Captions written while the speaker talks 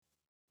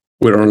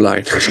We're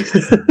online.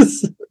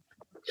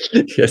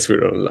 Yes,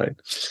 we're online.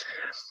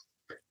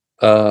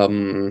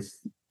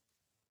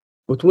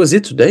 What was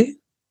it today?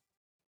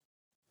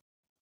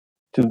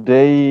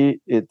 Today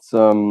it's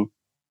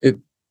It-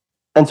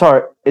 And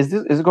sorry, is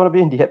it going to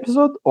be in the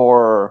episode,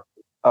 or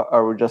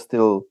are we just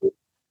still?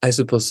 I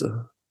suppose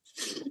so.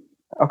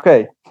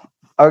 Okay.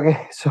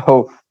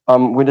 So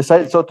we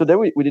decided. So today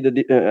we did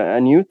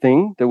a new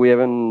thing that we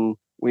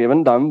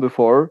haven't done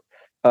before.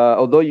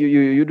 Although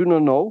you do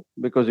not know,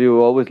 because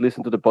you always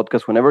listen to the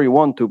podcast whenever you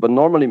want to. But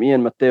normally, me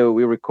and Matteo,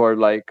 we record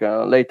like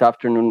late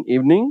afternoon,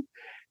 evening,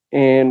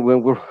 and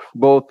when we're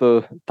both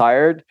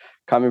tired,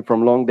 coming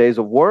from long days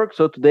of work.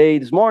 So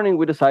this morning,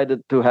 we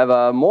decided to have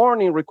a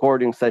morning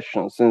recording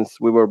session since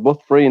we were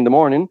both free in the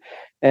morning,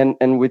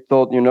 and we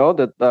thought,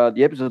 that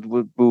the episode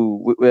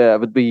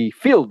would be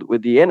filled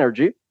with the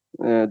energy,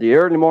 the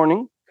early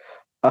morning.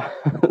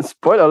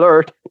 Spoiler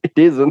alert, it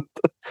isn't.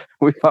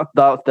 We found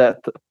out that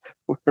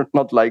we're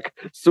not like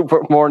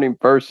super morning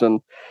person.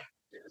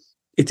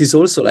 It is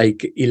also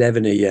like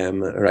 11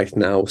 a.m. right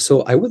now,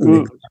 so I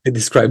wouldn't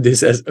describe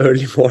this as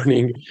early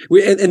morning.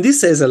 And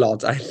this says a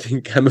lot, I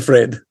think, I'm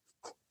afraid.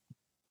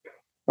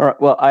 All right.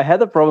 Well, I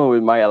had a problem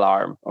with my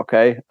alarm.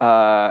 Okay,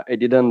 it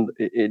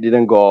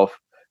didn't go off,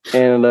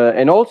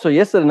 and also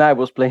yesterday night I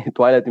was playing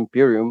Twilight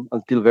Imperium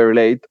until very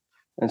late,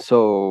 and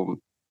so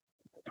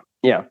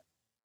yeah.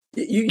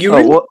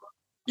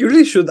 You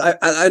really should.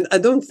 I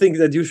don't think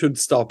that you should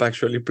stop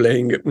actually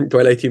playing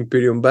Twilight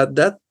Imperium, but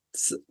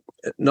that's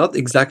not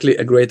exactly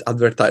a great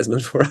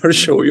advertisement for our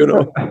show,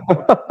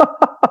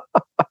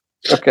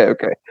 Okay.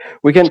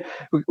 We can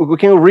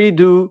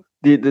redo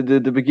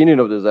the beginning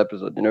of this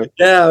episode,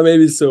 Yeah,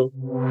 maybe so.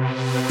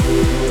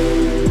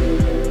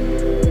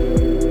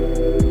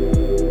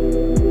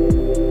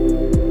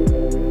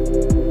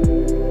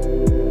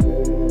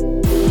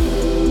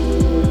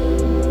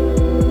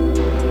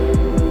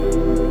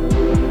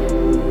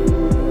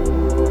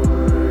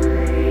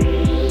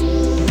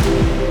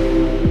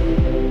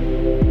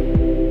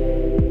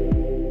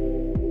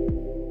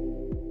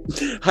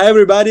 Hi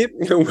everybody,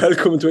 and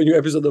welcome to a new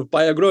episode of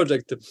Gaia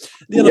Project,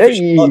 the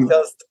unofficial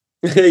podcast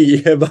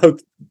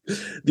about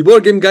the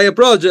board game Gaia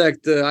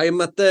Project. I am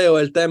Matteo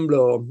El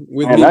Temblo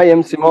and I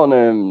am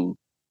Simone.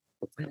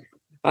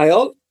 Hi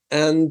all,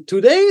 and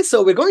today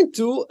we're going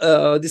to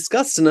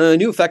discuss a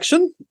new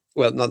faction.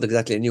 Well, not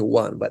exactly a new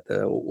one, but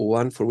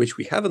one for which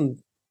we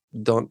haven't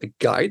done a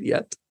guide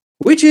yet,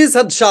 which is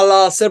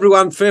Inshallah,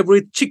 everyone's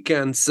favorite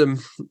chickens.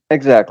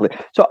 Exactly.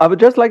 So I would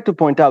just like to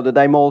point out that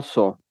I'm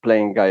also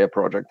playing Gaia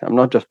Project. I'm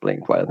not just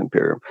playing Twilight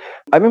Imperium.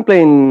 I've been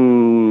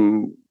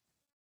playing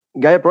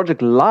Gaia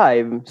Project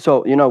live,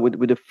 so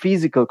with the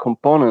physical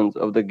components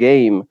of the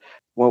game.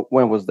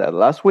 When was that?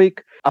 Last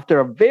week. After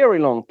a very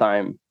long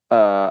time,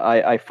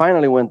 I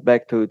finally went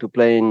back to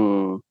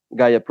playing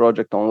Gaia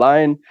Project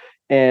online.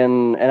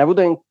 And I would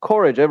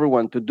encourage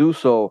everyone to do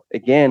so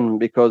again,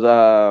 because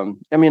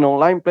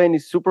online playing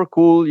is super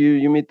cool.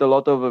 You meet a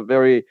lot of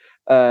very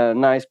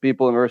nice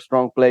people and very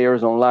strong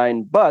players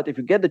online. But if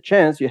you get the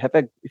chance, if you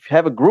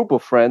have a group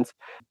of friends,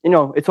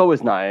 it's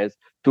always nice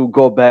to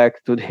go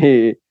back to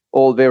the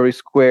all very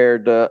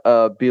squared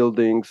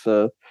buildings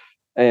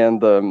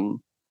and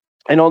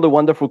all the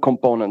wonderful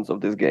components of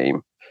this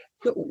game.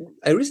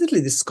 I recently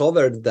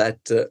discovered that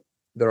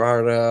there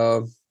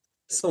are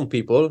some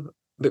people,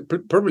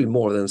 probably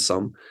more than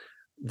some,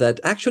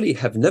 that actually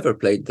have never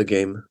played the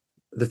game,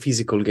 the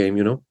physical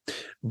game,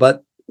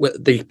 but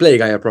they play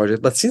Gaia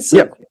Project. But since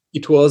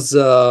it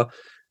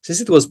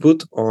was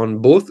put on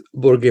both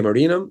Board Game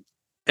Arena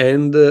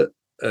and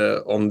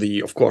on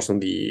the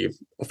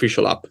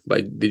official app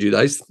by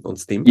Digidice on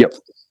Steam. Yep.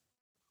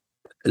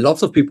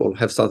 Lots of people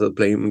have started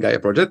playing Gaia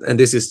Project, and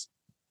this is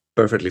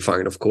perfectly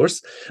fine, of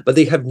course, but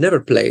they have never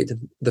played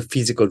the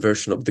physical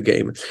version of the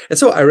game. And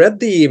so I read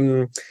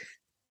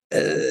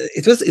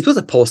it was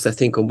a post, I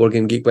think, on Board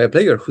Game Geek by a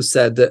player who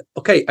said,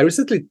 okay, I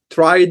recently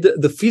tried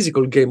the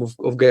physical game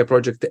of Gaia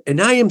Project,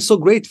 and I am so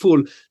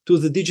grateful to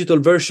the digital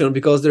version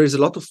because there is a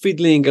lot of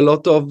fiddling, a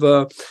lot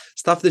of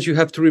stuff that you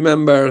have to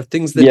remember,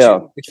 things that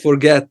you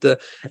forget.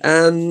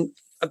 And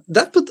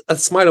that put a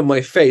smile on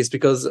my face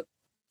because,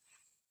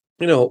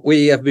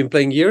 we have been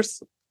playing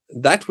years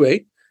that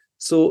way.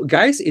 So,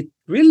 guys, it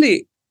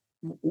really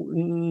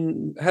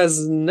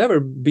has never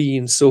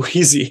been so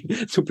easy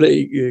to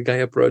play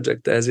Gaia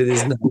Project as it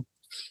is now.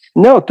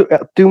 No,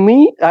 to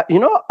me,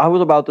 I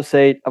was about to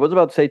say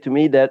to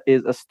me that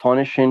is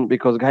astonishing,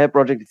 because Gaia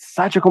Project is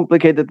such a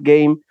complicated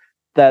game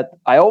that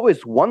I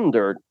always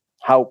wondered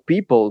how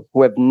people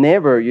who have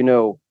never,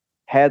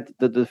 had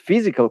the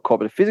physical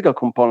copy, the physical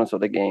components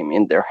of the game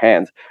in their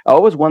hands. I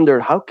always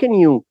wondered, how can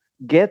you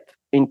get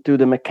into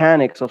the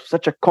mechanics of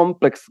such a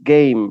complex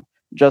game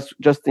just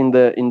in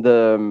the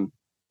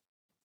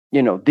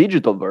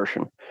digital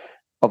version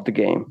of the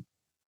game.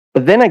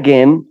 But then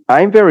again,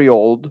 I'm very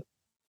old.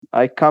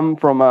 I come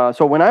from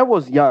so when I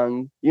was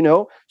young,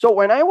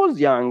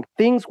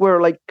 things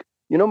were like,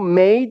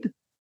 made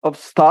of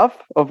stuff,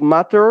 of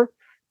matter,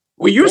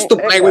 We used to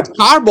play with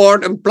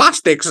cardboard and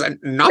plastics and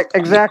not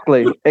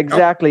exactly.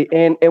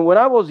 And when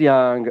I was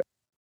young,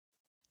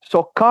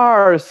 so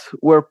cars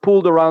were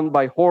pulled around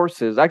by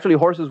horses. Actually,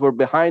 horses were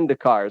behind the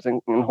cars,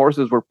 and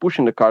horses were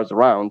pushing the cars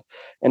around.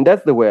 And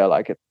that's the way I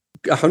like it.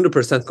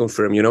 100%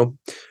 confirm.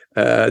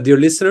 Dear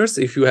listeners,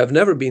 if you have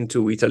never been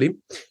to Italy,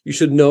 you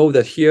should know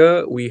that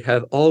here we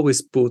have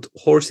always put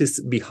horses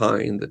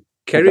behind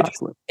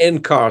carriages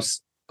and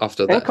cars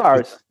after that.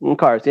 And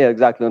cars, yeah,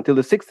 exactly. Until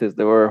the 60s,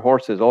 there were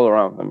horses all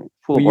around. I mean,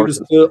 full of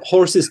horses. We used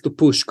horses to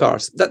push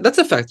cars. That's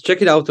a fact.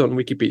 Check it out on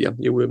Wikipedia.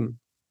 You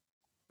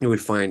will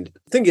find.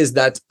 The thing is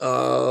that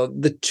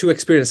the two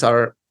experiences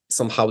are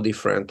somehow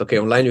different. Okay,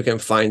 online you can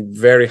find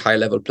very high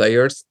level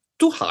players,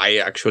 too high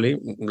actually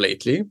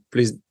lately.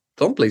 Please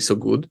don't play so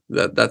good.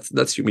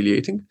 That's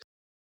humiliating.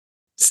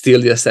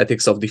 Still, the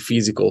aesthetics of the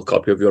physical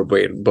copy of your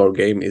board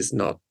game is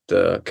not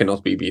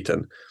cannot be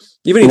beaten.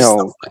 Even if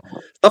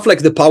stuff like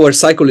the power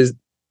cycle is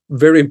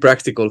very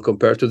impractical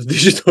compared to the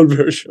digital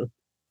version.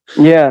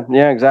 Yeah,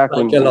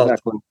 exactly.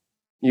 Exactly.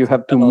 You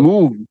have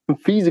to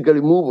physically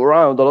move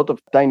around a lot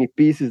of tiny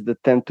pieces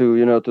that tend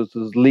to, to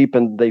sleep,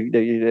 and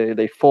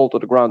they fall to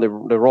the ground. They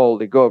roll,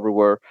 they go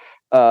everywhere.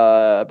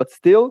 But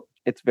still,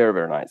 it's very,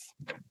 very nice.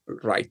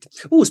 Right.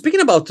 Oh,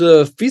 speaking about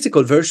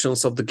physical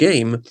versions of the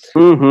game,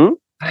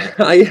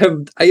 I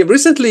have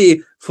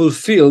recently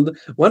fulfilled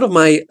one of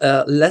my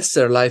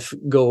lesser life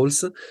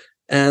goals,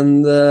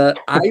 and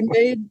I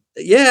made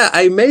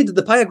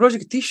the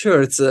Pyaglogic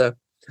t-shirts.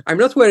 I'm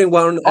not wearing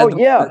one.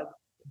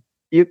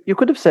 You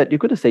could have said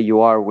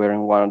you are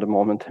wearing one at the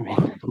moment. I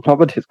mean,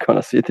 nobody's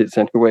gonna see this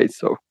anyway.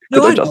 So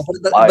no, I know,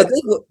 but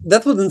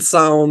that wouldn't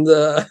sound,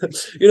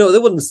 that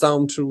wouldn't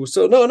sound true.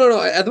 So no.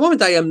 At the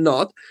moment, I am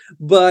not.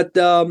 But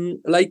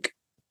it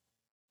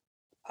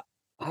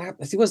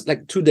was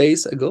like 2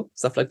 days ago,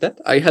 stuff like that.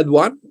 I had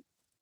one.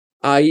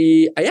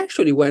 I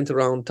actually went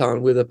around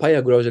town with a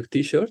Pyaglogic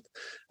t-shirt,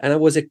 and I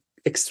was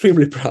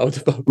extremely proud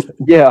about that.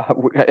 Yeah,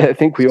 I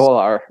think we all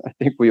are.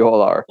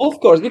 Of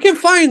course, you can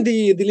find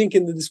the link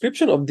in the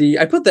description of the.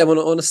 I put them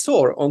on a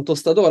store on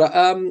Tostadora.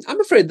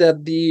 I'm afraid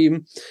that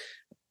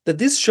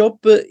this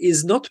shop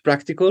is not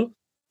practical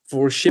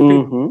for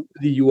shipping to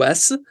the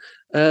US.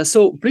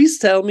 So please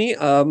tell me.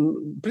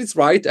 Please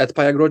write at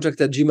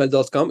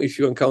pyaglogic@gmail.com if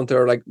you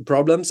encounter like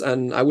problems,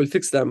 and I will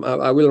fix them.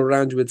 I will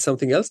arrange with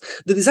something else.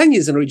 The design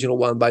is an original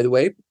one, by the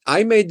way.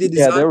 I made the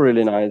design. Yeah, they're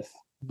really nice.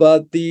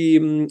 But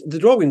the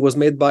drawing was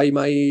made by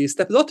my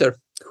stepdaughter,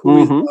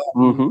 who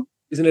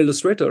is an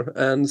illustrator,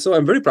 and so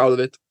I'm very proud of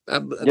it.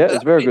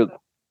 It's very good.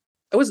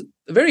 I was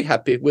very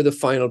happy with the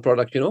final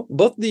product.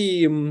 Both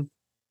the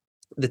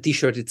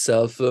t-shirt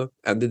itself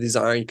and the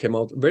design came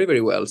out very,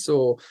 very well.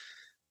 So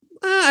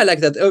I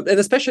like that, and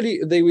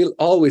especially they will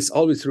always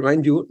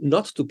remind you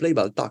not to play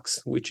Baltax,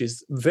 which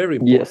is very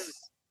important. Yes,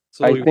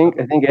 so I think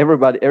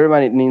everybody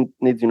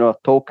needs a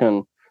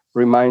token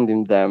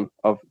reminding them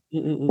of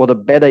what a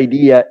bad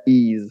idea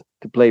is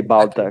to play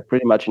Baltax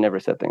pretty much in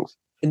every settings.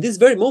 In this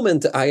very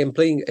moment, I am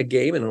playing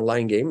an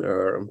online game,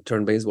 or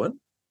turn-based one.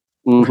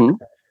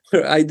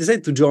 I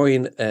decided to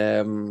join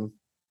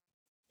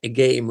a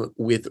game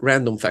with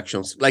random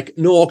factions, like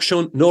no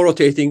auction, no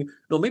rotating.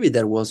 No, maybe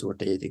there was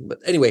rotating, but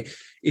anyway,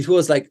 it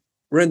was like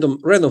random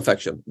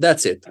faction.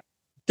 That's it.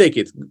 Take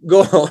it.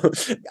 Go on.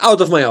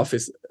 Out of my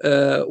office.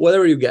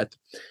 Whatever you get.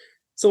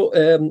 So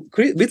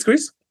Chris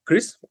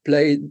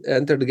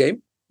entered the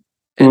game,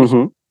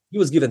 and he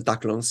was given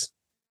Taclons.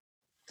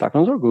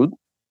 Taclons are good.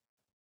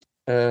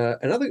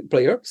 Another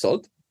player,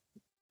 Salt,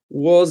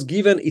 was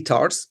given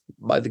Itars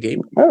by the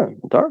game.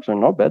 Itars are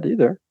not bad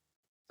either.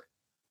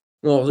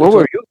 No, what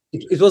were you?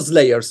 It was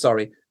Slayer,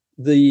 sorry.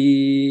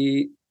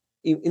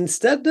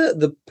 Instead,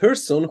 the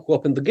person who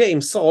opened the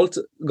game, Salt,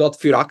 got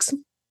Firax.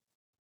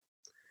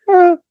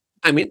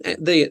 I mean,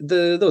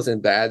 those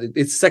ain't bad.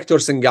 It's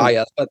Sectors and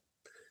Gaia, but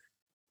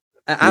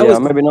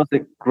maybe not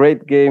a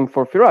great game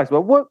for Firax.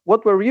 But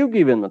what were you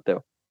given,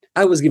 Matteo?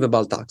 I was given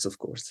Baltax, of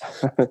course.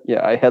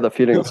 Yeah, I had a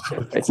feeling.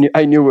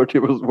 I knew where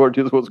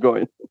this was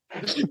going.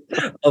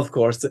 Of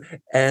course,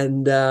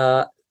 and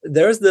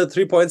there's the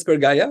 3 points per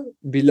Gaia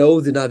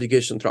below the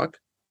navigation track.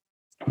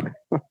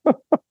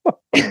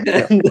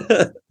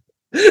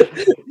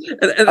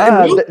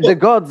 The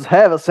gods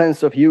have a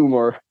sense of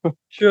humor.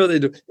 Sure they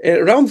do.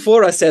 Round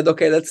 4, I said,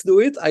 okay, let's do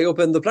it. I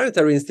opened the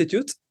Planetary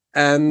Institute,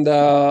 and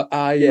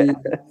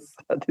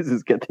this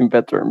is getting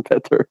better and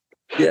better.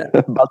 Yeah,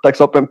 Baltax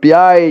Open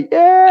PI.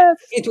 Yes,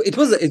 it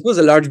was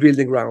a large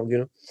building round,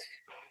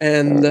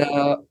 and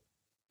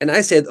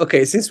I said,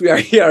 okay, since we are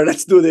here,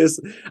 let's do this.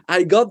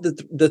 I got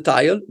the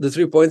tile, the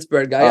 3 points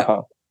per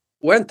Gaia,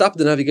 went up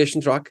the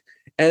navigation track,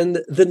 and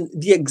then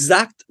the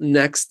exact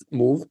next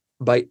move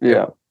by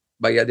the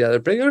other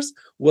players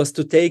was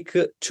to take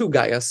 2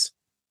 Gaias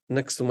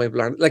next to my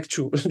planet, like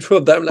two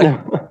of them, like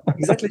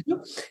exactly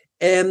 2.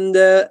 And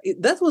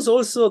that was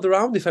also the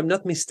round, if I'm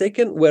not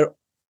mistaken, where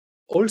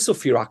also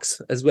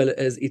Firax as well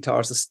as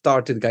Itars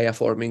started Gaia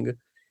forming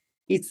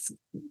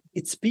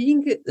it's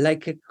being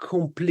like a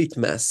complete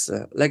mess,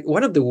 like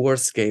one of the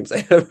worst games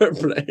I ever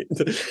played.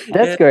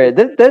 That's great.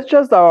 That's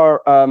just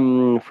our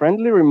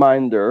friendly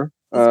reminder.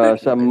 It's very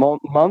So nice.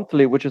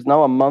 monthly, which is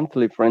now a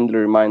monthly friendly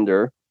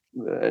reminder.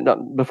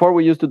 Before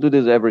we used to do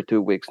this every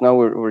 2 weeks. Now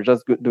we're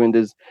just doing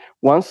this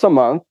once a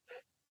month.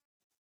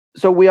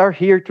 So we are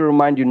here to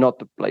remind you not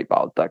to play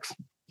Baltax.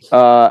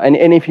 And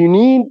if you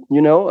need,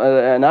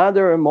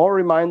 another more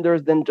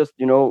reminders, then just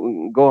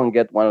go and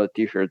get one of the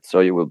T-shirts,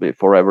 so you will be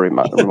forever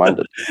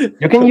reminded.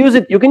 You can use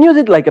it. You can use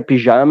it like a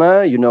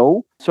pajama,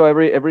 So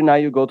every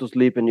night you go to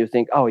sleep and you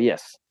think, oh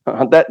yes,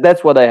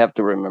 that's what I have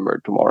to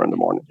remember tomorrow in the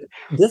morning.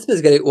 That's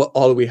basically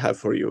all we have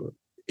for you.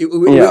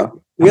 Yeah.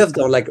 We have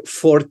done like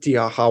 40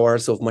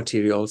 hours of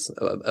materials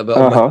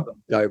about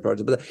Gaia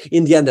project, but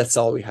in the end, that's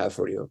all we have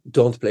for you.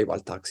 Don't play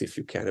Baltax if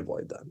you can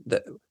avoid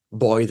that.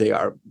 Boy,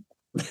 they're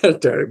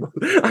terrible.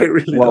 I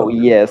really don't.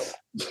 Yes.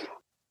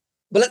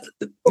 But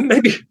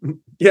maybe,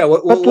 yeah.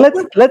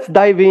 Let's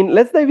dive in.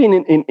 Let's dive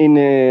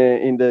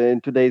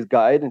in today's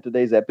guide, in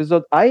today's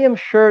episode. I am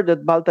sure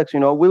that Baltax,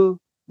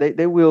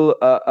 they will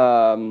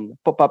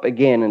pop up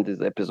again in this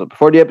episode.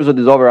 Before the episode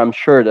is over, I'm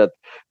sure that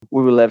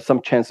we will have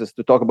some chances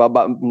to talk about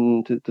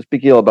to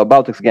speak ill about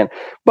Baltax again.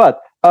 But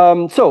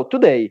so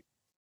today,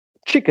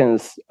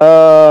 chickens,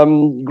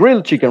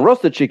 grilled chicken,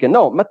 roasted chicken.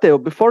 No, Matteo,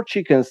 before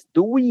chickens,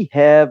 do we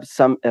have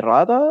some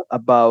errata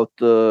about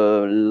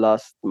the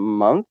last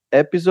month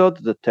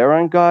episode, the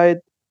Terran guide?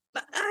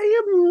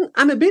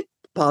 I'm a bit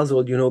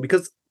puzzled,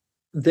 because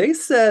they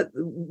said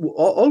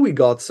all we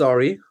got,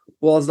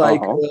 was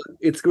like,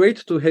 it's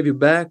great to have you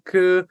back.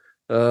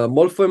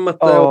 Molfo and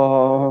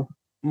Matteo.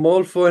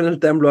 Molfo and El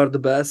Templo are the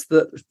best.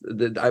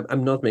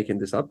 I'm not making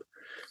this up.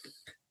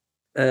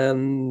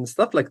 And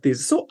stuff like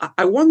this. So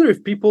I wonder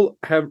if people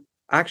have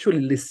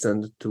actually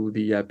listened to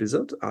the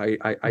episode. I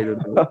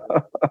don't know.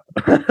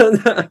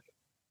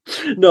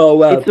 No,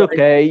 well, it's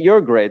okay. You're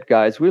great,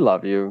 guys. We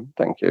love you.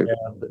 Thank you.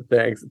 Yeah,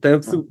 thanks.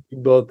 Thanks to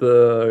both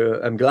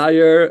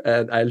Mglier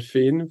and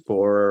Elfin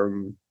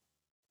for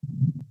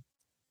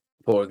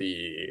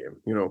the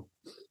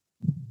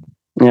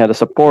the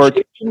support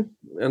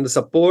and the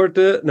support.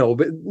 No,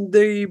 but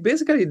they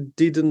basically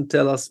didn't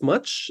tell us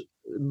much.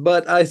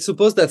 But I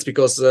suppose that's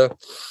because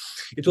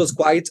it was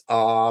quite,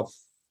 I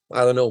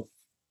don't know,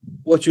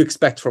 what you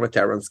expect from a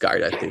Terran's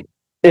guide, I think.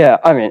 Yeah,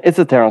 I mean, it's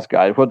a Terran's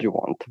guide. What do you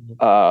want?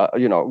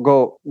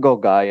 Go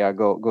Gaia,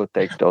 go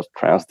take those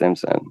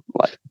transtims and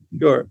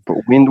sure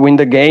win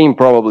the game.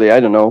 Probably, I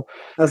don't know.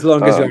 As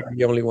long as you're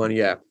the only one,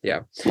 yeah.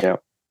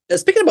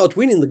 Speaking about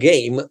winning the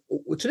game,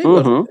 today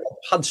we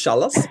had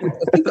Shalas.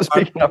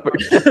 Speaking about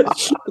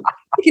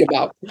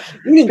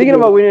winning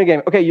the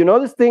game. Okay,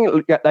 this thing,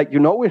 like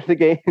with the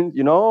games,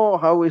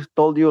 how we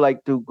told you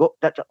to go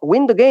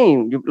win the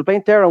game. You're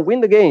playing Terran, win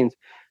the games.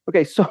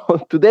 Okay, so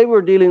today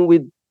we're dealing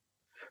with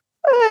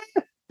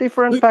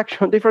different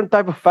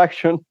type of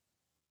faction.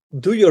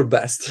 Do your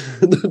best.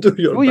 Do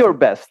your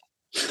best.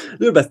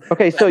 Do your best.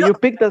 Okay, so you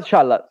picked the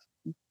Shalas.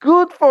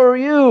 Good for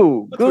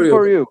you. Good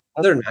for you.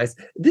 They're nice.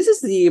 This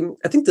is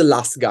I think the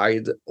last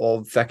guide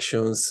of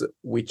factions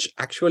which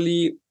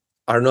actually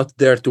are not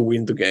there to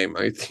win the game,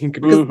 I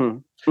think. Because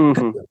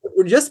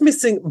we're just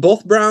missing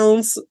both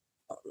Browns,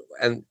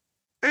 and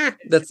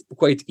that's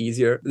quite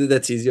easier.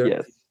 That's easier.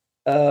 Yes.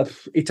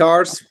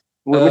 Itars.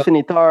 We're missing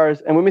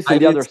Itars, and we're missing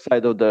the other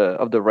side of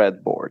the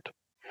red board.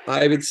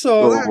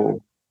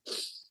 So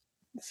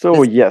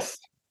yes.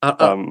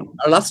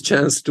 Our last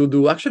chance to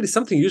do actually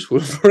something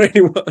useful for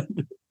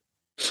anyone.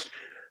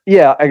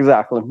 Yeah,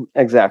 exactly.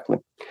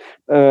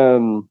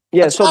 So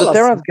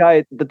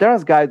the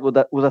Terran's guide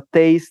was a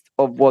taste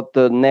of what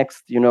the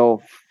next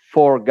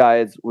 4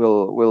 guides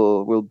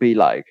will be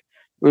like.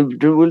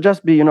 We'll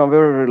just be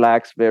very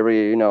relaxed,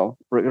 very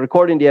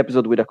recording the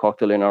episode with a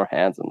cocktail in our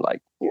hands and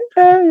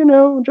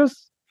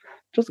just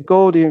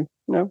go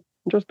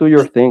just do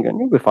your thing and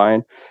you'll be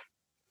fine.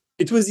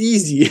 It was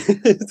easy.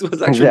 It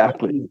was actually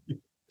exactly.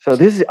 So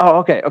this is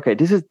okay.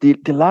 This is the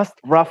last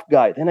rough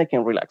guide, and I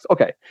can relax.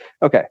 Okay,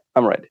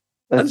 I'm ready.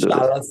 Let's do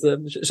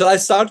this. Shall I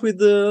start with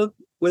the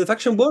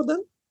faction board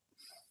then?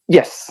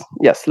 Yes.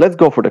 Let's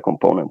go for the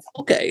components.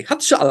 Okay,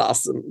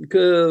 Hatshalas.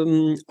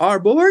 Our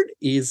board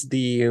is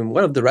the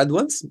one of the red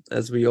ones,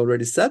 as we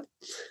already said.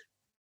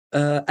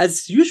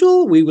 As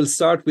usual, we will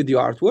start with the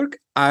artwork.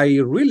 I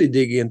really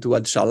dig into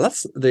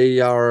Hatshalas. They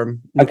are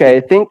okay.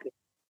 I think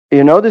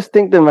this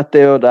thing that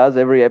Matteo does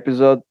every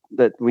episode,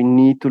 that we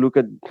need to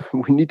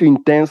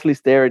intensely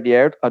stare at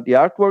the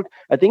artwork.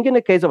 I think in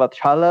the case of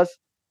Hatshalas,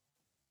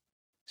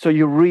 so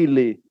you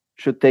really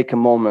should take a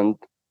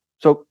moment.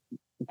 So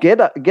get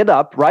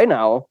up right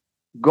now,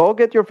 go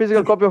get your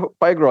physical copy of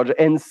Pygroja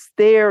and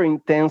stare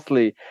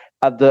intensely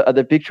at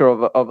the picture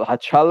of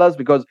Hatshalas,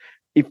 because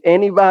if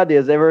anybody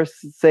has ever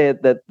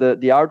said that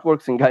the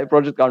artworks in Gaia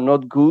Project are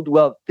not good,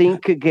 well,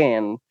 think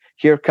again.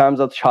 Here comes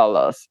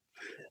Hatshalas.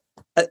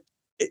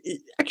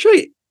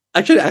 Actually,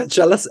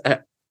 Hatshalas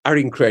are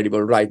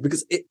incredible, right?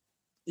 Because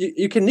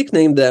you can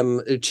nickname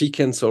them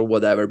chickens or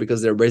whatever,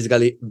 because they're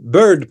basically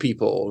bird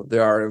people. They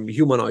are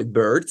humanoid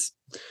birds.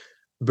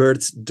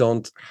 birds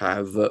don't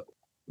have,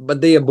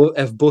 but they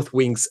have both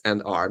wings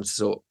and arms.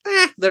 So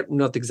they're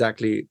not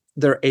exactly,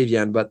 they're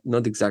avian, but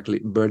not exactly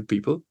bird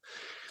people.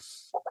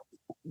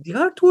 The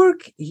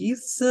artwork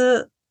is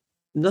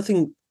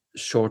nothing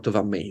short of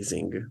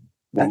amazing.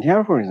 And the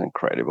artwork is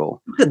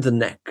incredible. Look at the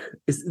neck.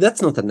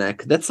 That's not a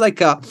neck. That's like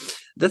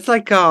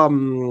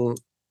the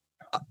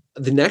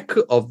neck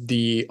of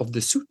the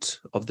suit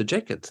of the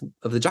jacket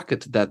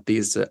that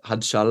this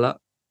Hadshalla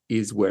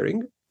is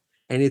wearing,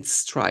 and it's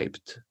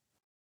striped.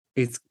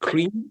 It's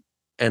cream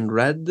and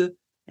red,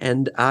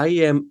 and I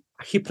am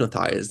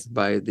hypnotized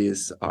by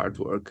this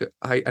artwork.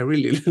 I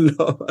really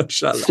love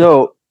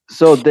Hadshalla.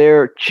 So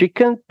they're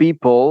chicken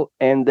people,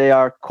 and they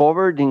are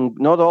covered in,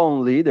 not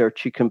only they're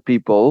chicken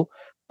people,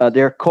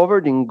 they're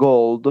covered in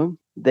gold.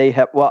 They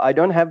have, well, I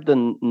don't have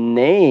the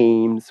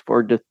names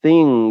for the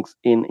things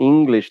in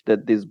English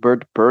that this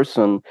bird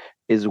person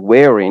is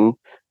wearing,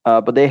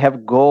 but they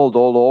have gold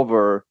all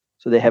over.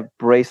 So they have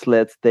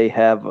bracelets, they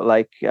have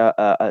like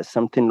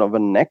something of a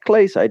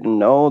necklace, I don't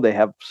know, they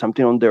have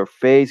something on their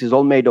face, it's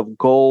all made of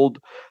gold.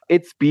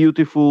 It's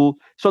beautiful.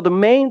 So the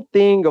main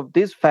thing of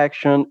this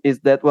faction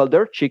is that, well,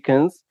 they're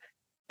chickens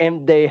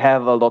and they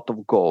have a lot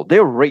of gold.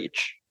 They're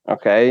rich,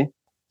 okay?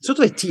 Sort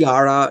of a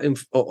tiara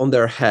on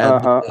their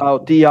head.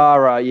 Oh,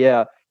 tiara,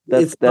 yeah.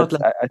 That's not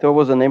like, I thought it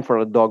was a name for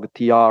a dog,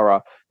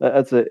 tiara.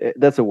 That's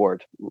a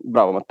word.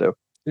 Bravo, Matteo.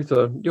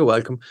 You're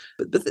welcome.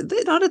 But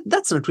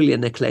that's not really a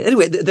necklace.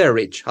 Anyway, they're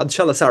rich.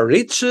 Hadshallas are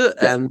rich,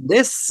 and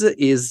this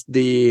is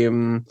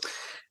the.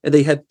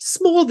 They had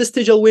small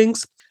vestigial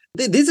wings.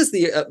 This is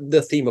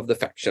the theme of the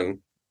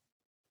faction.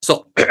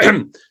 So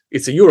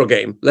it's a Euro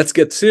game. Let's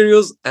get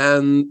serious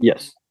and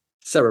yes,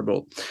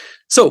 cerebral.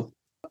 So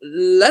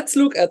let's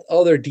look at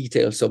other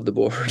details of the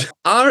board.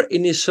 Our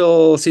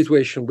initial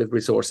situation with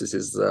resources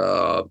is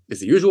the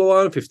usual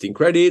one: 15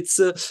 credits,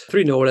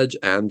 3 knowledge,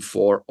 and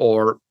 4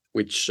 ore,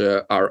 which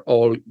are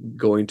all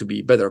going to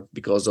be better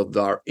because of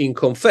our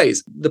income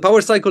phase. The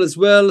power cycle as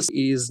well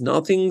is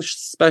nothing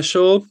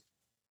special.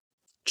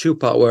 2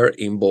 power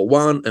in ball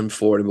 1 and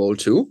 4 in ball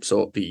 2.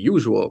 So the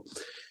usual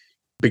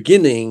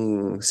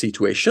beginning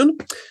situation.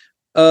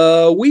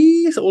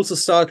 We also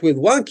start with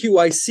 1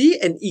 QIC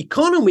and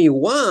economy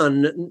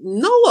 1.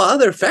 No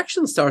other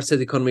faction starts at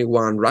economy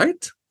 1,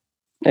 right?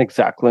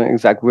 Exactly.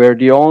 We're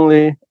the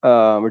only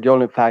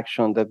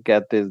faction that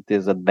get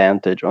this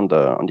advantage on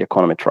the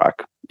economy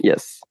track.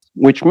 Yes,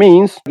 which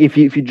means if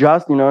you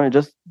just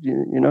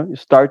you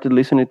started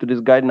listening to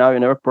this guide now, you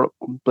never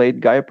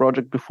played Gaia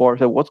Project before.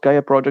 So what's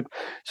Gaia Project?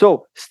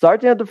 So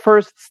starting at the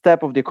first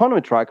step of the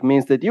economy track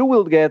means that you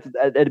will get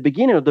at the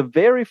beginning of the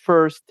very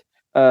first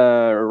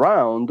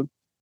round,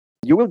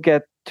 you will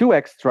get 2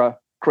 extra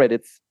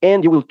credits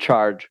and you will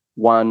charge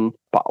 1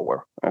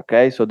 power.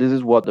 Okay, so this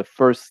is what the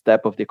first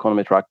step of the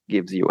economy track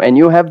gives you, and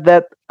you have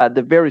that at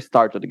the very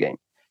start of the game.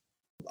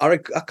 Our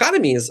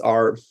academies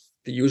are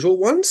the usual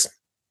ones.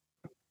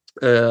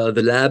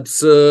 The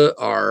labs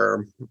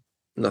are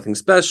nothing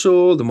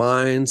special. The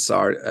mines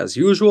are as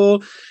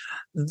usual.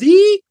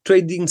 The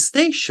trading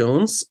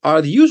stations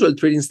are the usual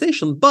trading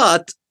station,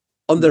 but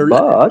on their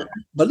left,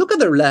 but look at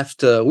their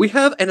left, we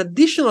have an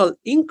additional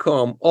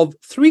income of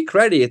 3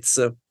 credits.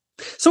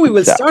 So we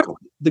will start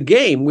the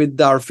game with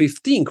our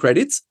 15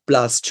 credits,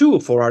 plus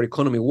 2 for our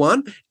economy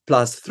 1,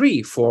 plus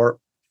 3 for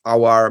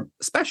our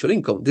special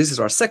income. This is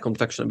our second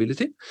faction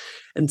ability.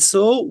 And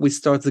so we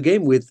start the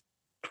game with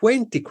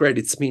 20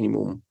 credits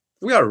minimum.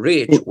 We are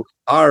rich. We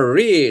are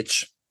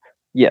rich.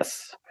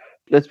 Yes.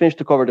 Let's finish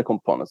to cover the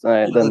components.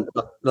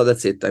 No,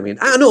 that's it. I mean,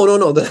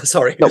 no.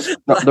 Sorry. No,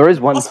 there is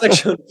one. Last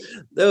faction.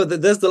 No,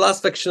 there's the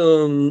last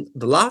faction.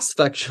 The last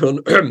faction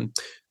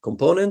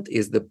component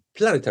is the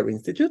Planetary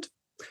Institute.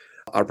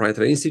 Our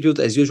Planetary Institute,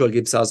 as usual,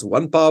 gives us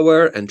 1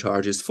 power and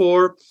charges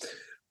 4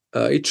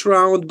 each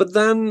round. But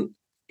then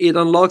it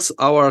unlocks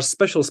our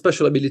special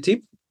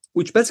ability,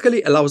 which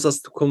basically allows us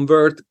to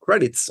convert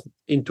credits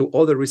into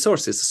other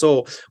resources.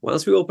 So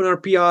once we open our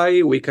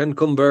PI, we can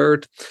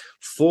convert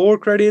 4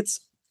 credits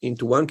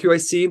into 1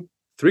 QIC,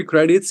 3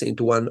 credits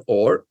into 1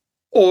 ore,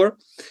 or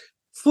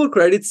 4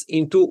 credits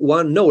into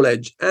 1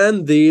 knowledge.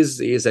 And this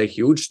is a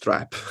huge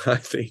trap, I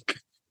think.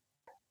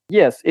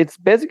 Yes, it's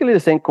basically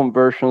the same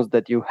conversions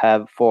that you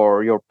have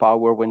for your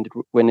power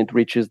when it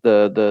reaches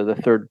the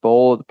third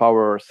ball, the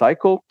power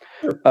cycle.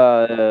 Sure.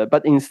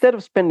 But instead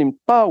of spending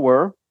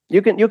power,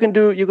 you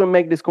can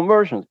make these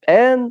conversions.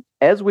 And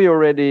as we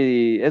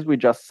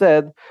just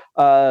said,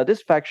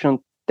 this faction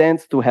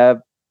tends to have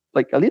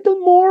like a little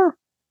more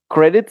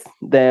credits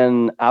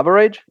than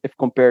average if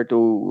compared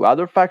to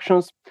other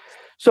factions.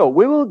 So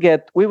we will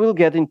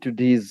get into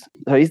these.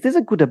 Is this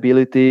a good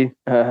ability?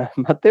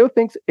 Matteo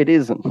thinks it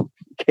isn't.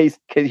 In case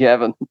you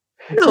haven't.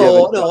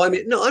 No. I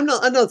mean, no. I'm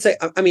not saying.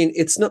 I mean,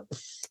 it's not.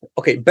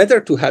 Okay, better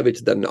to have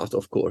it than not,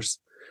 of course.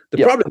 The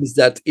problem is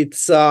that it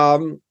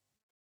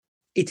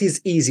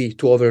is easy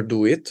to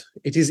overdo it.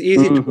 It is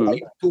easy to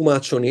rely too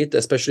much on it,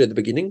 especially at the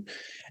beginning.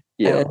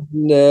 Yeah.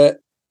 And,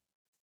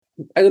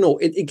 I don't know.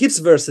 It gives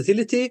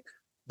versatility,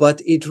 but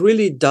it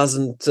really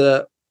doesn't.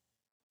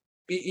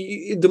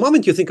 the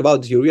moment you think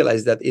about it, you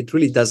realize that it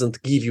really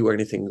doesn't give you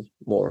anything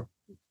more.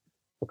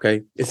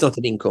 Okay, it's not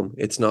an income.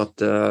 It's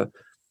not.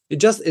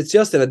 It's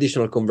just an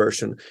additional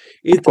conversion.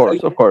 Of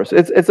course,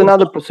 it's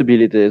another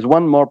possibility. It's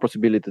one more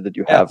possibility that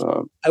you have.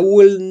 I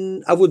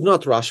would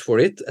not rush for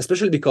it,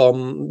 especially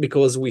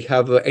because we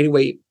have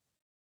anyway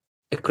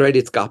a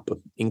credit cap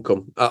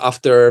income.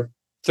 After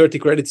 30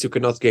 credits, you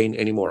cannot gain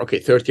anymore. Okay,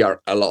 30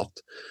 are a lot.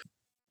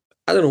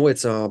 I don't know.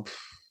 It's not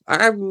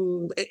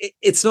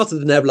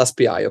the Nebula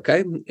SPI.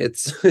 Okay,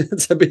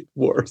 it's a bit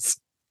worse.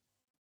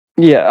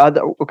 Yeah.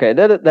 Okay.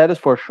 That is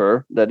for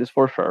sure. That is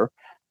for sure.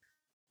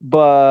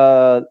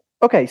 But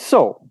okay,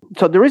 so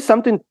there is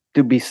something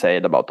to be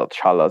said about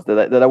Hatchalas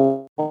that I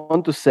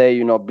want to say,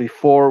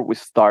 before we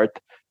start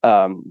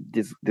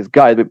this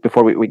guide,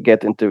 before we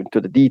get into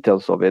the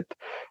details of it.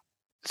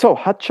 So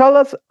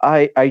Hatchalas,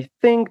 I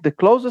think the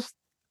closest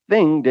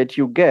thing that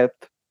you get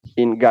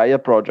in Gaia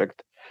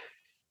Project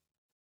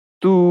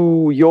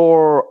to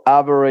your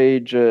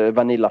average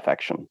vanilla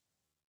faction.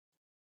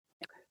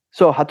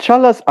 So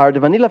Hatchalas are the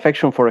vanilla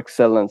faction for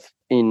excellence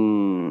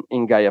in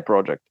Gaia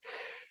Project.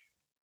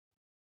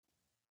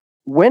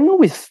 When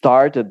we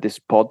started this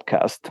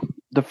podcast,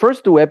 the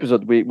first 2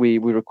 episodes we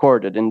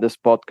recorded in this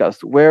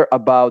podcast were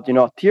about,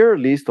 a tier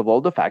list of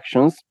all the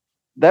factions.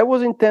 That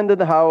was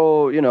intended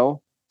how,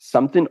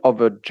 something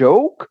of a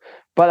joke,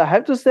 but I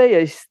have to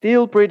say I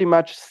still pretty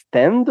much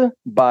stand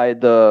by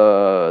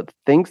the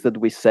things that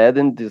we said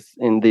in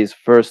these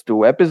first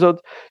 2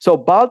 episodes. So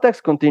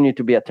Baltax continue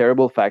to be a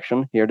terrible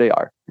faction. Here they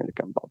are. Here they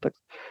come, Baltax.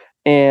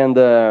 And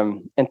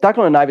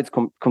Taclon and Ivids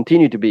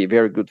continue to be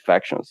very good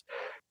factions.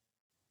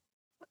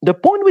 The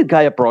point with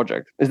Gaia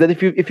Project is that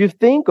if you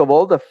think of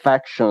all the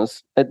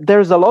factions,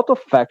 there's a lot of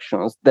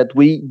factions that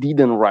we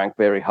didn't rank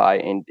very high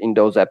in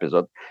those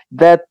episodes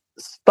that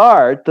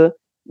start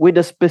with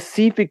a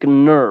specific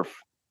nerf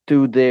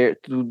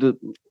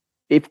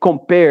if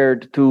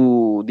compared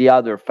to the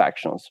other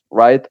factions,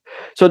 right?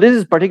 So this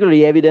is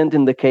particularly evident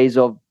in the case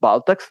of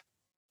Baltax,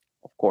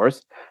 of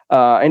course.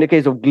 In the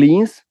case of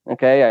Gleans,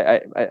 okay,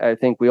 I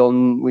think we all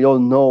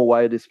know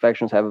why these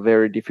factions have a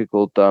very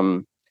difficult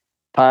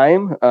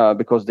time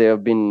because they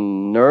have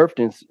been nerfed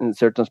in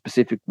certain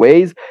specific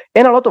ways,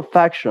 and a lot of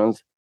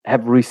factions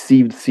have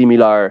received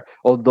similar,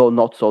 although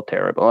not so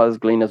terrible as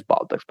Glean as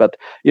Baltax. But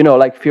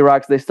like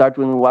Firax, they start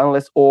with 1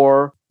 less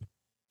ore.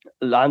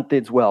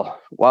 Lantids,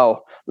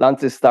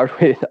 Lantids start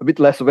with a bit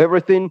less of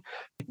everything.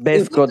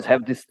 Best gods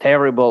have this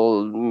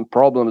terrible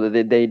problem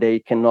that they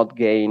cannot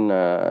gain.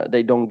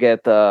 They don't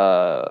get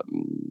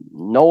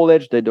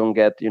knowledge. They don't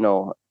get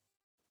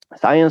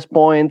science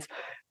points.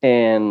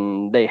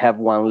 And they have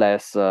 1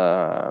 less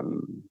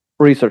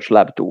research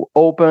lab to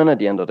open at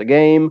the end of the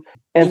game,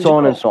 and so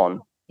on and so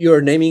on.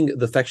 You're naming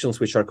the factions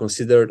which are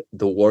considered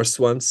the worst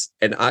ones,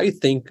 and I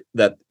think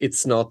that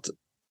it's not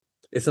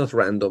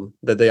random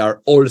that they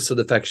are also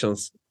the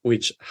factions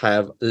which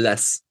have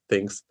less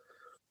things.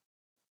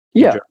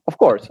 Yeah, of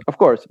course,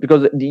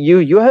 because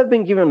you have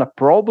been given a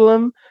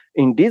problem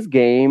in this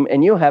game,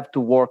 and you have to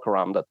work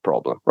around that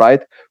problem,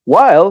 right?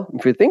 While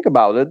if you think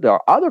about it, there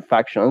are other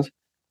factions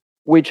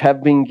which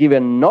have been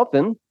given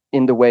nothing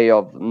in the way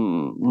of,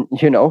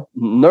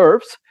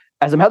 nerfs.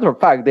 As a matter of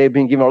fact, they've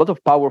been given a lot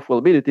of powerful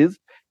abilities.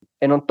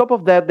 And on top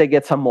of that, they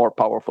get some more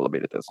powerful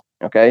abilities.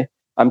 Okay?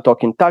 I'm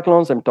talking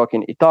Taclons, I'm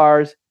talking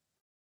Itars,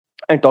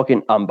 I'm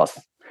talking Ambas.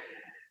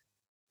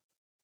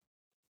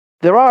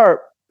 There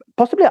are,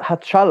 possibly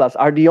Hatchalas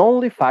are the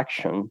only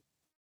faction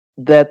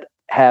that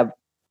have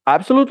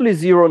absolutely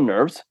 0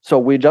 nerfs. So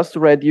we just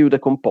read you the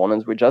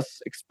components. We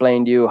just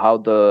explained you how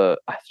the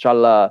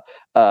Hatchala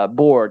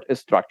board is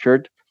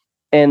structured,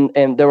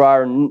 and there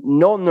are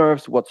no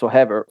nerfs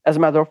whatsoever. As a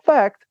matter of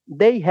fact,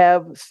 they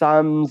have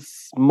some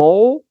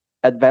small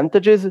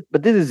advantages,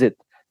 but this is it.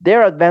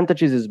 Their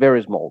advantages is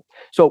very small.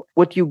 So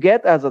what you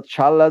get as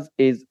Hatchalas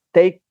is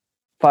take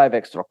 5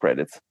 extra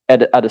credits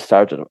at the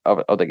start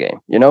of the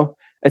game.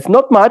 It's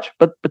not much,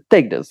 but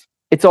take this.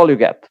 It's all you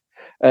get.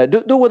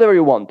 Do whatever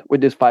you want with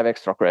these 5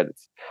 extra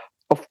credits.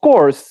 Of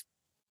course,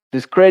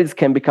 these credits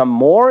can become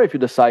more if you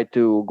decide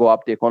to go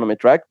up the economy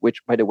track,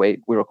 which, by the way,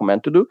 we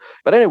recommend to do.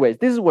 But anyways,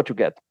 this is what you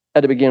get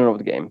at the beginning of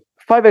the game.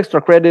 5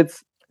 extra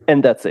credits,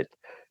 and that's it.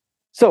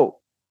 So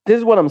this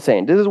is what I'm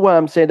saying. This is what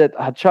I'm saying, that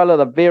Hatchala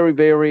are very,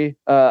 very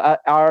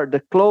are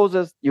the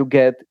closest you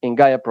get in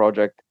Gaia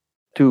Project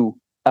to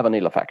a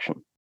vanilla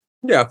faction.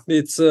 Yeah,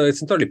 it's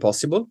entirely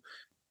possible.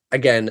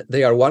 Again,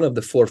 they are one of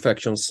the 4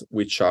 factions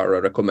which are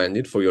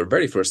recommended for your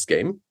very first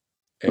game.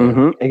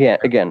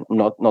 Again,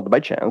 not by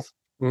chance.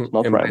 It's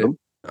not random.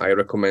 I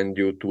recommend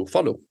you to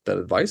follow that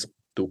advice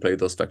to play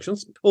those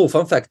factions. Oh,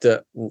 fun fact,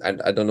 and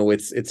I don't know,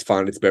 it's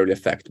fun, it's barely a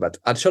fact, but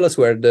Hatchalas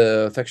were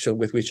the faction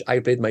with which I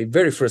played my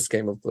very first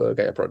game of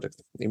Gaia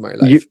Project in my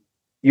life.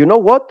 You know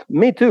what?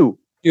 Me too.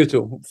 You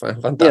too.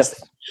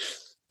 Fantastic.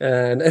 Yes.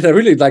 And I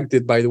really liked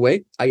it, by the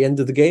way. I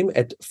ended the game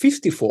at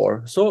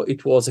 54, so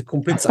it was a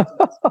complete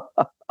success.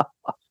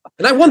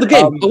 And I won the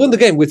game. I won the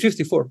game with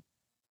 54.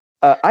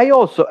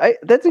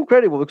 That's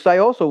incredible, because I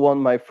also won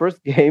my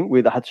first game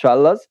with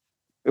Hatchalas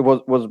It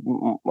was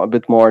a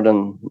bit more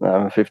than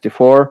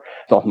 54,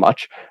 not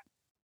much.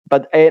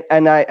 But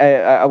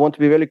I want to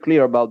be very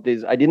clear about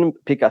this. I didn't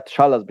pick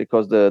Atchalas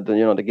because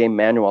the game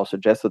manual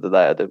suggested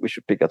that we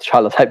should pick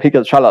Atchalas. I picked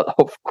Atchalas,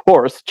 of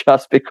course,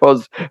 just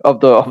because of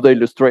the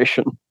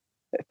illustration.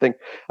 I think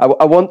I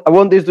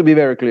want this to be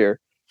very clear.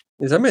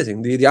 It's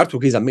amazing. The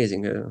artwork is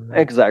amazing.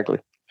 Exactly.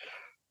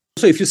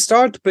 So if you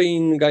start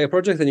playing Gaia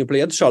Project and you play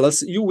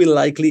Atchalas, you will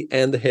likely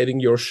end having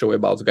your show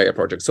about Gaia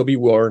Project. So be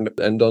warned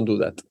and don't do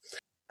that.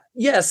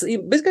 Yes,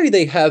 basically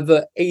they have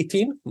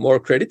 18 more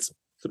credits.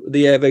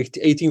 They have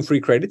 18 free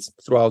credits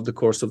throughout the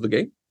course of the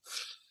game,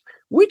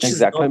 which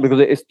exactly because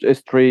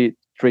it's three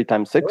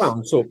times 6.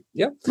 So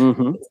yeah,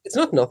 it's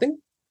not nothing,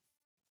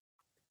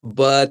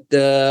 but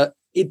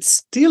it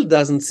still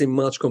doesn't seem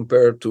much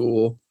compared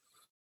to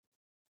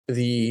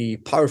the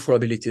powerful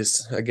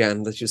abilities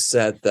again that you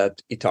said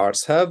that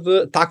Itars have.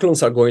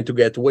 Taclons are going to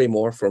get way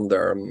more from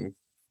their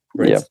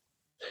yeah.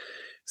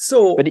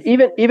 So, but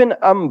even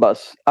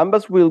Ambas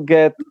will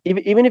get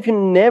even if you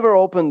never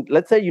opened.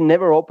 Let's say you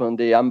never opened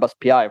the Ambas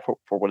PI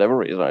for whatever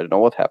reason. I don't know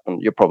what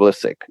happened. You're probably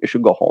sick. You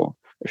should go home.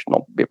 You should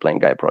not be playing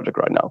Gaia Project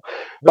right now.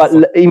 But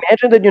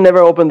imagine that you never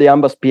opened the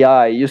Ambas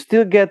PI. You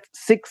still get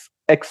 6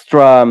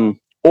 extra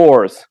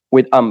ores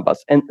with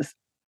Ambas. And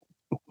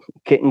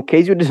in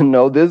case you didn't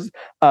know this,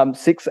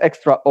 6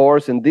 extra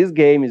ores in this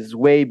game is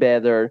way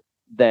better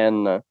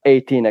than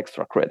 18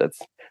 extra credits.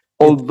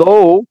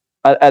 Although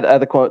at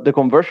the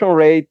conversion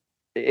rate,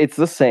 it's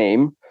the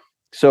same.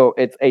 So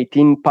it's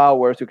 18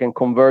 powers. You can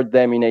convert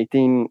them in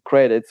 18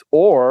 credits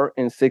or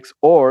in 6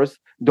 ores.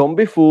 Don't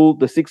be fooled.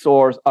 The 6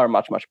 ores are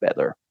much, much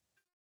better.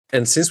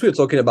 And since we're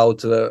talking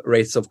about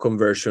rates of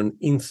conversion,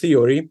 in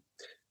theory,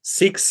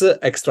 6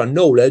 extra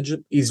knowledge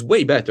is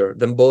way better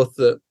than both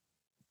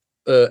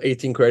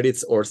 18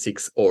 credits or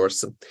 6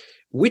 ores,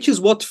 which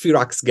is what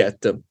Firax get.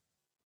 Now,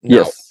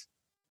 yes.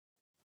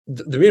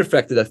 The mere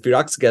fact that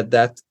Firax get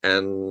that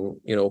and,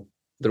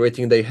 the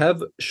rating they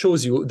have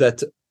shows you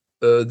that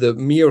the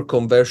mere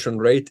conversion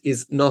rate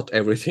is not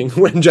everything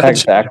when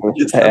judging.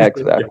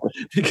 Exactly.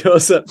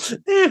 Because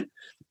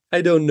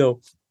I don't know.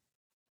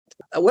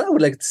 What I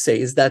would like to say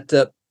is that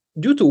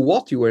due to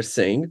what you were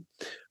saying,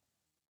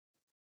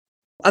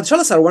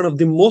 Atchalas are one of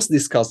the most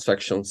discussed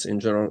factions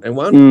in general, and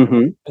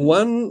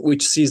one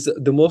which sees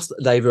the most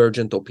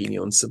divergent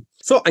opinions.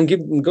 So I'm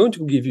going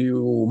to give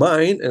you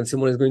mine, and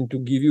Simon is going to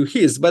give you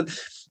his. But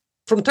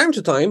from time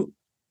to time,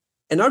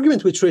 an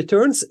argument which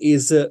returns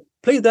is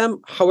play them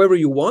however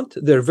you want.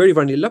 They're very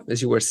vanilla,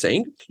 as you were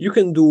saying. You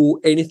can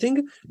do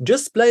anything.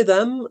 Just play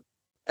them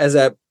as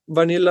a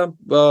vanilla,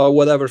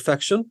 whatever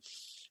faction,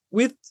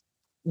 with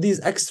this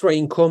extra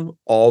income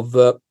of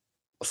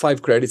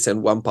 5 credits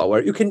and 1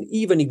 power. You can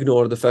even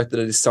ignore the fact that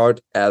they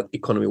start at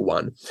economy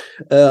 1.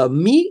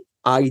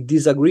 I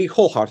disagree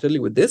wholeheartedly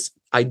with this.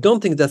 I don't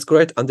think that's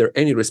correct under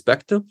any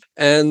respect.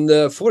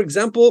 And for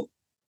example,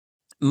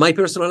 my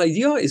personal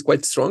idea is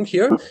quite strong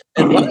here.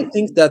 And while I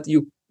think that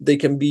they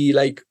can be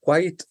like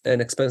quite an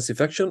expensive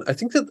faction, I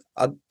think that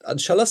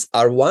Atchalas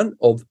are one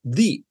of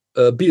the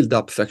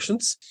build-up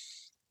factions.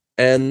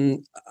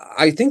 And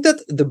I think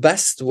that the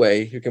best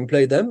way you can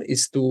play them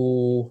is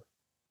to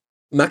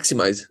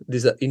maximize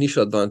this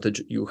initial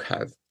advantage you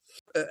have.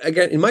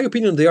 Again, in my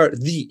opinion, they are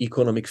the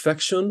economic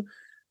faction.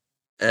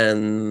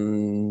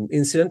 And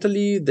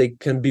incidentally, they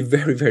can be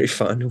very, very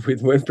fun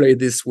when played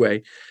this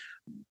way.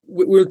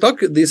 We'll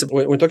talk this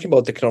when we're talking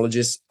about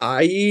technologies.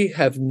 I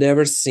have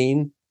never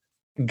seen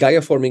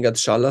Gaia forming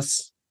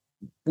Atchalas,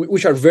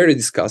 which are very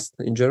discussed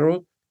in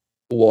general,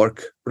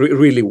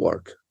 really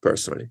work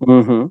personally.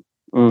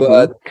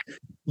 But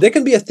there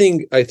can be a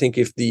thing, I think,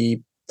 if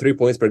the 3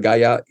 points per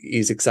Gaia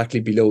is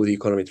exactly below the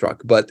economy track.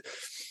 But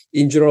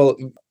in general,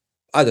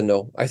 I don't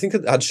know. I think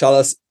that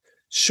Atchalas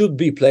should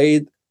be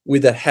played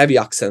with a heavy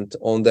accent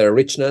on their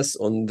richness,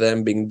 on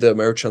them being the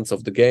merchants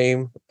of the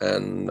game,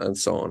 and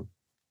so on.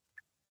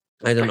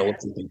 I don't know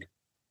what you think.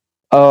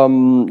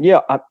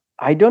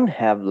 I don't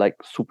have like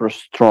super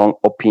strong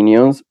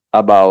opinions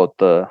about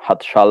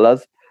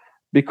Atchalas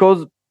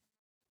because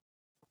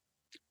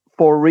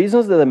for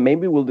reasons that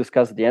maybe we'll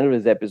discuss at the end of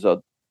this episode,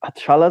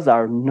 Atchalas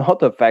are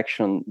not a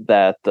faction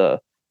that,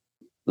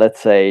 let's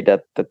say,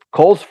 that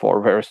calls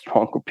for very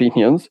strong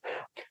opinions.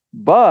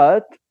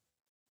 But,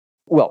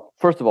 well,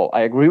 first of all,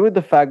 I agree with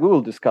the fact, we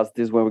will discuss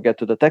this when we get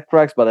to the tech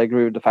tracks, but I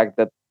agree with the fact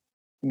that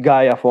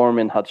Gaia form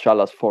and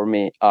Atchalas for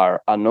me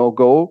are a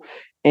no-go.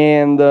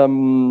 And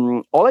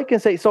all I can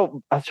say,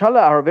 so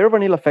Atchalas are a very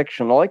vanilla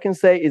faction. All I can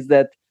say is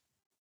that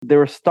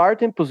their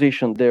starting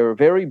position, they're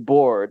very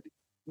bored,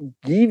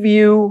 give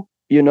you,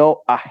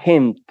 a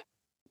hint,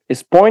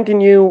 is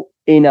pointing you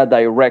in a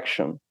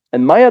direction.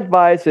 And my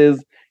advice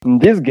is, in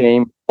this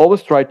game,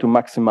 always try to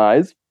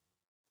maximize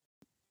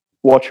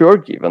what you're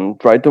given.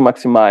 Try to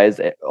maximize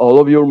all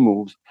of your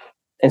moves.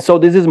 And so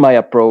this is my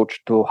approach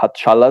to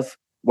Atchalas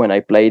when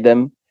I play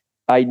them.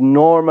 I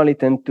normally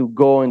tend to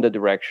go in the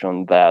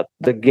direction that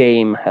the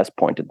game has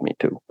pointed me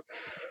to.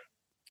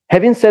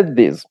 Having said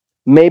this,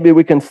 maybe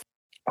we can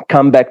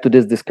come back to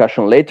this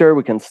discussion later.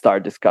 We can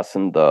start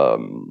discussing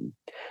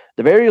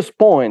the various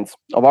points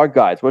of our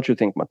guides. What do you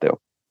think, Matteo?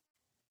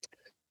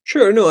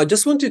 Sure. No, I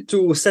just wanted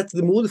to set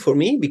the mood for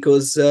me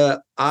because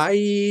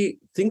I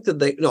think that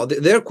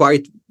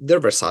they're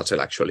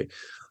versatile actually,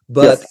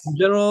 but in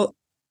general,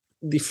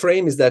 the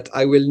frame is that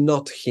I will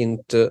not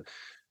hint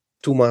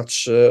too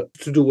much to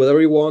do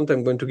whatever you want.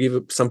 I'm going to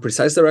give some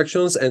precise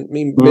directions, and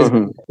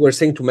basically we're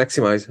saying to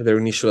maximize their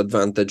initial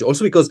advantage.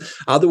 Also, because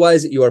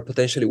otherwise you are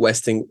potentially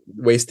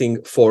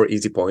wasting 4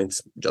 easy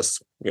points.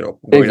 Just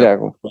going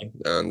up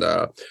and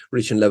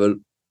reaching level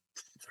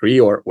 3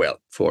 or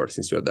 4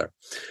 since you're there.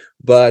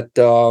 But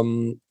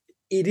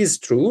it is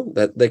true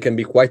that they can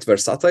be quite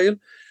versatile.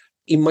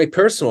 In my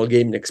personal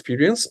gaming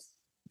experience,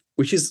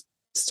 which is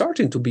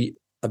starting to be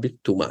a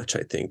bit too much,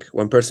 I think.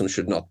 One person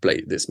should not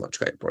play this much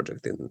Gaia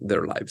Project in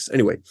their lives.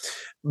 Anyway.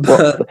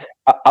 But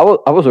I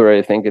was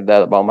already thinking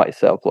that about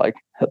myself like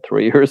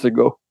 3 years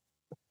ago.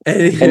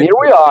 And here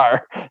we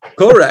are.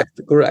 Correct.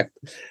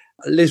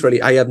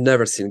 Literally, I have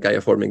never seen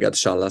Gaia forming at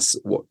Shallas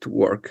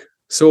work.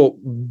 So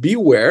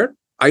beware.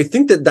 I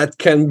think that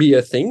can be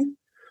a thing.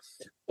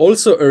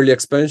 Also, early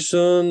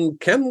expansion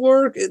can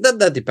work.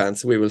 That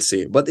depends. We will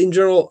see. But in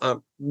general,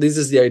 this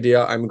is the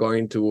idea I'm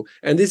going to.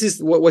 And this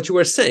is what you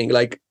were saying.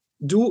 Like,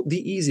 do the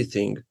easy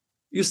thing.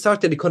 You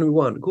start at economy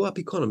 1. Go up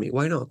economy.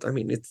 Why not? I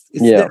mean, it's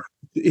there.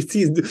 It's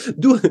easy.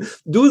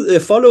 Do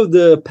follow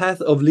the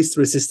path of least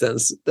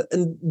resistance,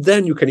 and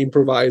then you can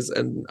improvise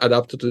and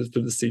adapt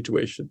to the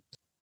situation.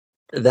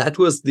 That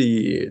was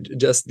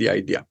just the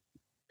idea.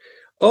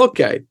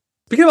 Okay.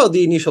 Speaking about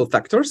the initial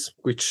factors,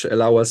 which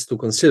allow us to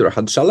consider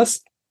Had Shallas.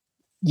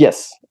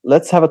 Yes,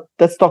 let's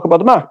talk about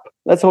the map.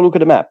 Let's have a look at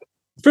the map.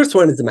 First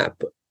one is the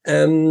map,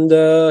 and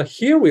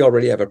here we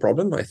already have a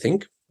problem, I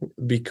think,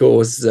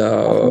 because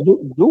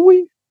do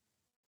we?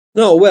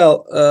 No,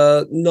 well,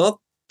 not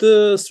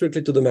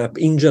strictly to the map.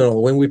 In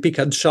general, when we pick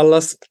Had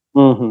Shallas,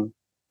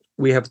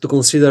 we have to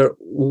consider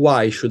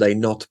why should I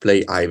not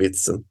play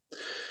Ivitz?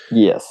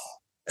 Yes.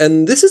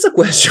 And this is a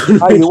question.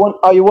 You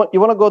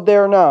want to go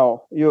there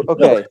now?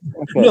 Okay.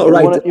 No,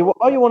 right. You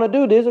want to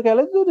do this? Okay,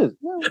 let's do this.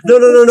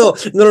 No.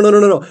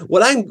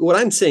 What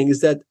I'm saying is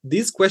that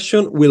this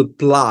question will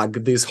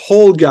plug this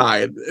whole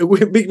guide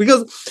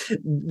because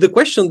the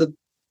question that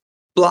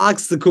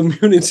plugs the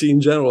community in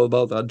general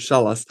about Had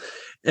Shallas.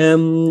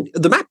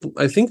 The map,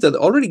 I think, that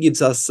already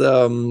gives us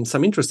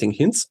some interesting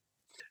hints,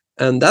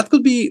 and that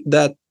could be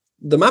that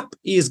the map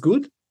is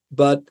good,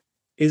 but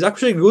is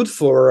actually good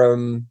for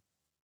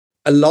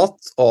a lot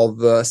of,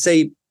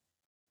 say,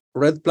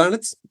 red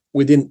planets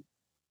within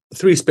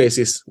 3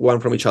 spaces,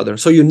 one from each other.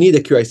 So you need a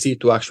QIC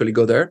to actually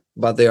go there,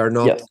 but they are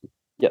not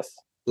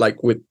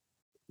like with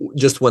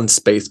just 1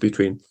 space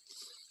between.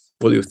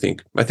 What do you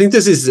think? I think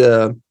this is...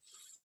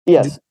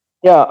 yes.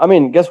 Yeah, I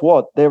mean, guess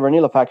what? They're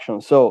vanilla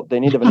faction, so they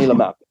need a vanilla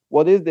map.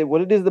 What is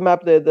the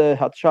map that the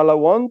Had Shallas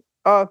want?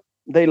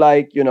 They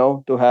like,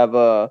 to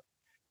have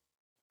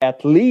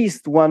at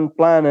least 1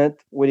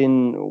 planet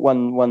within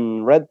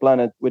one red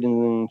planet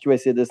within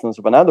QAC distance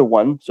of another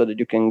one, so that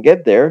you can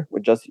get there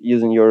with just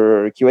using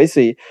your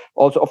QAC.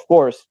 Also, of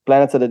course,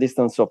 planets at a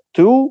distance of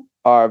 2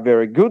 are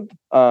very good.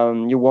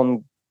 You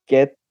won't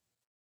get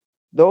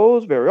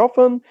those very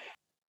often,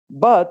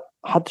 but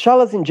Had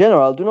Shallas in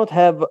general do not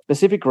have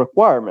specific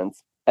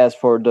requirements as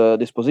for the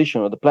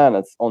disposition of the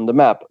planets on the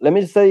map. Let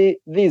me say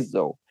this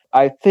though.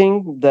 I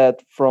think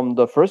that from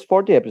the first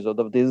 40 episodes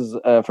of this,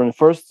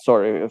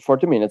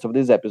 40 minutes of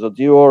this episode,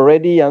 you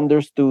already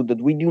understood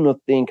that we do not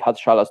think Had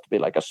Shallas to be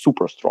like a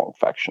super strong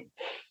faction.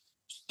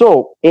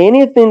 So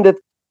anything that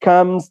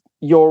comes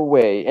your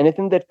way,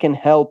 anything that can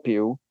help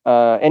you,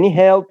 any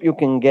help you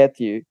get,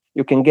 you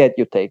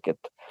take it.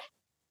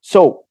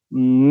 So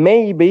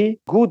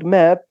maybe good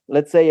map,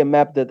 let's say a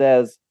map that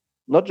has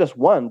not just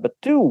 1, but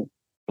 2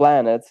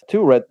 planets,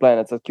 2 red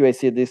planets at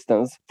QAC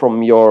distance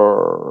from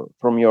your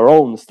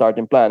own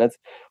starting planets,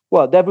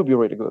 well, that would be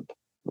really good,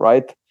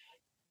 right?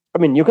 I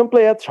mean, you can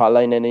play Had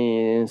Shallas in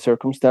any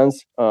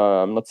circumstance.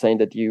 I'm not saying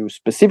that you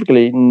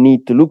specifically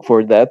need to look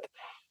for that,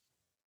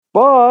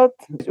 but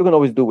you can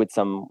always do with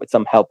some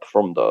help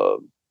from the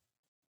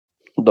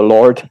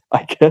Lord,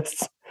 I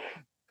guess.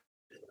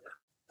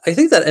 I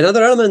think that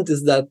another element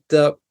is that,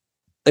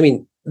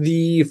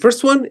 the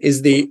first one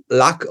is the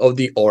lack of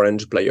the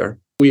orange player.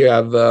 We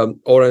have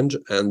orange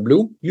and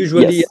blue.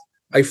 Usually, yes.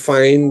 I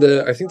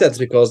think that's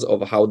because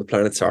of how the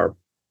planets are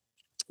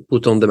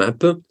put on the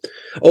map.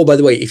 Oh, by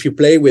the way, if you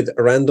play with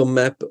a random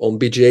map on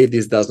BGA,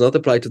 this does not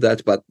apply to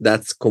that, but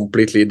that's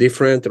completely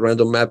different. A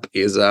random map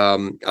is,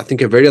 I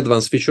think, a very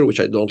advanced feature,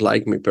 which I don't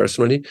like, me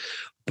personally,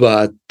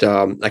 but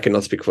I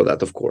cannot speak for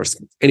that, of course.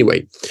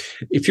 Anyway,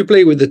 if you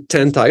play with the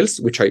 10 tiles,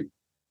 which I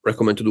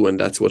recommend to do, and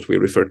that's what we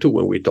refer to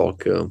when we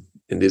talk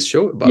in this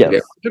show about Gaia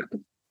Project,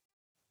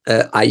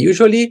 I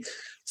usually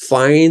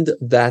find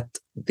that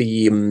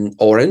the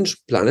orange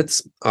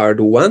planets are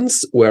the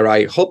ones where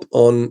I hop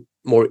on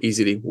more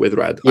easily with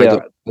red. I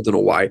don't know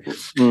why.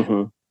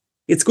 Mm-hmm.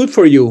 It's good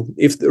for you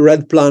if the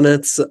red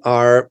planets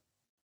are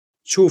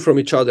 2 from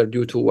each other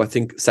due to, I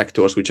think,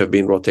 sectors which have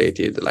been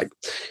rotated. Like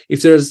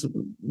if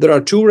there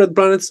are 2 red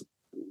planets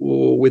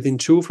within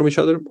 2 from each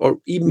other, or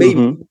even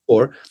maybe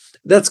 4.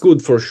 That's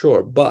good for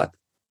sure, but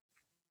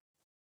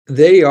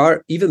they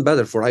are even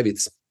better for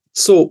IVITs.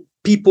 So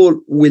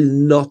people will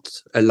not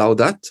allow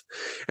that.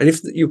 And if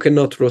you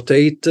cannot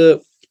rotate,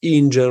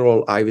 in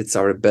general, IVITs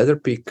are a better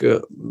pick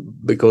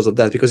because of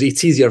that, because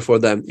it's easier for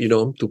them,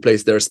 to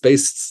place their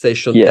space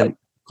station and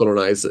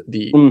colonize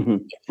the.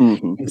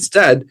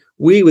 Instead,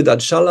 we with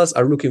Adshallas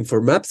are looking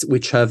for maps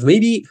which have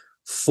maybe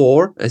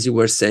 4, as you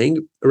were saying,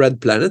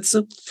 red planets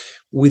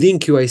within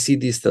QIC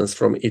distance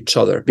from each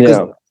other, because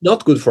it's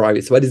not good for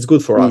IVITs, but it's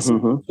good for us.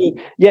 So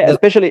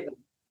especially.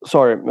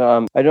 Sorry,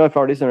 I don't know if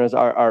our listeners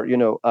are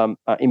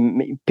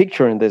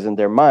picturing this in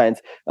their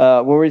minds.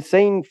 When we're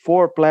saying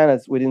 4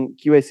 planets within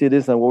QAC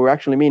distance, what we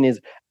actually mean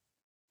is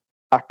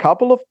a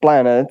couple of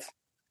planets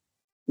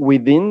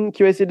within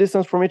QAC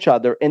distance from each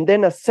other, and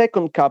then a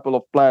second couple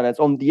of planets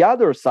on the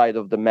other side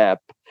of the map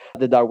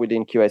that are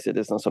within QAC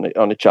distance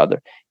on each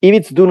other.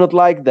 IVITs do not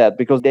like that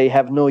because they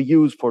have no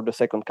use for the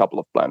second couple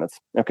of planets.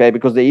 Okay,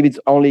 because the IVITs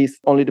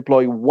only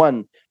deploy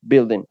 1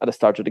 building at the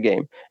start of the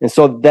game, and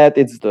so that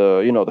is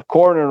the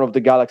corner of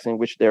the galaxy in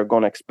which they're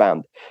going to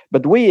expand.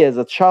 But we as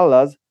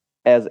Adshallas,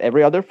 as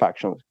every other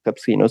faction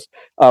except Xenos,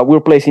 we're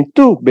placing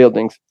 2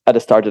 buildings at the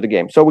start of the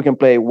game, so we can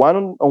play one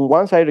on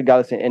one side of the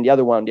galaxy and the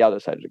other one on the other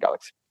side of the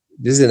galaxy.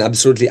 This is an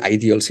absolutely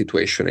ideal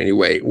situation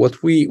anyway.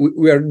 What we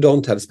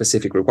don't have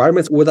specific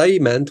requirements. What I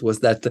meant was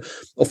that,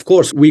 of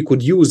course, we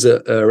could use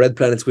red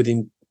planets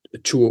within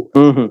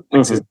 2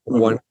 axes,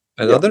 one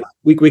another.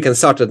 We can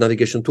start at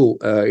navigation 2.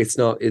 It's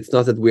not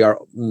that we are.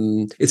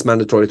 It's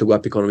mandatory to go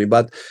up economy,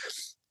 but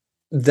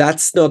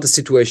that's not a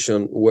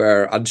situation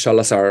where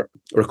Adshallas are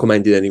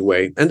recommended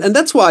anyway, and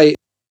that's why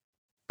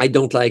I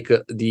don't like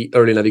the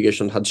early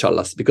navigation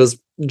Adshallas,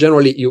 because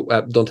generally you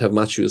don't have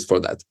much use for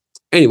that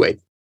anyway.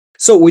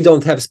 So we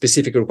don't have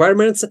specific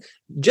requirements.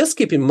 Just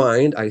keep in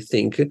mind, I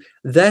think,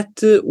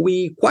 that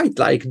we quite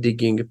like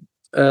digging.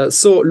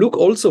 So look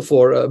also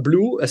for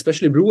blue,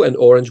 especially blue and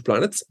orange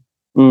planets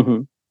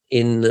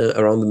in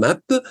around the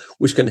map,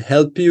 which can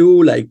help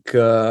you, like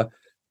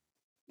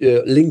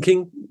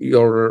linking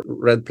your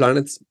red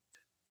planets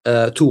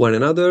to one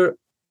another.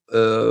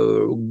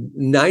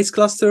 Nice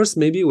clusters,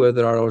 maybe, where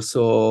there are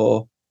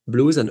also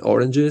blues and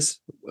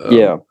oranges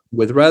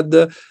with red.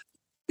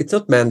 It's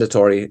not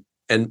mandatory.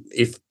 And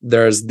if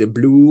there's the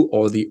blue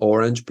or the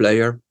orange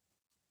player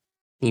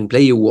in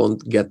play, you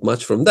won't get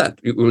much from that.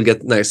 You will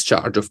get nice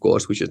charge, of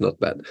course, which is not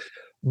bad.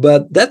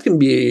 But that can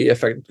be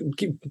effective.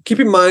 Keep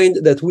in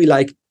mind that we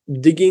like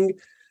digging.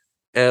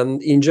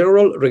 And in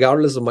general,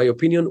 regardless of my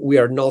opinion, we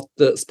are not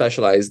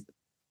specialized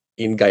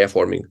in Gaia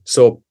forming.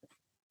 So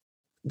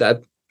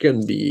that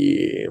can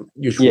be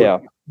useful. Yeah.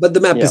 But the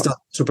map is not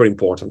super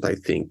important, I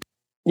think.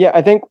 Yeah,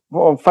 I think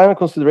final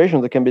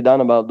considerations that can be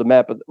done about the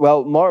map.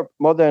 Well, more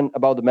than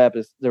about the map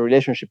is the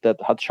relationship that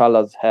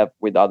Adshallas have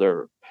with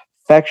other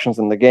factions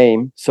in the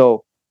game.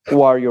 So,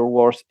 who are your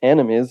worst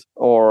enemies,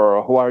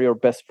 or who are your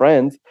best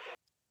friends?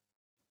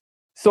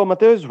 So,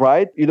 Matteo is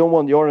right. You don't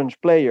want the orange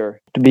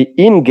player to be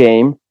in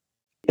game,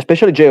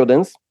 especially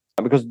Geodens,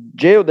 because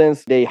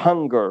Geodens, they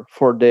hunger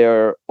for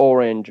their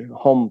orange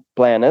home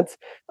planets.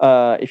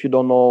 If you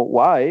don't know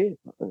why,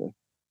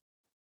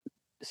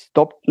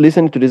 stop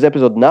listening to this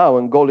episode now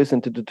and go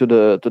listen to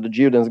the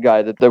Geodens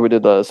guide that we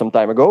did some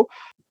time ago.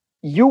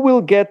 You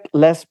will get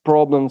less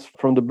problems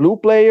from the blue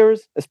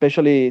players,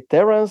 especially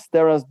Terrans.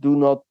 Terrans do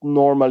not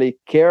normally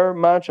care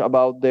much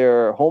about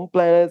their home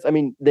planets. I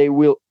mean, they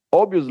will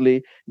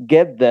obviously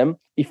get them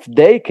if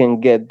they can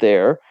get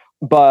there.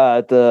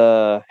 But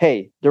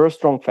hey, they're a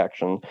strong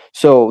faction,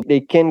 so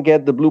they can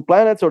get the blue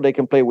planets, or they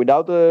can play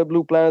without the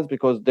blue planets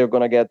because they're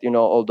gonna get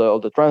all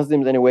the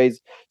transdims anyways.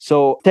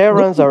 So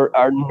Terrans are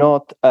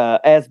not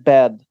as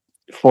bad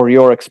for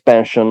your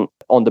expansion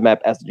on the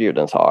map as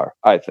Geodens are,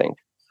 I think.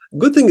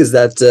 Good thing is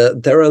that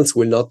Terrans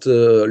will not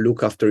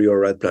look after your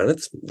red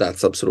planets.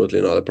 That's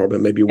absolutely not a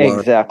problem. Maybe one.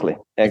 Exactly.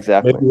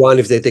 Maybe one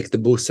if they take the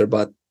booster,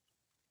 but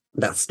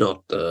that's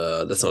not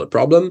a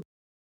problem.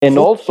 And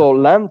also,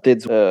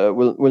 Lamtids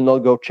will not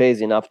go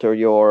chasing after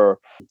your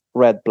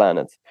red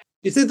planets.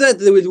 You see that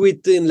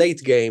with in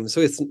late game,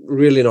 so it's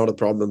really not a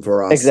problem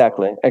for us.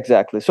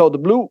 Exactly. So the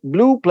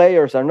blue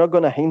players are not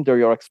going to hinder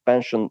your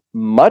expansion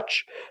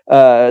much.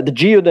 The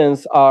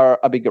Geodens are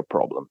a bigger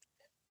problem.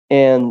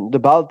 And the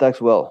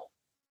Baltax, well,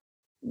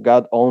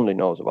 God only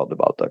knows about the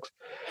Baltax.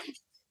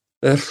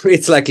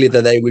 It's likely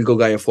that they will go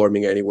Gaia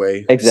forming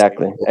anyway.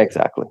 Exactly.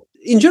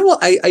 In general,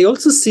 I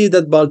also see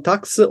that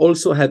Baltax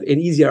also have an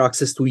easier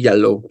access to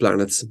yellow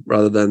planets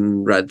rather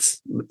than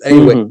reds.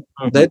 Anyway,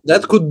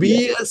 that could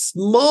be a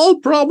small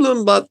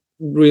problem, but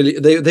really,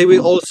 they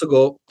will also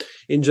go,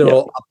 in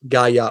general, up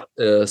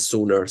Gaia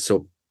sooner.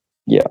 So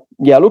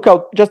yeah. Look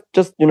out! Just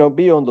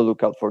be on the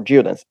lookout for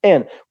Geodens.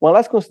 And one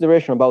last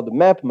consideration about the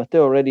map.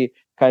 Matteo already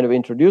kind of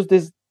introduced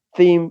this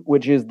theme,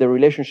 which is the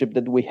relationship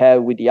that we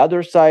have with the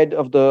other side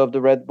of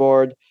the red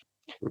board,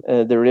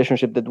 the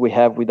relationship that we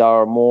have with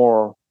our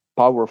more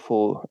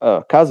powerful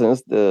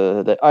cousins,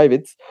 the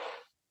IVITs.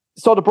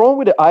 So the problem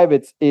with the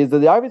IVITs is that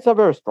the IVITs are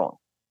very strong.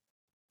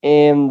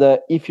 And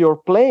if you're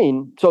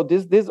playing, so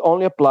this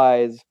only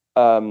applies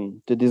to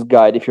this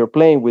guide if you're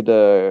playing with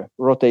the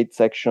rotate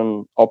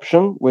section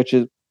option, which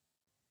is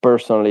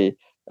personally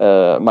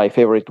my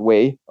favorite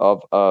way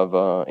of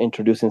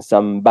introducing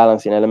some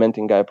balancing element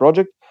in Gaia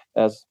Project,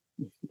 as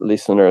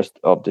listeners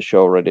of the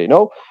show already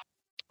know.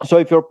 So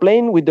if you're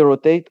playing with the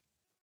rotate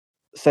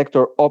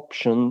sector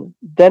option,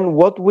 then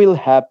what will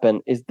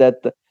happen is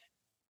that the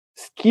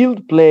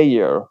skilled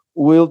player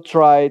will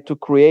try to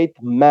create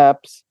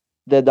maps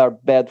that are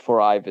bad for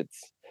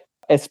Ivets,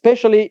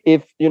 especially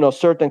if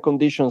certain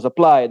conditions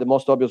apply. The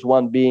most obvious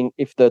one being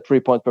if the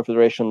 3-point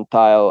perfederation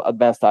tile,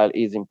 advanced tile,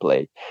 is in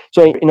play.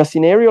 So in a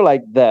scenario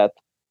like that,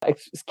 a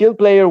skilled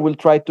player will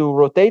try to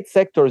rotate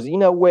sectors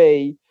in a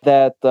way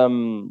that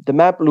the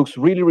map looks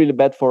really, really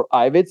bad for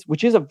Ivets,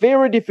 which is a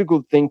very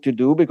difficult thing to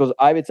do because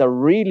Ivets are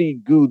really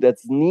good at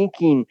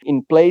sneaking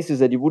in places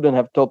that you wouldn't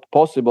have thought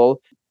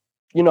possible.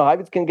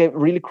 Ivets can get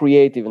really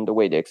creative in the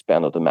way they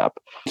expand on the map.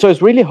 So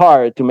it's really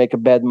hard to make a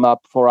bad map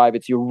for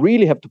Ivets. You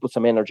really have to put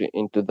some energy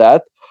into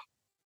that.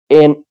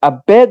 And a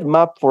bad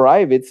map for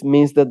Ivets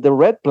means that the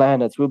red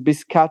planets will be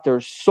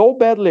scattered so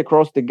badly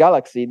across the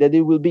galaxy that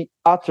it will be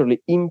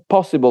utterly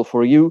impossible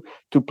for you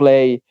to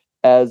play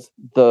as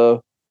the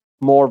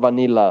more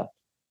vanilla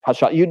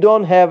Hatshala. You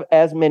don't have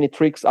as many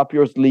tricks up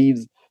your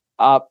sleeves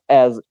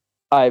as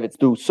Ivets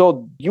do.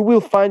 So you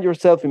will find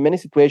yourself in many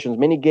situations,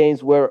 many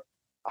games where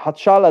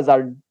Hatshalas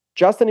are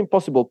just an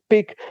impossible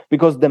pick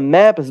because the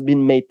map has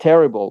been made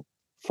terrible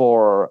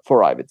for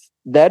Ivets.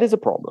 That is a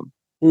problem.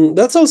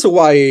 That's also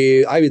why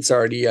Ivets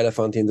are the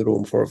elephant in the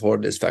room for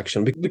this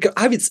faction, because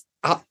Ivets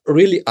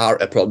really are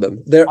a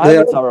problem.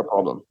 Ivets are a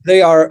problem.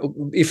 They are,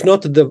 if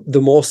not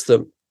the most,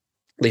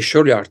 they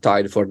surely are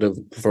tied for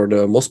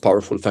the most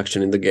powerful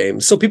faction in the game.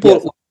 So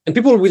people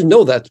will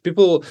know that.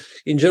 People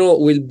in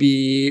general will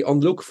be on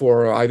look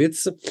for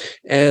Ivets.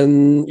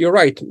 And you're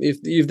right.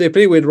 If they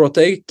play with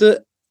rotate,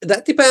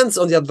 that depends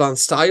on the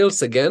advanced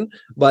styles again.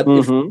 But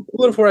if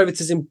one for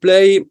Ivets is in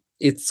play,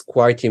 it's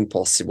quite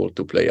impossible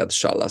to play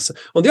Hatshalas.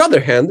 On the other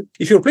hand,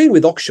 if you're playing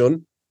with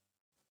auction,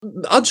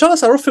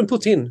 Hatshalas are often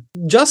put in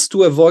just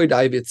to avoid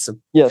Ivets.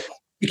 Yes.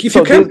 If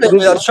you can play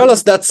with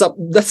Hatshalas,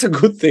 that's a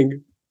good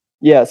thing.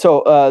 Yeah.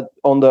 So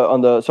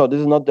so this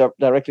is not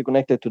directly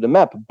connected to the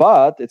map,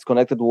 but it's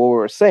connected to what we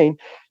were saying.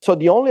 So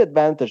the only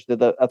advantage that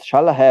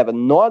Hatshala have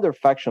and no other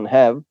faction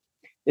have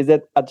is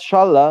that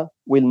Hatshala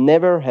will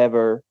never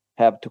ever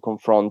have to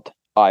confront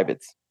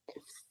Ivets.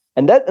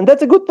 And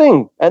that's a good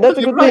thing. And that's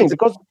a good thing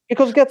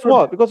because guess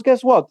what?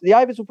 The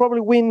Ivets will probably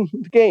win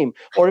the game.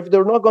 Or if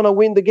they're not gonna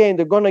win the game,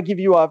 they're gonna give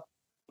you a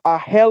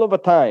hell of a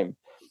time.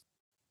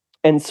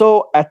 And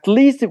so at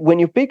least when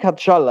you pick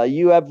Hatshala,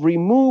 you have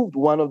removed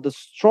one of the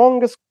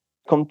strongest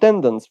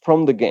contenders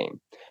from the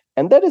game.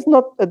 And that is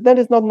not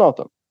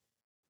Norton.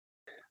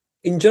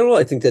 In general,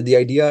 I think that the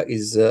idea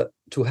is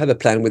to have a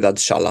plan with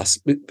Hatshalas.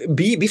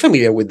 Be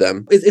familiar with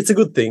them. It's a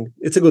good thing.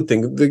 It's a good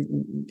thing.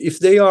 If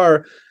they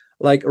are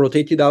like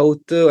rotated out,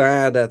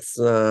 that's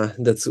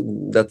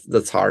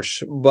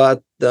harsh.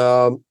 But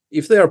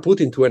if they are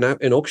put into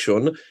an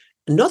auction,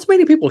 not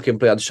many people can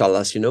play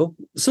Hatshalas,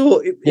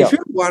 So if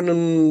you're one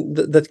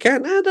that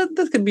can,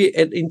 that can be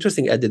an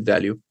interesting added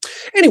value.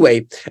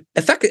 Anyway,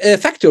 a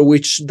factor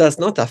which does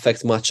not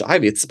affect much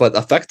Ivets, but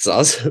affects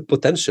us,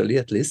 potentially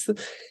at least,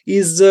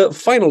 is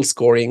final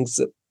scorings.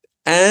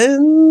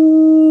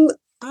 And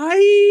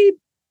I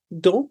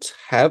don't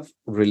have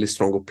really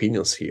strong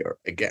opinions here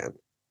again.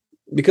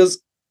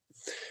 Because,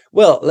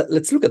 well,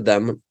 let's look at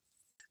them.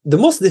 The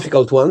most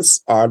difficult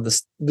ones are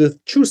the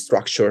true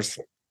structures.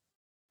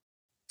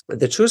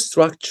 The true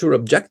structure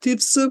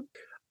objectives,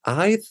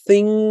 I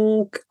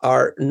think,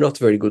 are not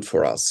very good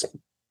for us.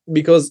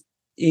 Because,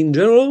 in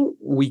general,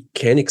 we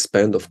can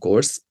expand, of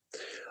course.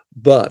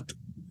 But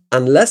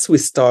unless we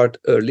start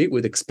early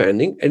with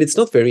expanding, and it's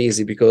not very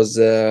easy because,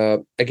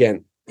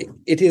 again,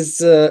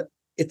 it's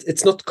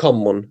not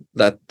common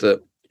that...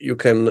 you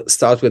can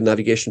start with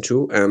navigation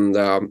 2 and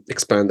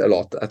expand a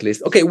lot, at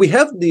least. Okay, we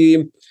have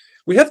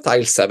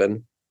tile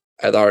 7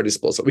 at our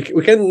disposal.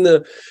 We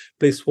can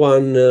place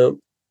one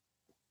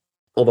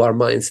of our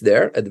mines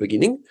there at the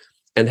beginning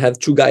and have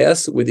 2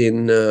 Gaias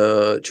within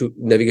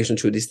navigation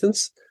 2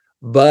 distance.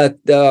 But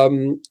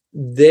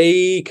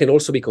they can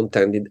also be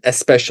contended,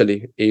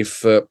 especially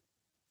if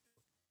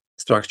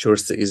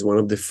structures is one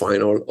of the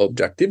final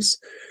objectives.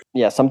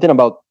 Yeah, something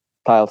about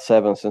tile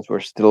 7, since we're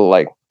still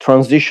like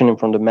transitioning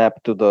from the map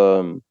to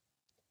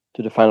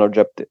the final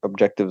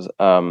objectives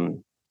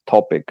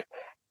topic.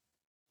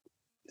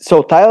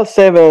 So tile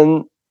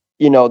 7,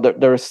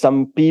 there are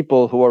some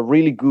people who are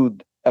really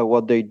good at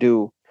what they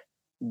do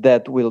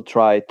that will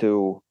try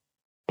to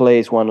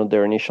place one of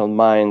their initial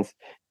mines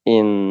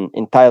in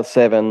tile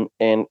 7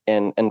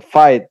 and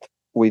fight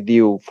with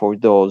you for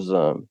those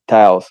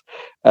tiles.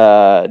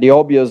 The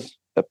obvious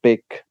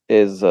pick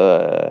is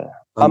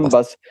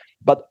Ambas.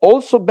 But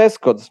also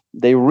Bescods,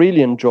 they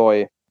really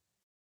enjoy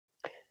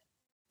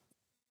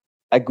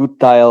a good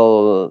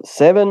tile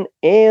 7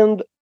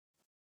 and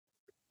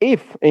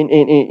if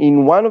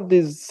in one of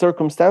these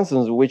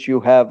circumstances in which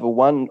you have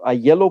a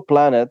yellow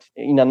planet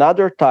in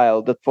another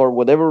tile that for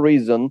whatever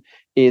reason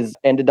is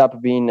ended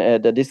up being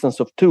at a distance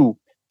of 2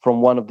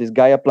 from one of these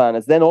Gaia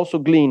planets, then also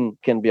Glean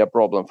can be a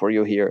problem for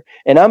you here.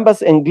 And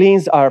Ambas and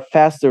Gleans are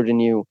faster than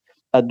you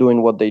at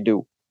doing what they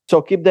do.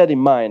 So keep that in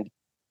mind.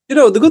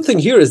 The good thing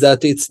here is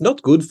that it's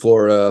not good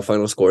for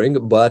final scoring,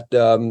 but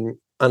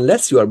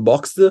unless you are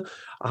boxed,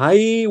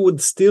 I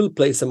would still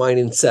place a mine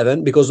in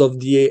 7 because of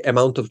the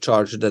amount of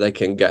charge that I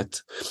can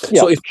get.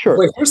 Yeah, so if sure.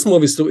 my first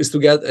move is to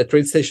get a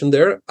trade station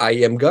there, I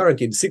am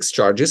guaranteed 6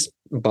 charges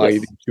by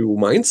the 2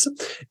 mines.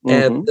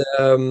 And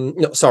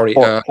no, sorry,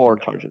 4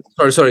 charges.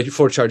 Sorry,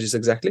 4 charges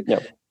exactly. Yeah.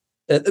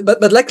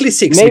 But likely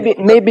 6.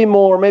 Maybe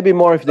more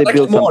if they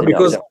build something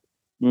because else.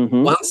 Yeah.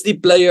 Once the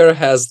player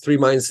has 3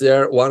 mines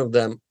there, one of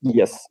them,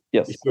 yes,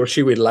 he or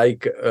she will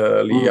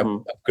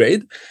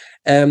upgrade.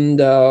 And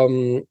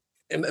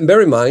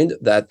bear in mind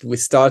that we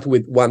start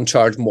with 1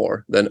 charge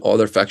more than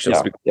other factions.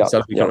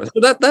 So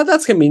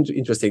that can be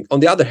interesting. On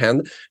the other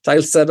hand,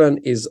 tile 7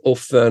 is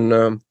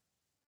often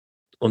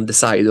on the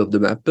side of the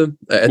map,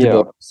 at the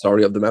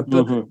bottom, of the map.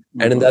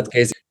 And in that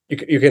case,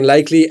 you can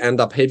likely end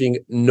up having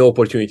no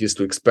opportunities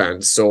to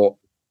expand. So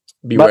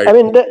but I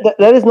mean,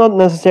 that is not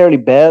necessarily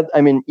bad. I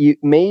mean,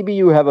 maybe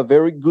you have a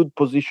very good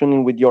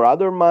positioning with your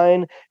other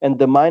mine, and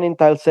the mine in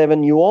tile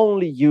 7 you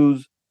only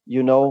use,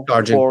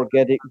 charging. For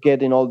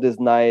getting all this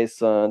nice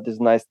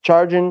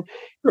charging,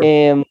 sure.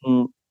 And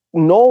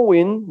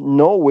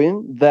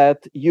knowing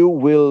that you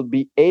will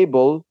be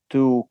able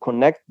to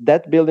connect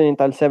that building in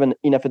tile 7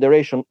 in a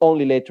federation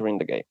only later in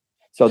the game.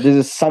 So this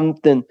is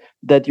something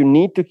that you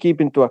need to keep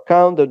into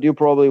account, that you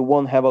probably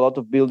won't have a lot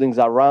of buildings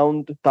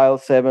around tile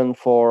 7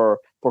 for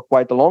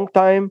quite a long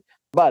time.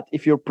 But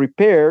if you're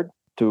prepared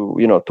to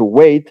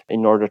wait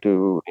in order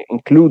to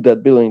include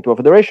that building into a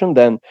federation,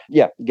 then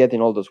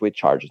getting all those weight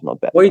charges is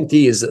not bad. Point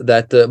is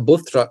that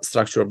both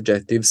structure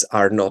objectives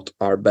are not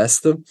our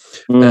best,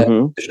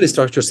 especially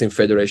structures in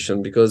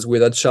federation, because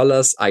with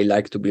Adshalas, I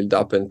like to build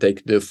up and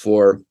take the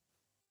 4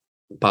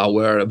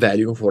 power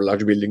value for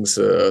large buildings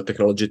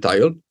technology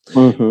tile,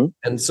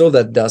 and so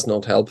that does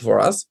not help for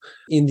us.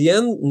 In the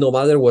end, no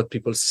matter what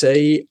people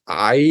say,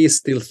 I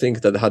still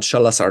think that the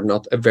Hadshalas are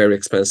not a very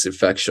expensive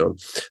faction.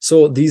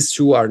 So these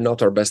 2 are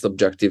not our best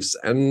objectives,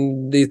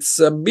 and it's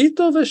a bit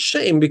of a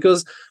shame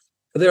because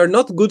they are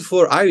not good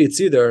for Ivits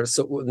either.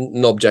 So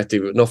no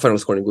final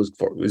scoring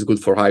is good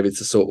for Ivits,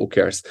 so who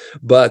cares?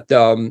 But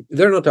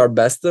they're not our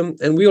best,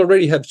 and we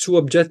already have 2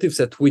 objectives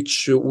at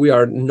which we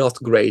are not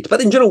great. But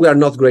in general, we are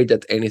not great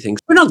at anything.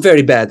 We're not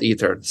very bad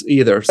either.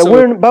 So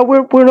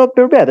we're not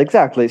very bad,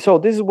 exactly. So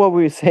this is what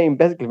we were saying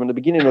basically from the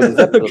beginning of this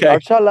episode. Okay.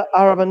 Adshala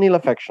are a vanilla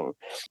faction,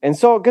 and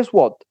so guess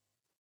what?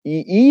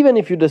 Even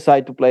if you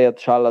decide to play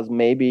Adshalas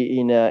maybe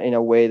in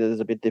a way that is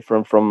a bit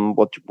different from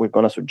what we're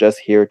going to suggest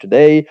here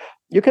today,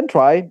 you can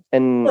try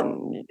and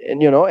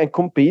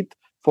compete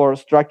for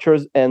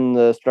structures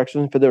and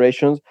structures and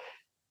federations.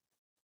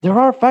 There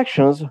are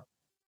factions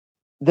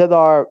that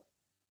are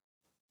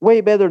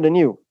way better than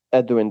you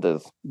at doing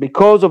this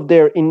because of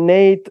their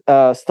innate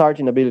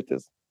starting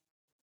abilities.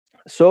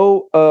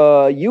 So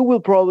you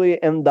will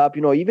probably end up,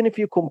 even if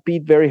you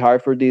compete very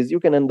hard for this, you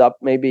can end up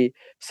maybe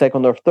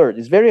 2nd or 3rd.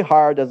 It's very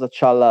hard as a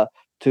Chala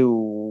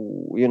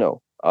to,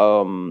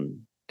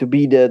 to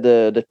be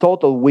the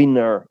total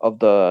winner of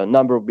the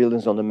number of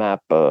buildings on the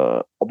map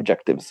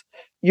objectives.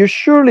 You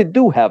surely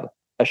do have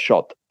a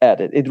shot at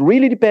it. It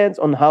really depends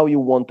on how you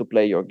want to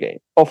play your game.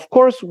 Of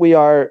course,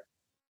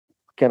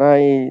 can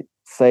I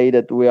say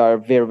that we are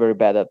very, very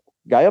bad at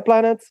Gaia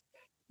planets?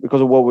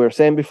 Because of what we were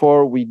saying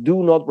before, we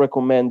do not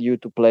recommend you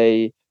to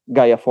play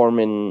Gaia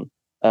forming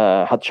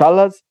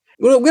Hadshalas.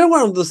 Well, we're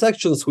one of the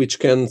sections which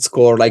can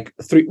score like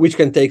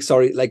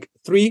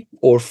 3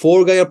 or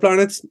 4 Gaia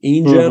planets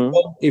in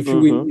general.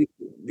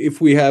 If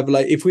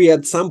we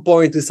at some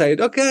point decide,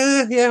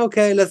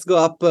 okay, let's go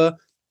up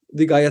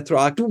the Gaia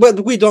track,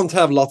 but we don't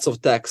have lots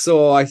of tech,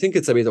 so I think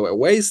it's a bit of a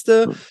waste.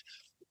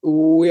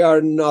 We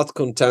are not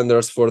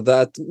contenders for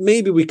that.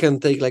 Maybe we can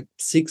take like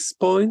 6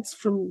 points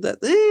from that.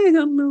 I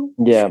don't know.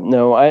 Yeah,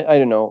 no, I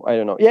don't know.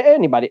 Yeah,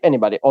 anybody,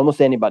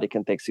 almost anybody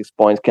can take 6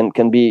 points. Can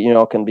be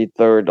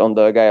 3rd on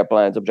the Gaia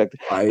planets objective.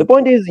 The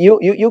point is,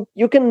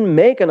 you can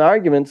make an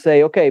argument,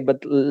 say, okay,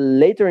 but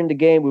later in the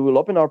game we will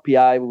open our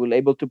PI, we will be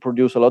able to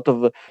produce a lot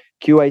of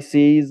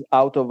QICs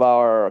out of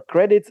our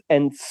credits,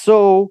 and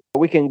so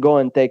we can go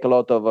and take a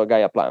lot of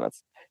Gaia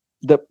planets.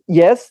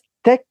 Yes,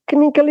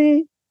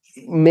 technically.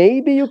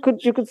 Maybe you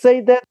could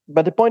say that,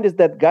 but the point is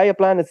that Gaia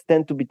planets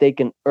tend to be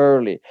taken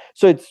early,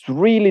 so it's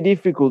really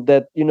difficult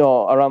that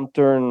around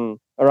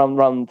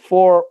round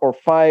 4 or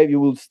 5 you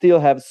will still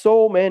have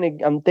so many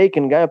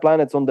untaken Gaia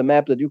planets on the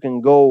map that you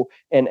can go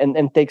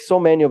and take so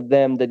many of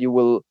them that you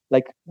will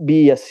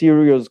be a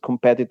serious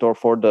competitor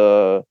for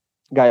the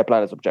Gaia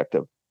planets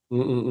objective.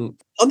 On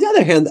the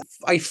other hand,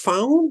 I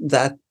found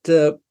that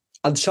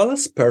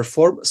Adshalas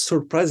perform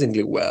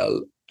surprisingly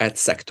well at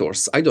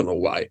sectors. I don't know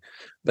why,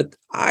 but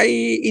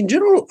in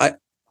general,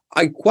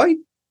 I quite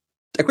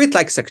I quite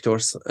like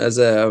sectors as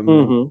a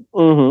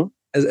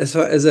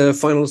as a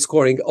final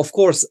scoring. Of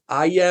course,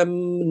 I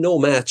am no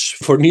match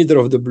for neither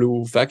of the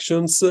blue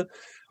factions.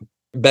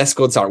 Best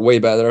codes are way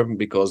better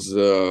because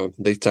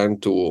they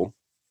tend to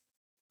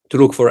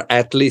look for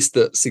at least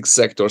 6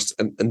 sectors,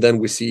 and then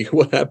we see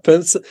what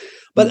happens.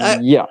 But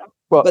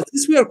well, but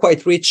since we are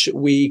quite rich,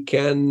 we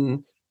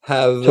can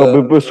have.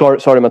 So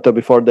sorry, Matteo.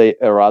 Before they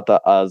errata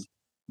us,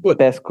 Good.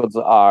 best codes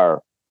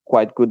are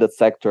quite good at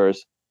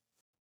sectors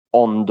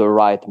on the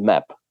right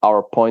map.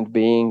 Our point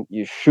being,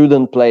 you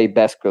shouldn't play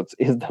best codes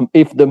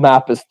if the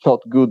map is not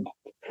good.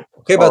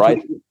 Okay, but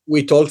right?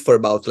 we talked for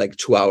about like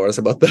 2 hours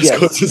about best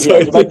codes.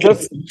 Yes, but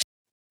just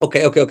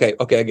okay,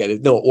 I get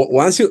it. No,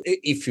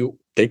 if you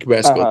take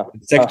best codes,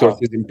 sectors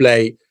is in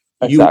play.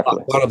 Exactly. You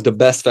are one of the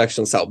best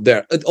factions out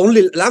there.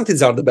 Only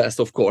Lantids are the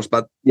best, of course,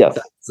 but yes,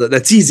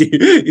 that's easy.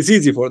 It's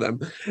easy for them.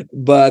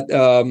 But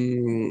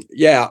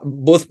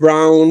both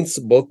browns,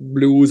 both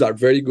blues are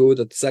very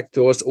good at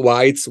sectors.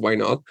 Whites, why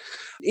not?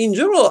 In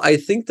general, I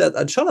think that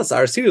Adshalas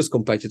are a serious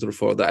competitor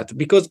for that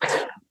because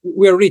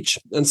we're rich,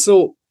 and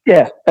so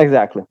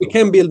exactly. We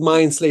can build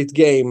mines late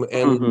game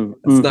and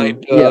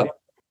snipe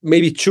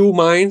maybe 2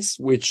 mines,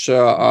 which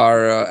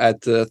are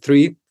at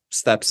 3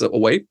 steps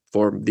away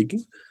for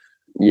digging.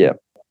 Yeah.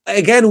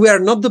 Again, we are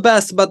not the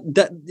best, but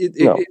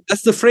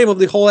that's the frame of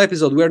the whole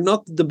episode. We are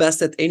not the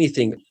best at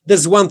anything.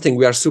 There's one thing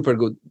we are super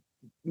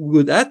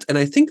good at, and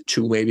I think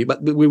 2 maybe, but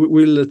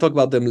we'll talk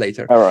about them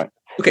later. All right.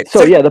 Okay.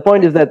 So the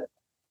point is that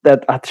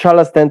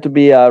Adshalas tend to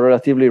be a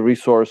relatively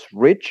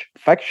resource-rich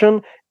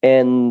faction,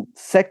 and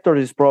sector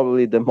is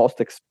probably the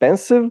most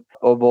expensive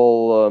of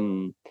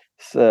all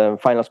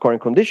final scoring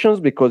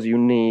conditions because you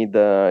need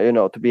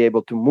to be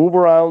able to move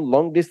around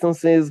long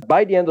distances.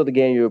 By the end of the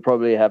game, you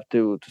probably have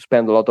to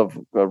spend a lot of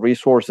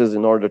resources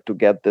in order to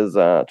get this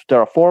to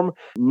terraform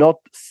not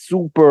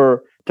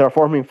super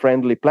terraforming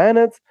friendly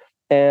planets,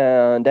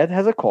 and that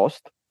has a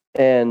cost,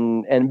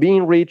 and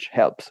being rich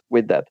helps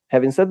with that.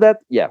 Having said that,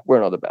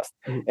 we're not the best.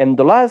 And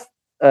the last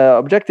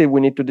objective we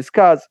need to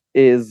discuss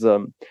is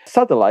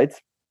satellites.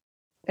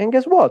 And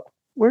guess what?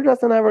 We're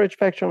just an average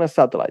faction as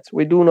satellites.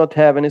 We do not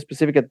have any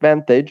specific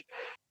advantage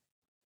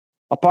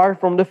apart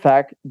from the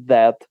fact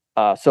that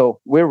so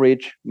we're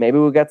rich. Maybe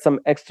we get some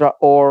extra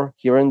ore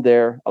here and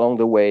there along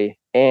the way,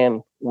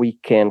 and we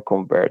can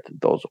convert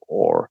those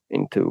ore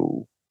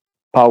into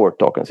power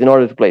tokens in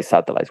order to play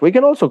satellites. We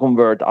can also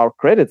convert our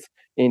credits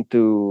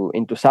into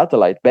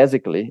satellite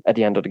basically at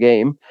the end of the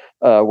game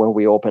when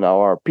we open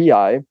our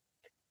PI.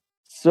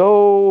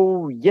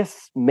 So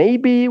yes,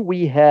 maybe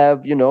we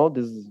have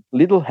this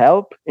little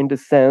help in the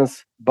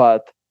sense,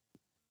 but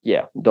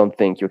don't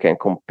think you can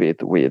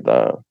compete with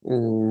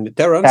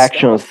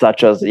factions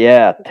such as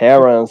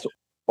Terrans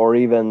or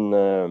even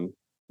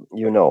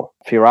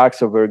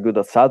Firax are very good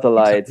at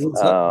satellites.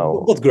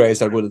 Both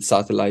Greys are good at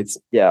satellites.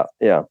 Yeah.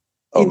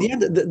 In the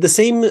end,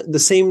 the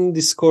same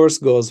discourse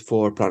goes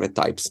for planet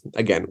types.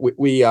 Again,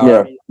 we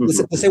are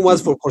the same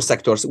was for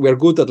sectors. We are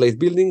good at late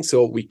building,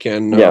 so we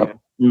can.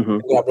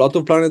 We have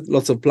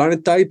lots of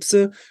planet types.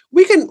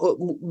 We can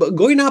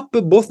going up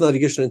both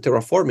navigation and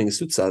terraforming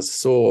suits us.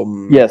 So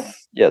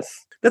yes,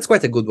 that's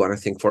quite a good one. I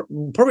think for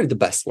probably the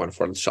best one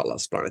for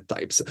Adshalas planet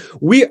types.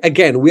 We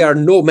are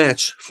no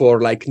match for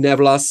like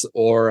Nevlas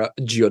or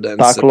Geodens.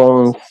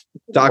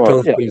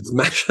 Taclons, please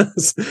smash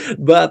us.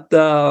 But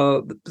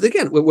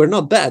again, we're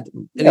not bad.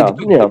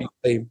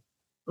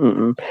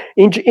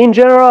 In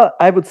general,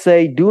 I would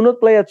say do not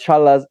play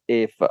Adshalas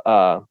if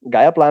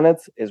Gaia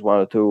Planets is one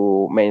of the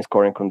 2 main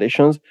scoring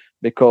conditions,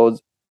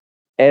 because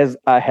as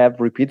I have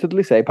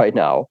repeatedly said by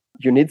now,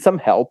 you need some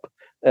help.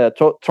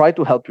 Try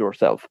to help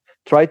yourself.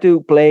 Try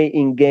to play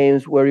in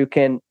games where you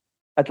can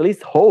at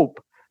least hope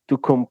to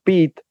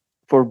compete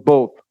for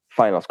both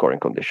final scoring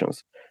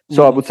conditions.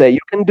 So I would say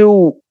you can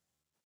do,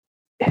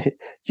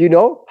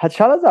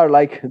 Adshalas are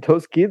like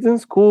those kids in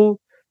school,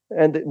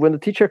 and when the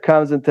teacher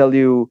comes and tell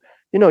you,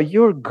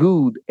 you're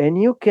good and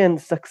you can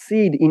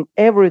succeed in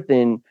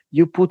everything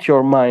you put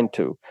your mind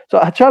to. So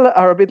Adshalas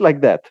are a bit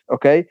like that,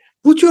 okay?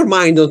 Put your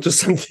mind onto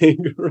something,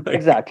 right?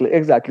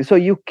 Exactly. So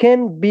you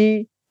can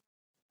be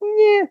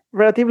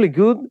relatively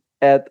good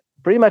at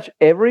pretty much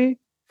every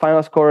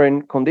final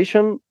scoring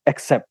condition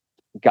except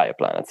Gaia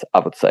Planets, I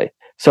would say.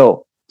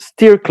 So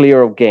steer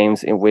clear of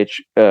games in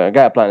which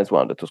Gaia Planet is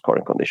one of the 2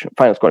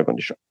 final scoring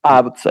condition, I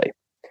would say.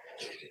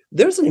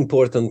 There's an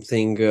important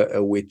thing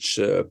which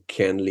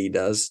can lead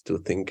us to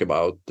think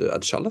about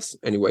Adshalas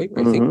anyway,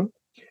 I think.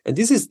 And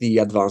this is the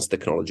advanced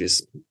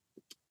technologies.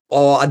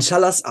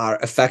 Adshalas are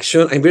a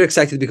faction. I'm very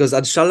excited because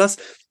Adshalas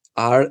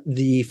are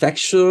the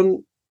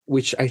faction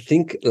which I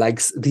think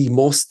likes the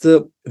most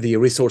the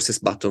resources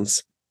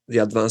buttons, the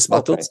advanced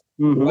buttons,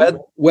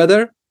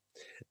 whether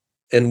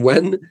and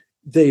when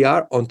they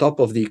are on top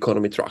of the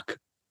economy track.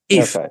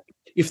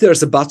 If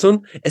there's a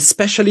button,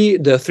 especially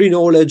the 3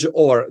 knowledge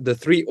or the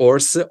 3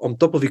 ores on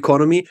top of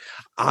economy,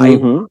 I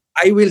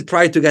will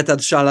try to get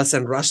Adshalas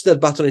and rush that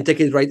button and take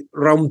it right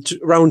round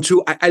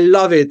 2. I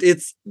love it.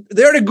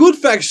 They're a good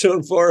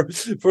faction for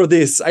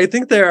this. I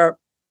think they're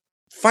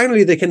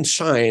finally they can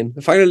shine.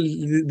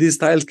 Finally, these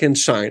tiles can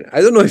shine.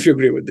 I don't know if you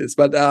agree with this,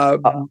 but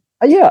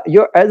yeah,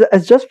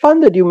 it's just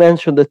fun that you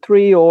mentioned the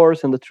 3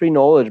 ores and the 3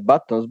 knowledge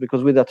buttons,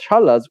 because with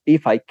Achalas,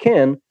 if I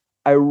can,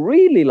 I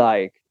really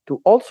like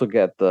to also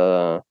get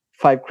the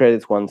 5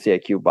 credits 1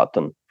 CIQ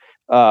button,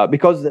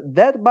 because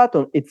that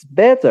button, it's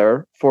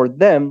better for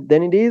them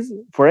than it is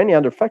for any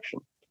other faction.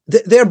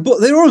 They're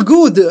all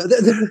good.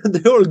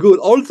 They're all good.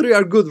 All 3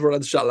 are good for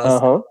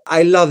Adshalas.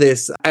 I love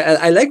this.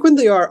 I like when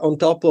they are on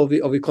top of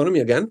economy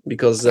again,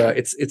 because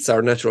it's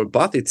our natural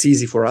path. It's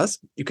easy for us.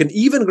 You can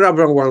even grab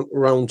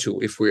round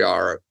 2 if we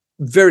are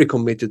very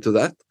committed to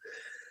that.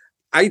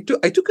 I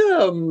took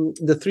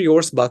the 3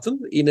 ores button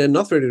in a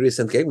not very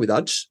recent game with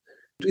Adj.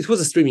 It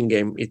was a streaming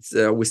game.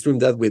 We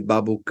streamed that with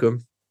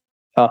Babuk.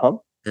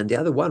 And the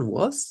other one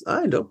was,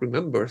 I don't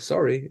remember.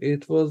 Sorry,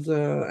 it was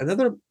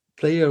another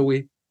player.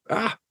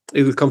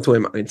 It will come to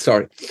my mind.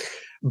 Sorry,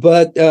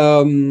 but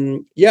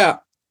yeah,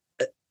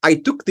 I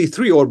took the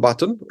 3 ore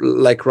button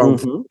like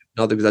round,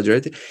 not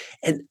exaggerated,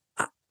 and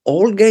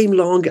all game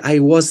long I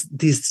was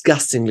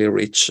disgustingly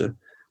rich.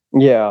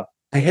 Yeah,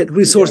 I had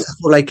resources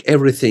for like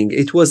everything.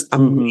 It was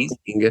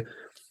amazing.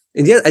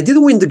 And yet I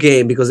didn't win the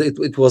game because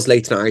it was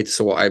late night,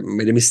 so I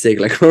made a mistake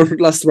like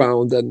last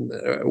round and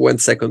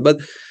went second.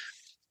 But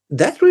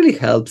that really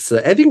helps.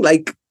 Having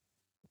like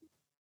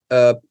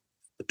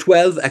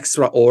 12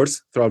 extra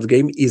ores throughout the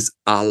game is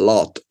a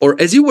lot.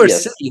 Or as you were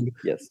saying,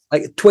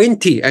 like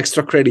 20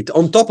 extra credit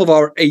on top of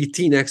our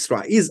 18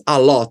 extra is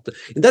a lot.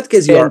 In that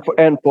case,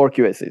 and 4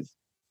 QSCs.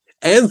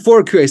 And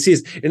 4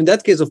 QSCs. In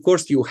that case, of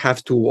course, you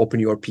have to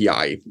open your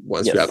PI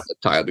once you have the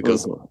tile,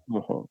 because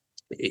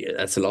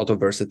that's a lot of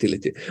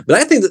versatility. But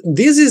I think that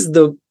this is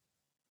the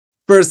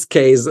first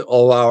case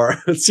of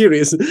our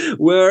series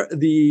where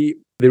the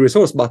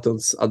resource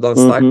buttons,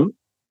 advanced tile,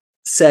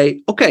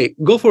 say, okay,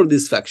 go for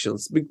these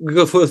factions.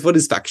 Go for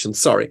these factions.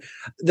 Sorry,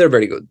 they're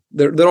very good.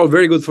 They're all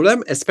very good for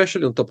them,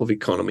 especially on top of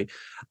economy.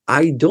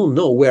 I don't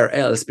know where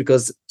else,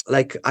 because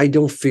like I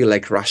don't feel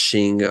like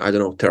rushing. I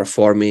don't know,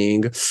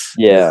 terraforming,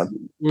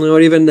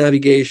 or even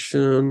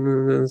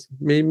navigation.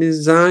 Maybe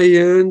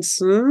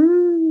science.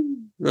 No.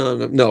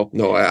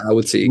 I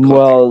would say economy.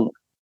 Well,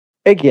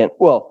 again,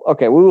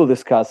 okay, we will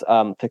discuss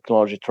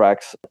technology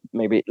tracks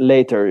maybe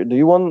later. Do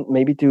you want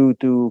maybe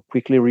to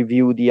quickly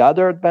review the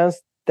other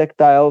advanced tech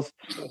tiles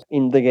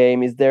in the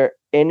game? Is there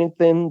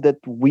anything that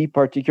we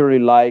particularly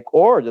like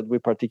or that we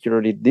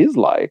particularly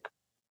dislike?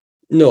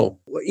 No.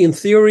 In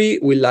theory,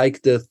 we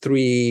like the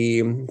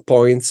 3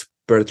 points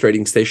per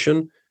trading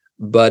station,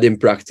 but in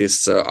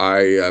practice,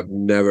 I have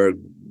never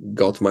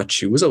got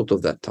much use out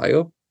of that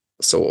tile.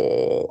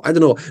 So I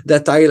don't know.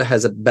 That tile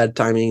has a bad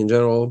timing in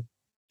general.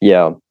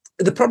 Yeah.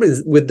 The problem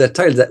is with that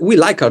tile that we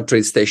like our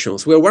trade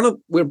stations. We're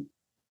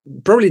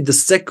probably the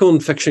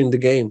second faction in the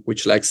game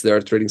which likes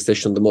their trading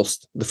station the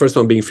most. The first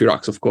one being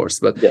Firax, of course,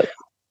 but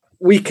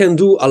we can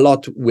do a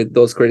lot with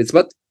those credits.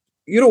 But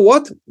you know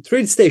what?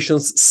 Trade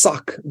stations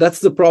suck. That's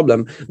the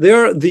problem. They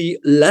are the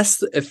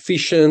less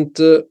efficient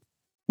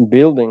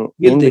building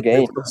in the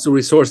game. To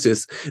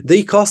resources.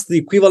 They cost the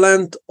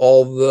equivalent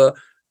of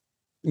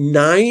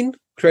 9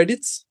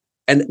 credits,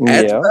 and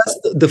at best,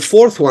 the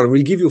 4th one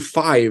will give you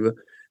 5.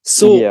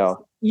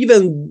 So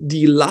even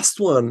the last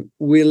one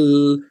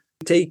will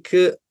take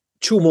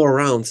 2 more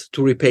rounds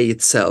to repay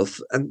itself.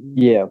 And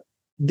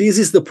this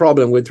is the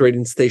problem with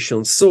trading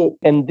stations.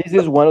 And this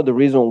is one of the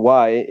reasons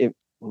why, if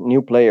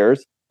new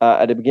players,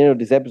 at the beginning of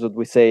this episode,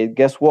 we say,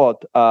 guess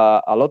what?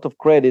 A lot of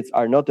credits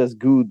are not as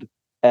good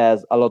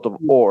as a lot of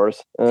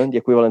ores, the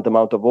equivalent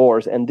amount of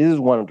ores. And this is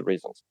one of the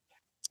reasons.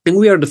 And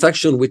we are the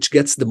faction which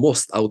gets the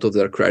most out of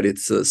their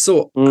credits.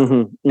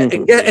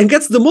 And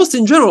gets the most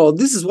in general.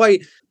 This is why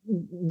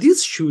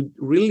this should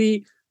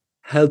really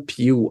help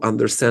you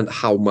understand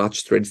how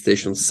much trade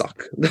stations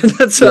suck.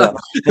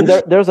 And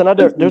there's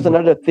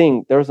another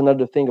thing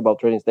about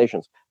trading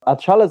stations.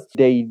 Achalas,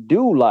 they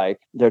do like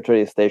their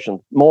trading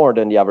stations more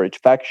than the average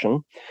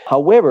faction.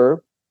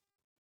 However,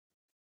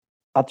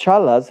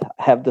 Achalas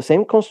have the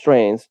same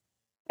constraints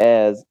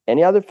as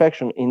any other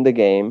faction in the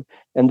game,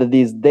 and that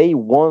is they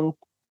want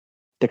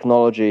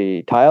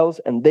technology tiles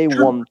and they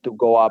want to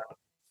go up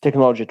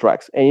technology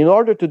tracks. And in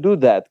order to do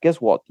that, guess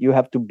what? You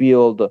have to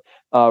build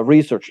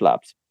research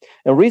labs.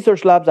 And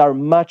research labs are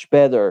much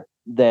better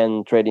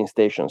than trading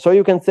stations. So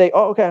you can say,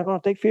 oh, okay, I'm going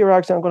to take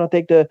Firax, I'm going to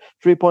take the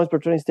 3 points per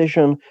trading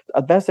station,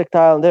 advanced tech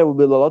tile, and there will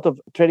be a lot of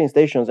trading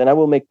stations, and I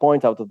will make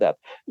points out of that.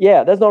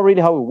 Yeah, that's not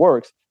really how it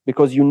works,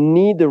 because you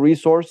need the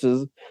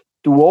resources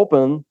to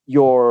open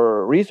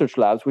your research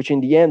labs, which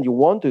in the end you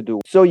want to do.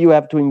 So you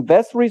have to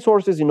invest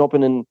resources in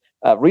opening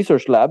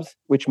research labs,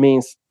 which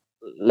means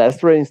less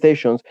trading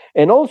stations.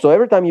 And also,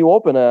 every time you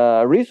open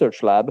a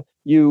research lab,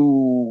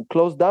 you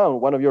close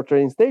down one of your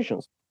trading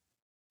stations.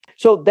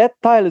 So that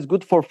tile is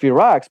good for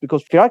Firax,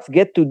 because Firax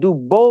get to do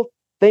both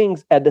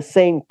things at the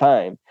same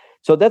time.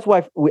 So that's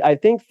why I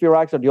think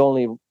Firax are the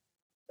only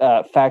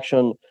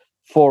faction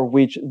for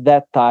which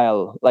that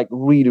tile like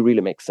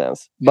really makes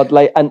sense. But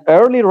like an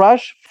early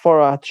rush for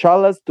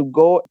Achalas to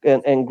go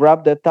and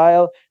grab that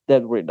tile,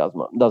 that really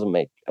doesn't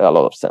make a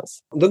lot of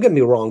sense. Don't get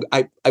me wrong.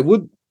 I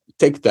would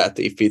take that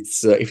if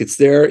it's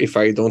there. If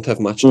I don't have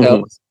much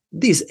else,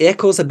 this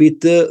echoes a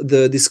bit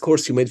the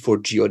discourse you made for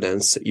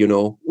Geodance.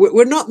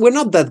 We're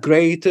not that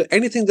great.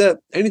 Anything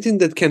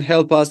that can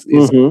help us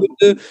is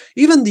good.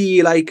 Even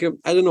the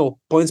I don't know,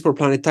 points per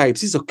planet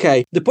types is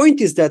okay. The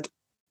point is that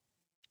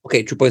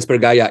 2 points per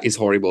Gaia is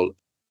horrible.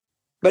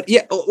 But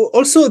yeah,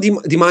 also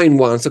the mine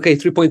ones,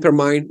 3 points per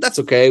mine, that's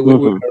okay.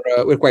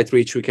 We're quite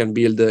rich. We can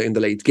build in the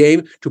late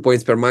game. 2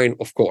 points per mine,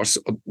 of course.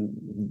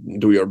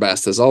 Do your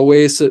best as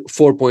always.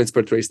 4 points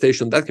per trade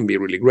station, that can be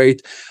really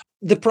great.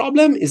 The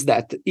problem is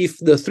that if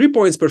the 3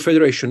 points per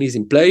federation is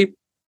in play,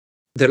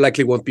 there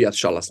likely won't be at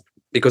Shallas,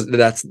 because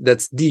that's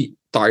the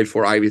tile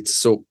for Ivits.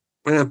 So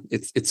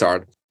it's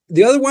hard.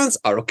 The other ones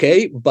are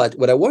okay, but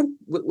what I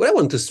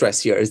want to stress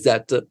here is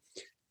that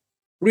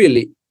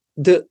really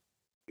the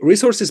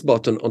resources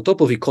button on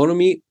top of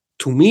economy,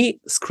 to me,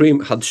 scream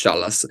Had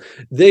Shallas.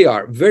 They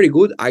are very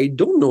good. I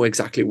don't know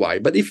exactly why,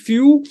 but if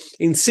you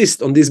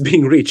insist on this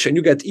being rich and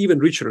you get even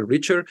richer and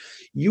richer,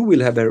 you will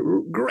have a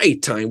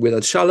great time with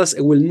Had Shallas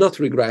and will not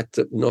regret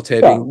not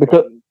having.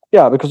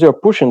 Because you're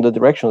pushing the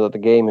direction that the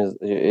game is,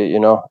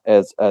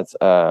 it's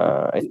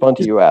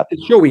pointing you at.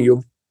 It's showing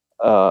you.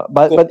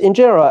 But in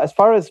general, as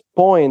far as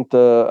point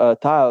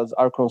tiles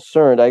are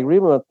concerned, I agree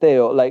with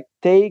Matteo. Like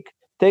take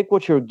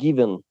what you're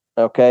given.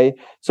 Okay,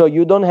 so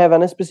you don't have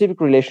any specific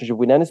relationship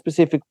with any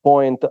specific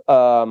point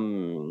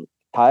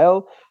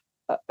tile.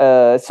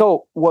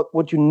 So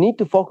what you need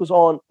to focus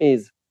on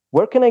is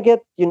where can I get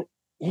in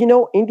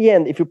the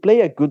end, if you play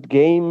a good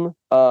game,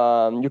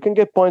 you can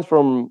get points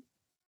from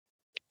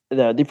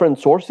the different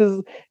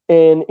sources,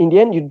 and in the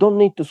end you don't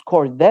need to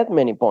score that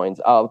many points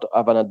out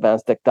of an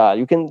advanced tech tile.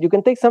 You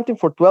can take something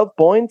for 12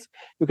 points.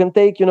 You can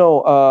take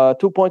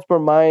 2 points per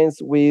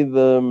mines with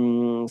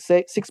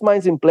 6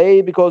 mines in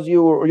play because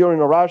you're in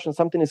a rush and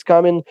someone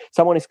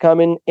is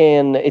coming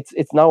and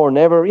it's now or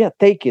never. Yeah,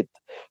 take it.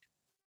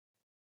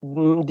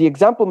 The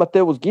example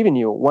Matteo was giving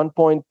you, 1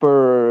 point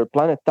per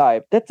planet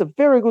type, that's a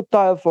very good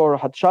tile for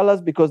Had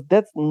Shallas, because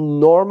that's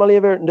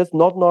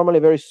not normally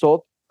very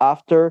sought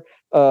after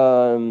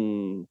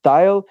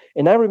tile.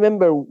 And I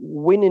remember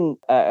winning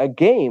a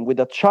game with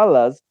the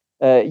Chalas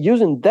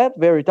using that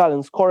very tile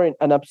and scoring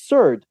an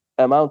absurd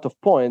amount of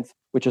points,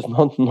 which is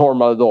not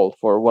normal at all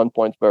for 1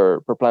 point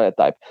per planet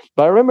type.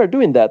 But I remember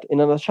doing that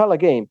in an Achala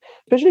game,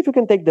 especially if you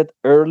can take that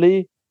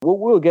early.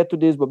 We'll get to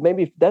this, but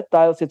maybe if that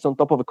tile sits on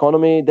top of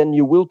economy, then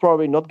you will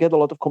probably not get a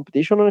lot of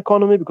competition on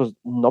economy because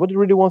nobody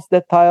really wants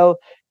that tile.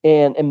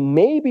 And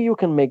maybe you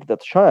can make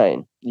that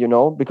shine,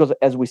 because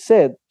as we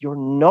said, you're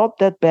not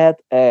that bad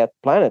at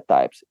planet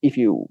types if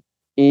you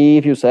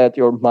set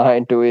your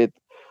mind to it.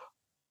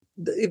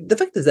 The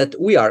fact is that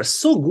we are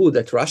so good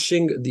at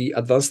rushing the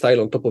advanced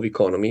tile on top of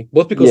economy,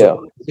 both because of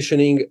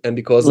positioning and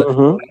because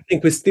I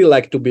think we still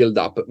like to build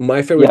up.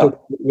 My favorite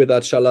with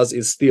Achalas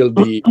is still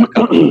the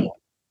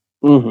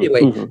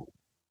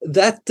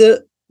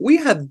that we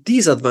have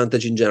this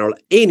advantage in general.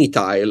 Any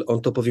tile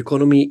on top of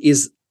economy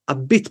is a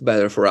bit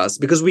better for us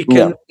because we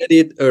can get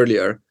it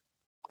earlier.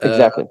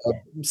 Exactly.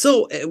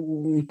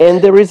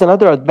 And there is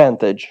another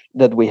advantage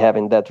that we have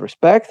in that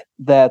respect,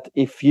 that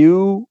if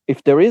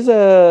there is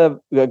a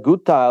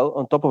good tile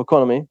on top of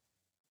economy,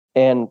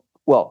 and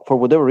for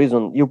whatever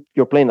reason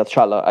you're playing at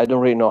Shala, I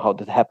don't really know how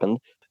that happened.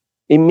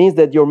 It means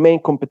that your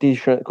main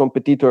competitor,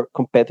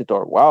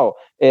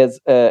 is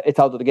it's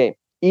out of the game.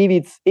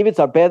 If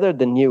are better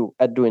than you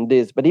at doing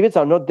this, but if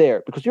are not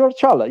there because you're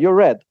Chala, you're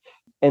red,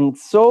 and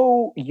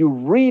so you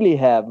really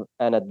have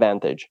an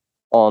advantage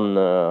on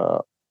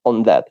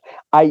that.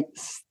 I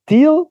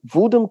still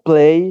wouldn't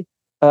play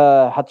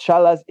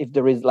Hatshalas if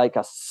there is like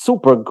a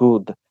super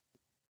good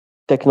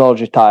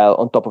technology tile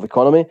on top of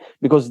economy,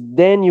 because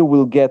then you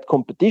will get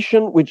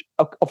competition, which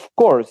of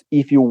course,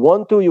 if you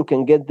want to, you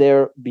can get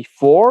there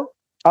before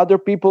other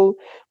people,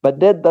 but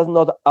that does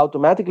not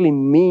automatically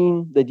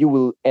mean that you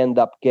will end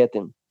up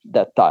getting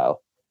that tile,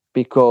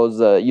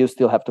 because you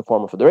still have to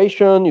form a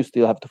federation, you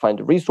still have to find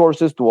the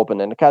resources to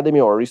open an academy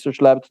or a research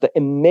lab,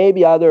 and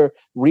maybe other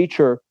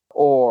Reacher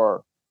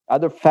or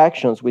other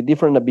factions with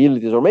different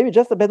abilities, or maybe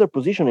just a better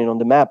positioning on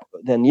the map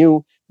than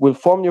you, will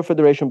form your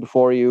federation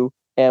before you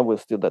and will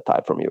steal that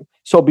tile from you.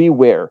 So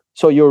beware.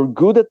 So you're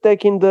good at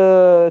taking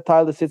the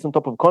tile that sits on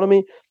top of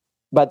economy,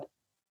 but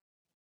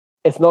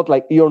it's not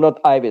like you're not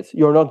Ivits.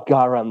 You're not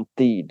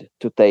guaranteed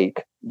to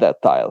take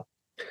that tile.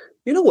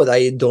 You know what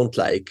I don't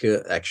like,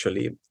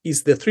 actually,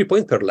 is the 3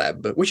 point per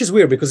lab, which is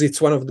weird because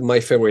it's one of my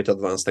favorite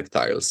advanced tech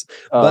tiles.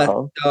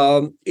 But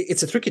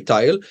it's a tricky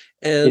tile.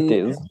 And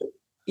it is.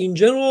 In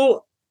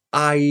general,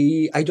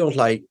 I don't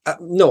like...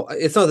 no,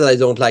 it's not that I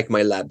don't like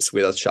my labs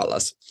with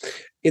Achalas.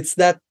 It's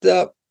that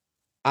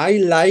I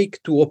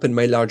like to open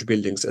my large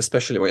buildings,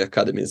 especially my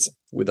academies,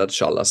 with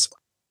Achalas.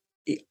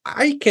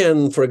 I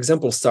can, for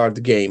example, start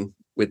the game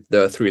with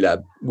the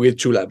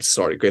 2 labs.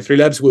 Sorry, okay, 3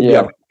 labs would be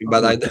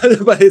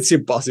amazing, but it's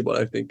impossible,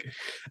 I think.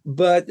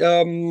 But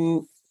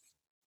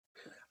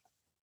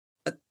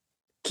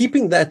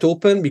keeping that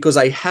open because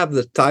I have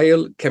the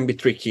tile can be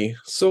tricky.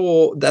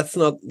 So that's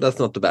not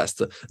the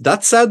best.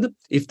 That said,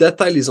 if that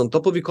tile is on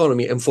top of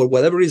economy and for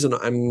whatever reason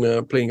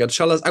I'm playing at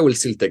Shalas, I will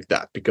still take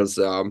that because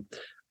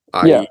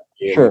I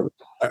sure.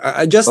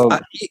 I just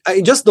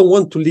don't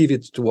want to leave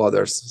it to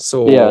others.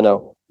 So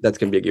No, that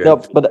can be a given. No,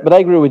 but I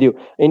agree with you.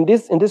 In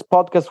this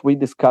podcast, we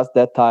discussed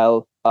that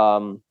tile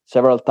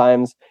several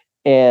times,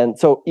 and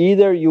so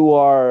either you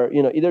are,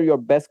 either you're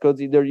best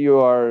codes, either you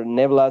are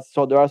Nevelas.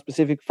 So there are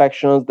specific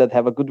factions that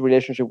have a good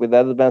relationship with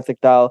that advanced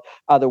tile.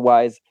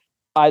 Otherwise,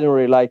 I don't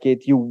really like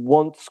it. You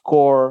won't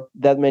score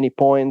that many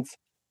points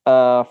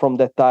from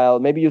that tile.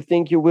 Maybe you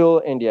think you will,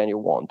 in the end you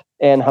won't.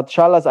 And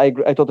Hatshalas,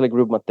 I totally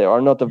agree with Matteo,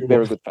 are not a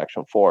very good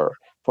faction for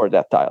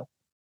that tile.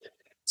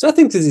 So I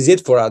think this is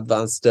it for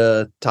advanced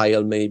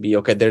tile. Maybe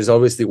okay. There's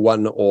obviously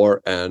 1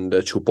 ore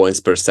and 2 points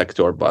per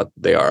sector, but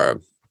they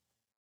are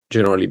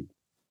generally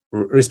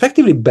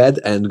respectively bad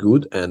and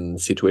good and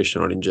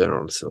situational in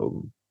general.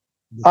 So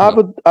I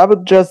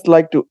would just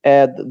like to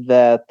add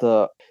that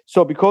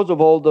so because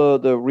of all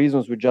the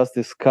reasons we just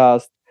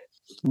discussed,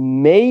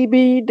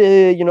 maybe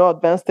the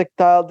advanced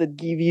tactile that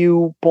give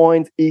you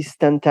points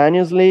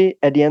instantaneously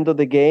at the end of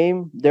the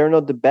game, they're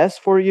not the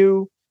best for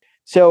you.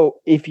 So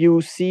if you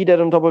see that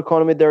on top of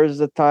economy there is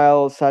a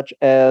tile such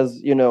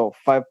as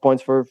 5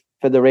 points for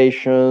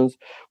federations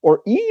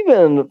or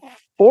even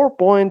 4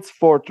 points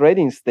for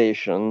trading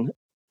station,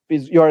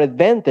 is your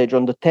advantage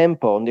on the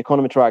tempo on the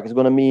economy track is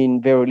going to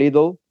mean very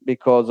little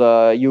because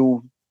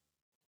you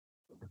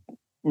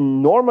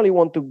normally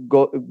want to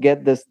go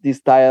get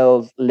these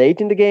tiles late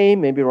in the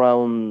game, maybe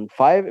around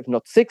 5 if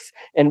not 6,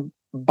 and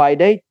by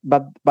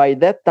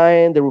that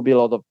time there will be a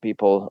lot of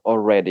people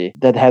already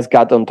that has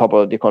got on top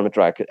of the economy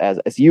track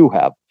as you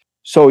have.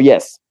 So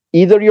yes,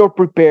 either you're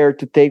prepared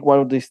to take one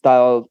of these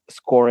tiles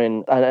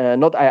scoring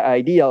not an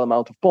ideal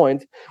amount of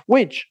points,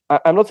 which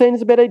I'm not saying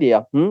it's a bad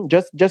idea.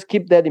 Just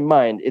keep that in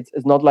mind.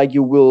 It's not like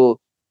you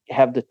will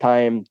have the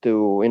time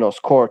to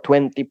score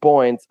 20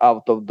 points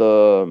out of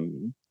the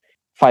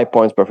 5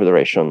 points per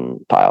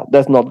federation tile.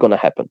 That's not going to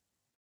happen.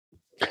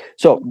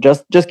 So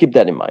just keep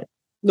that in mind.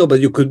 No,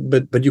 but you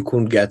could, but you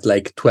couldn't get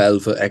like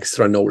 12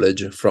 extra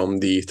knowledge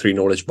from the 3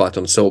 knowledge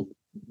buttons. So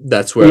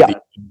that's where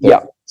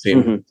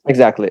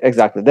exactly.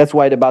 That's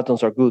why the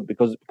buttons are good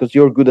because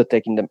you're good at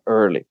taking them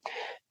early.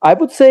 I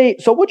would say.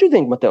 So, what do you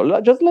think, Matteo?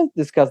 Just let's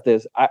discuss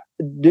this.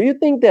 Do you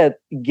think that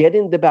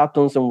getting the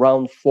buttons in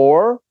round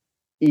 4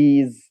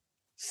 is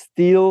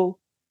still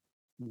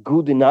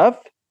good enough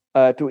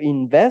to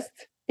invest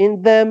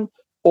in them,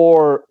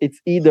 or it's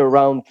either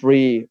round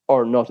 3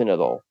 or nothing at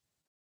all?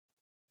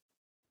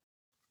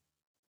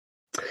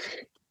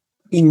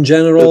 In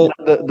general,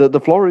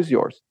 the floor is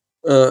yours.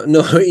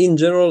 No, in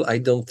general, I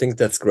don't think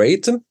that's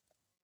great.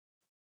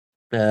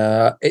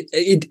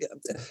 It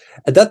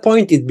at that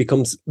point it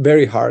becomes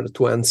very hard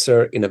to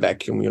answer in a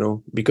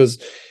vacuum, because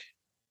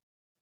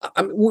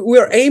we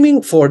are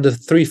aiming for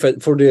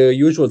the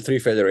usual 3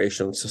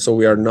 federations. So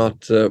we are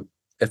not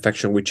a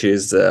faction which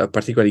is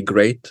particularly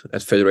great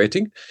at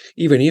federating,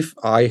 even if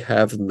I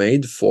have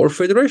made 4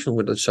 federations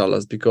with the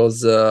Shalas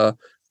because.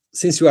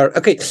 Since you are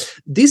okay,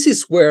 this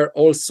is where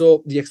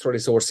also the extra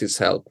resources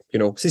help.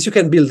 Since you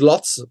can build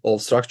lots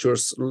of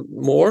structures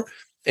more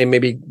and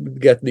maybe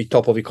get the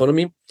top of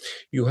economy,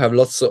 you have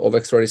lots of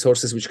extra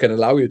resources which can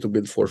allow you to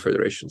build 4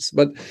 federations.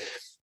 But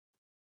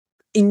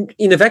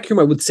in a vacuum,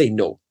 I would say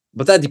no.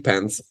 But that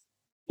depends.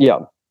 Yeah,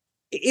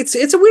 it's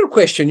a weird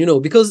question,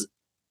 because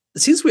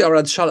since we are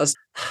at Shalas,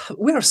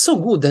 we are so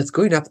good at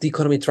going up the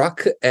economy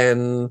track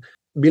and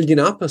building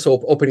up. So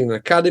opening an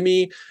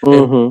academy,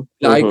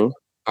 and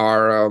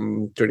our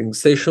trading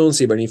stations,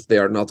 even if they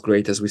are not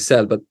great as we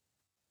sell, but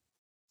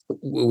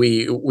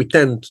we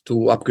tend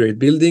to upgrade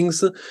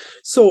buildings.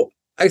 So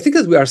I think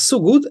that we are so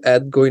good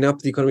at going up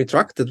the economy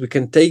track that we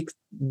can take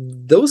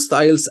those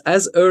tiles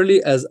as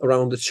early as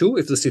around the 2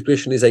 if the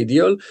situation is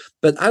ideal.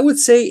 But I would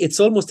say it's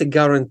almost a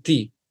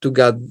guarantee to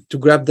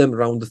grab them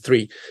around the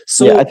 3.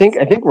 So yeah, I think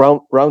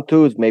round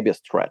 2 is maybe a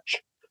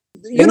stretch.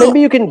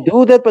 Maybe you can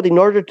do that, but in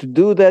order to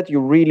do that,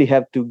 you really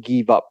have to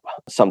give up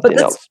something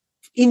else.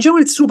 In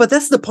general, it's true, but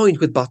that's the point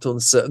with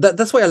buttons.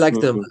 That's why I like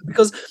them,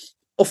 because,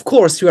 of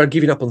course, you are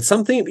giving up on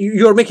something.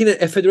 You're making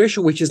a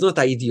federation which is not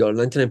ideal,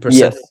 99%.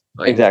 Yes,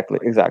 exactly.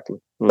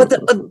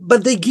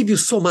 But they give you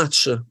so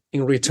much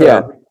in return.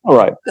 Yeah, all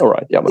right.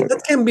 Yeah,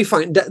 that can be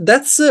fine.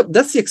 That's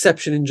the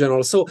exception in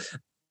general. So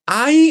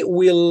I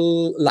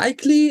will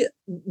likely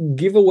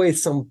give away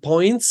some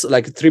points,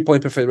 like 3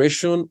 point per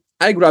federation.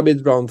 I grab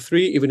it round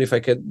 3, even if I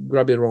can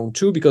grab it round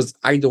 2, because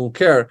I don't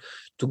care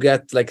to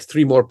get like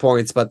 3 more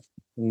points, but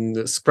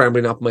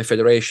scrambling up my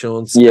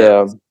federations.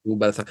 Yeah.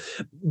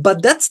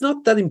 But that's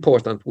not that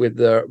important with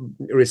the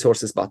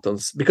resources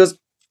buttons, because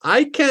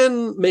I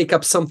can make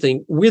up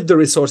something with the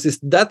resources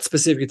that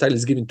specific tile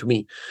is given to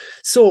me.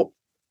 So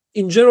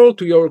in general,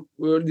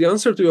 the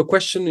answer to your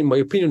question, in my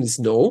opinion, is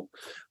no.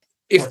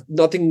 If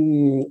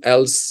nothing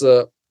else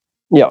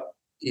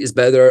is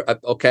better,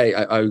 okay,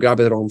 I'll grab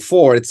it around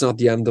 4. It's not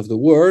the end of the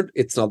world.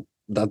 It's not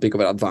that big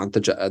of an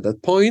advantage at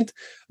that point.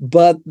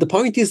 But the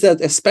point is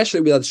that,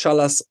 especially with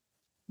Atchalas,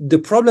 the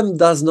problem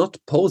does not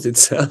pose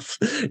itself.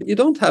 You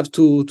don't have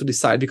to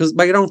decide, because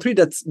by round 3,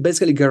 that's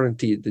basically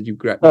guaranteed that you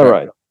grab. All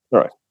right.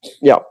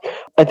 Yeah,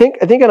 I think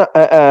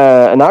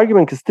an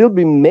argument can still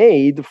be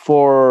made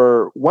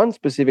for one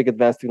specific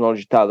advanced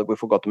technology tile that we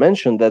forgot to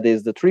mention. That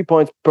is the 3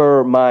 points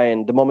per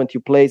mine the moment you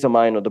place a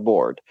mine on the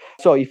board.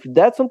 So if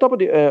that's on top of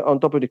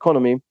the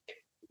economy,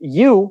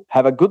 you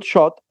have a good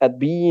shot at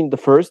being the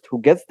first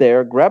who gets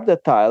there, grab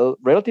that tile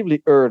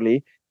relatively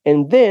early,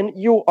 and then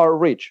you are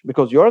rich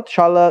because you're at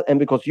Shala and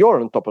because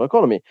you're on top of the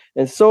economy.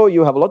 And so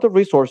you have a lot of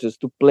resources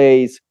to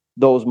place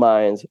those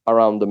mines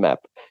around the map.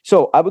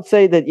 So I would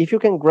say that if you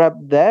can grab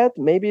that,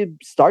 maybe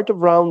start of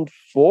round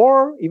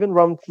 4, even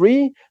round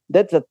 3,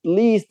 that's at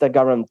least a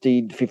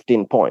guaranteed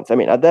 15 points. I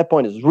mean, at that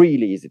point, it's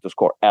really easy to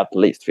score at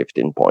least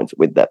 15 points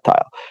with that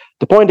tile.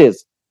 The point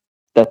is,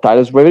 that tile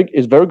is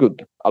very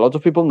good. A lot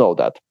of people know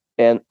that.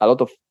 And a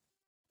lot of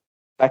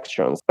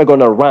factions are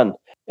going to run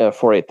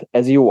for it,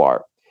 as you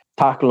are.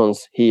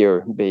 Tachlons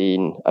here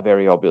being a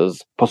very obvious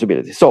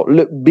possibility. So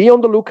be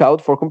on the lookout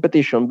for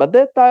competition, but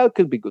that tile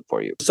could be good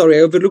for you. Sorry,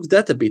 I overlooked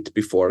that a bit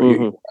before.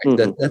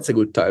 That's a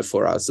good tile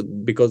for us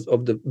because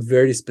of the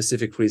very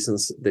specific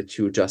reasons that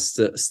you just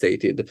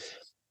stated.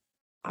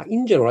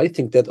 In general, I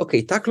think that,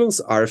 okay, Tachlons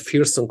are a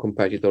fearsome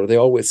competitor. They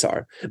always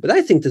are. But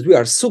I think that we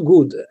are so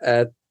good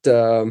at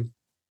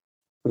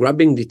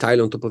grabbing the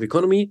tile on top of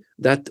economy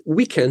that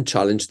we can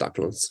challenge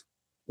Tachlons.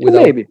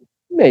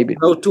 Maybe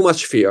without too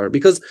much fear,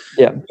 because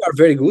we are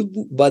very good,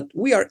 but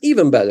we are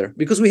even better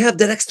because we have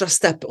that extra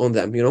step on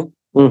them,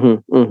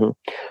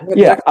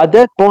 Yeah, at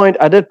that point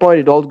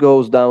it all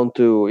goes down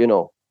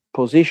to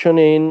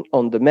positioning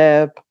on the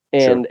map,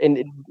 and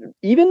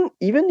even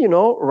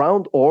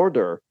round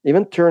order,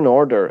 even turn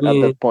order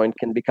at that point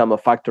can become a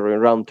factor in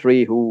round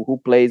 3.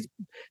 Who plays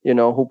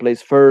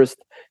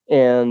first,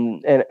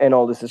 and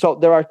all this. So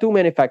there are too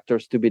many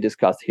factors to be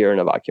discussed here in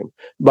a vacuum.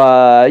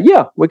 But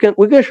yeah, we can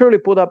surely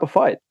put up a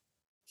fight.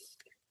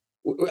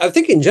 I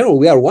think in general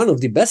we are one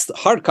of the best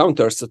hard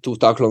counters to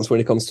Tachlons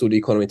when it comes to the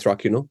economy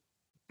track,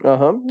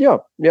 Yeah.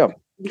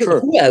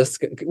 Sure. Who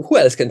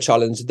else can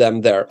challenge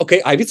them there?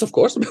 Okay, Ivitz, of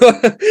course.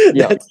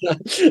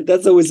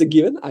 That's always a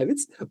given,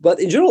 Ivitz.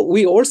 But in general,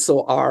 we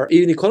also are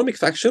an economic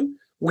faction,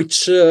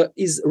 which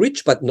is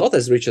rich, but not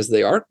as rich as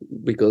they are,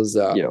 because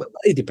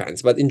it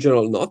depends. But in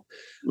general, not.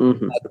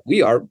 But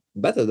we are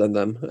better than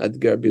them at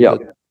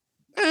Gerbil.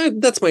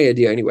 That's my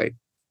idea, anyway.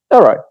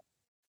 All right.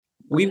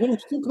 We want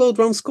to talk about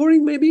round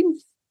scoring, maybe?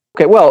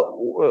 Okay,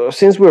 well,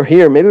 since we're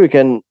here, maybe we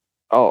can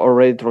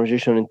already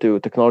transition into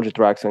technology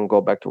tracks and go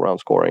back to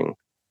round scoring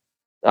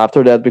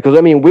after that, because,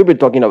 I mean, we've been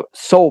talking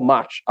so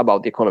much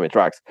about the economy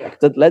tracks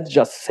that let's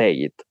just say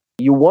it.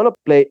 You want to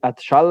play at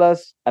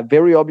Atchalas, a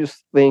very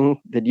obvious thing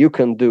that you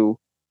can do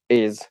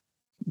is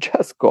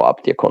just go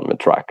up the economy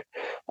track.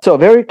 So a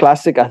very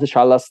classic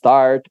Atchalas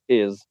start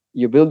is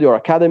you build your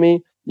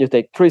academy, you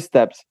take 3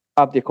 steps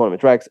up the economy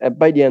tracks, and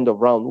by the end of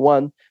round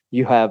 1,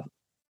 you have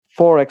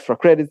 4 extra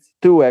credits,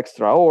 2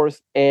 extra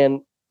ores,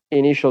 and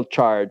initial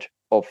charge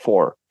of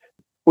 4,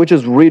 which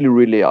is really,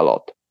 really a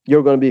lot.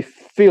 You're going to be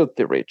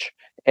filthy rich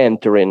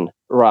entering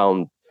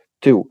round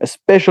 2,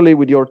 especially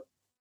with your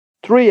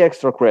 3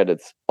 extra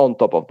credits on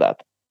top of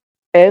that.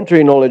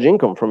 Entry knowledge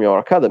income from your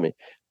academy.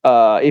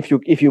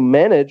 If you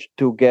manage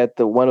to get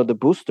one of the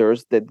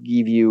boosters that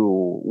give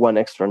you 1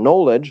 extra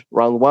knowledge,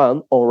 round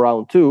 1 or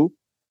round 2,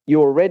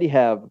 you already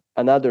have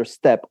another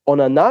step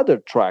on another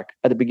track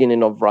at the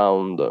beginning of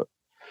round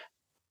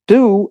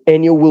 2,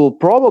 and you will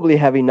probably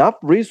have enough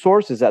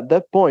resources at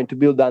that point to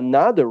build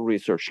another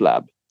research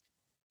lab.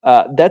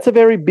 That's a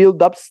very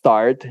build-up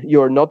start.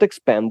 You're not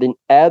expanding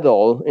at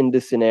all in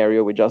this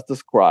scenario we just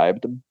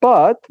described,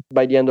 but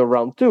by the end of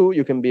round 2,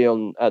 you can be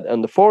on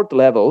the 4th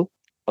level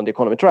on the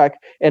economy track,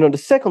 and on the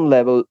 2nd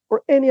level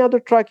or any other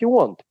track you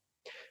want.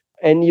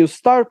 And you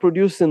start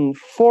producing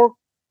 4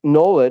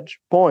 knowledge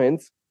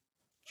points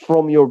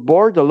from your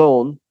board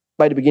alone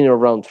by the beginning of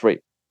round 3.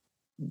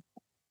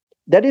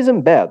 That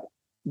isn't bad.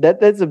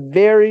 That's a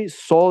very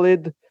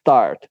solid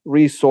start,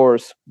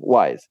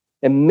 resource-wise.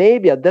 And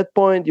maybe at that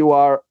point you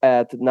are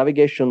at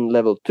navigation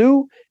level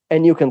 2,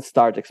 and you can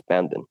start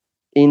expanding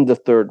in the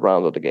 3rd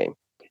round of the game.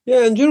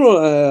 Yeah, in general,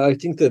 I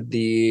think that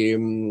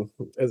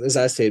as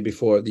I said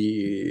before,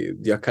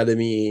 the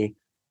academy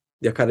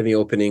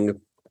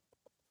opening.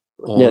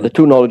 The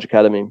 2 knowledge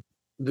academy.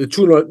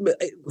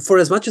 For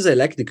as much as I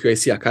like the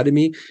QAC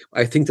Academy,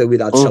 I think that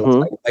with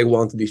Atchalas, I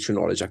want the 2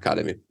 knowledge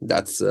academy.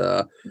 That's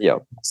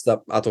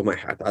stuff out of my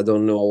head. I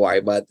don't know why,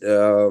 but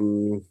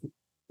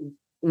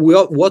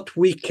what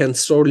we can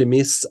sorely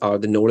miss are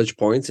the knowledge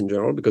points in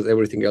general, because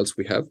everything else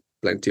we have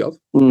plenty of.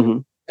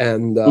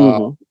 And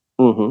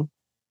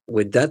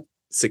with that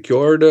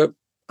secured,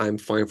 I'm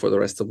fine for the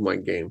rest of my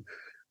game.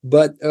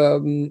 But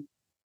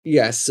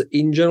yes,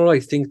 in general,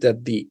 I think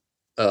that the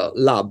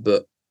lab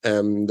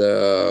and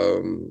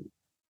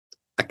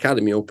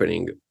academy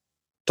opening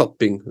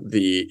topping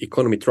the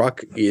economy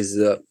track is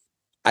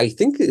I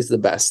think is the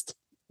best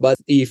But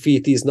if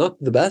it is not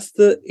the best,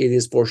 it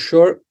is for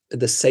sure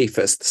the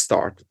safest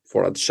start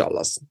for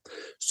Adshalas.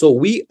 So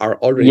we are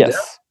already there.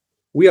 Yes.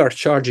 We are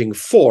charging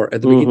 4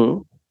 at the beginning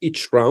of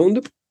each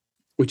round,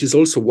 which is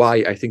also why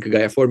I think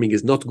Gaia Forming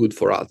is not good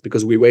for us,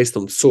 because we waste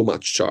on so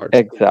much charge.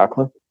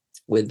 Exactly.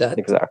 With that.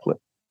 Exactly.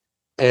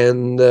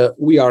 And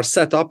we are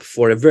set up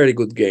for a very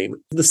good game.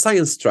 The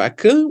science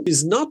track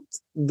is not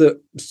the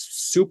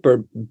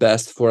super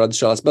best for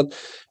Adshalas, but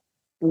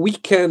we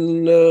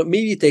can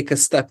maybe take a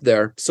step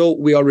there. So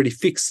we already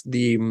fixed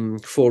the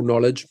 4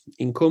 knowledge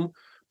income.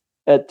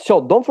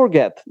 So don't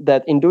forget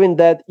that in doing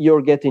that,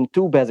 you're getting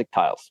 2 basic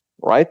tiles,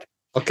 right?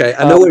 Okay,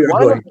 I know where you're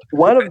going.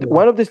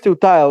 One of these 2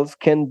 tiles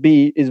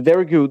is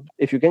very good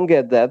if you can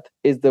get that.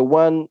 Is the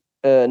one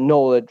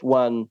knowledge,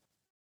 one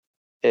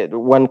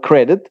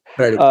credit.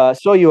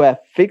 So you have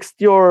fixed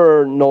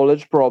your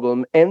knowledge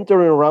problem.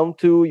 Entering round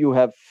 2, you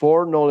have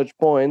 4 knowledge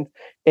points,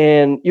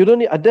 and you don't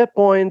need, at that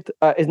point.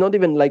 It's not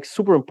even like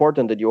super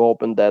important that you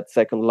open that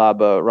second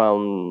lab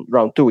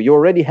round 2. You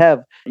already have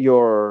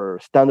your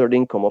standard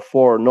income of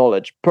 4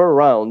 knowledge per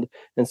round,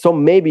 and so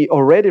maybe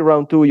already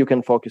round 2 you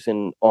can focus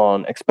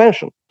on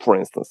expansion, for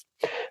instance.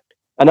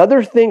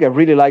 Another thing I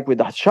really like with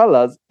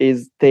Adshalas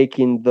is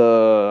taking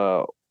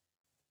the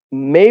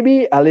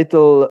maybe a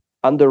little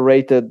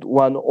underrated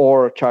 1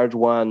 or charge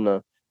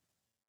 1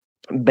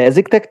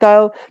 basic tech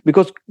tile,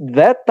 because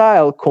that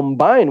tile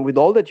combined with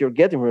all that you're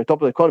getting from the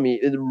top of the economy,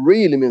 it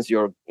really means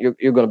you're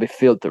going to be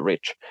filthy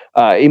rich.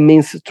 It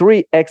means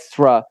 3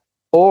 extra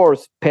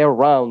ores per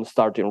round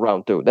starting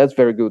round 2. That's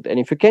very good. And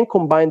if you can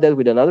combine that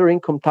with another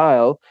income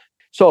tile,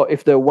 so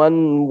if the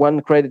one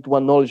credit,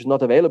 1 knowledge is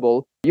not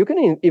available, you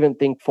can even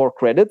think 4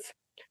 credits.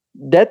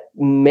 That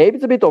maybe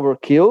it's a bit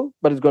overkill,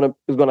 but it's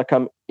gonna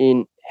come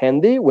in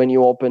handy when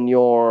you open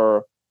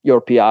your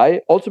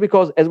PI. Also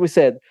because, as we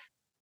said,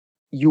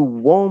 you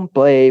won't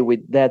play with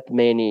that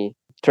many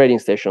trading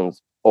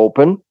stations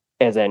open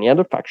as any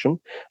other faction.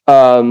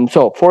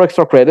 So 4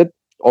 extra credit,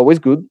 always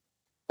good.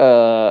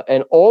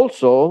 And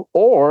also,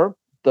 or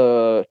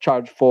the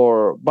charge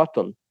 4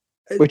 button,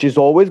 which is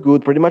always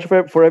good pretty much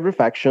for every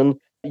faction.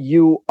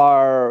 You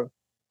are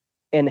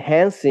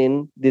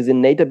enhancing this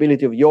innate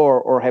ability of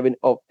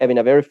having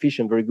a very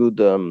efficient, very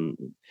good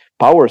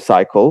power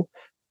cycle.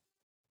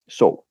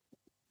 So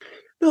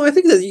no, I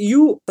think that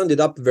you summed it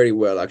up very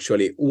well,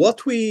 actually.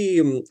 What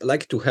we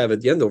like to have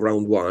at the end of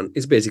round 1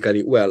 is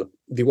basically, well,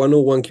 the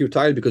 101 Q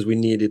tile, because we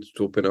need it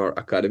to open our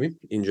academy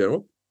in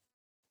general,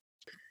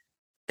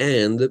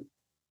 and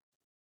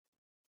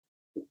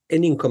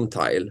an income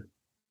tile.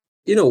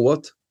 You know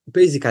what?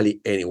 Basically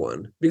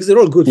anyone, because they're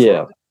all good for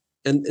us.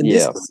 And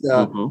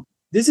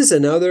this is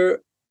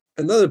another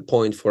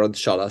point for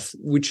Adshalas,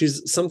 which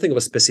is something of a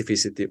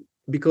specificity,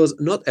 because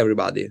not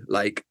everybody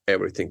like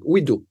everything.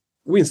 We do,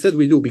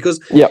 because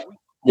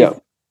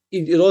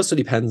it also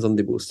depends on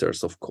the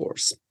boosters, of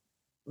course.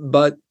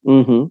 But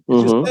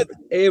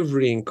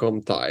every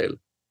income tile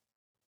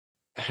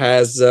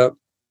has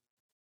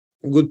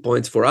good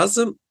points for us.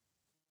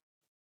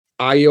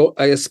 I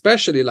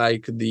especially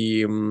like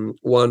the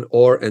 1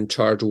 ore and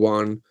charge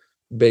 1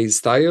 base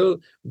style,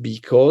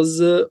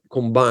 because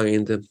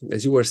combined,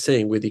 as you were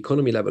saying, with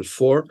economy level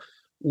 4,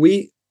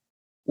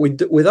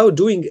 without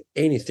doing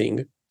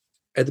anything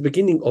at the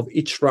beginning of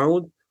each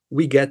round,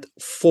 we get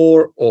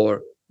 4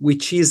 ore,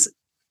 which is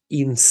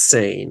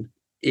insane.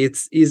 It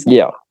is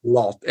a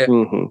lot,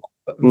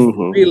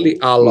 really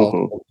a lot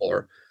of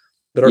ore.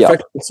 There are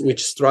factions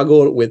which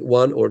struggle with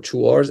 1 or 2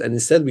 ores, and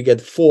instead we get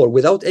 4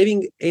 without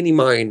having any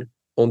mine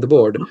on the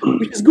board,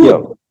 which is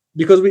good,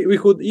 because we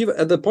could, even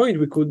at the point,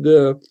 we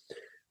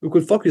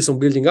could focus on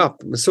building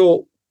up.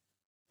 So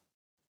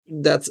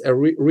that's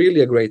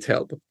really a great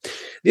help.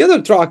 The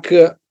other track,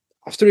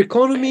 after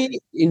economy,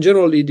 in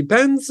general, it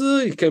depends.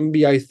 It can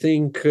be, I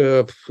think,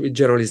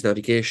 generally is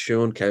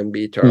navigation, can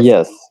be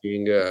terraforming.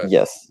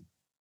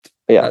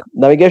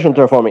 Navigation,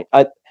 terraforming.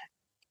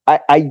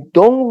 I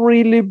don't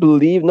really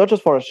believe, not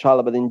just for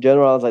Adshala, but in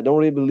general, I don't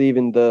really believe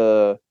in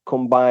the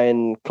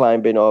combined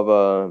climbing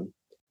of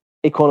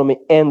economy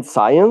and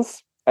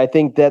science. I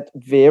think that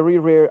very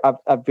rare.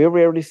 I've very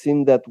rarely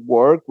seen that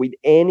work with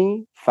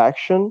any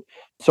faction.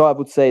 So I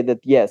would say that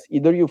yes,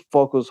 either you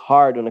focus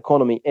hard on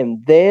economy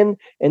and then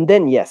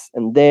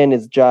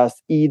it's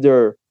just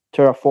either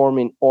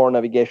terraforming or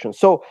navigation.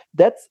 So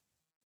that's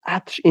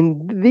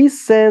in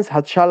this sense,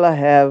 Adshala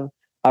have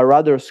a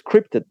rather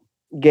scripted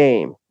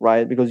game,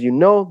 right? Because you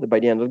know that by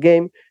the end of the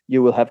game,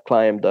 you will have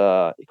climbed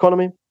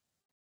economy,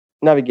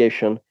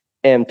 navigation,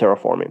 and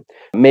terraforming.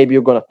 Maybe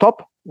you're gonna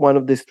top one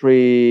of these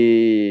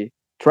 3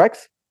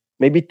 tracks,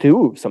 maybe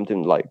 2,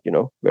 something like,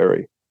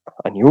 very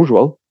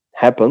unusual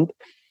happened.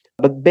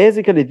 But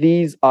basically,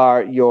 these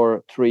are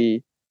your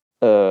 3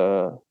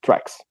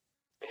 tracks.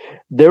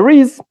 There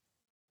is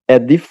a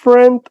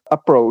different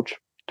approach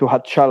to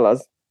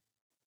Adshalas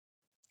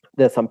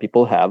that some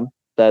people have,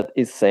 that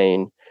is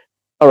saying,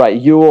 all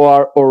right, you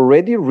are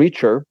already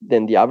richer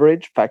than the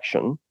average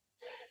faction,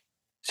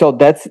 so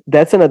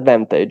that's an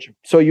advantage.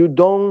 So you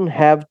don't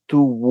have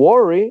to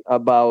worry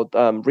about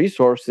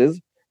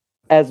resources,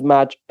 as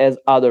much as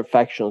other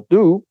factions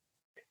do.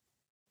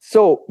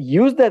 So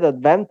use that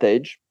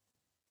advantage.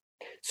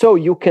 So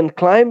you can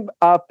climb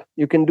up,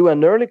 you can do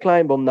an early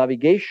climb on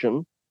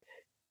navigation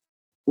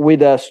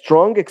with a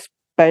strong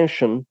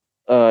expansion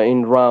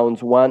in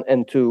rounds 1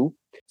 and 2.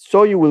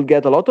 So you will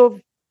get a lot of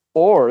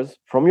ores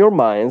from your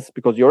mines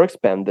because you're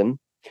expanding,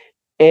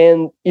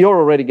 and you're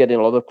already getting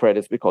a lot of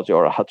credits because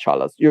you're a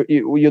Hatshalas.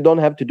 You don't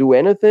have to do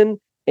anything,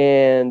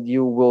 and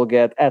you will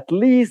get at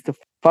least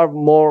far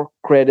more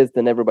credits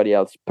than everybody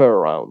else per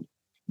round.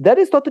 That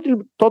is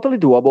totally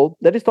doable.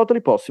 That is totally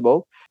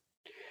possible.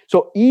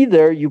 So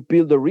either you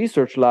build a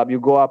research lab, you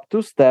go up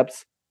 2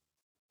 steps,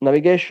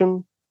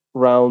 navigation,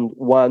 round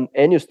 1,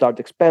 and you start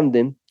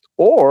expanding,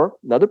 or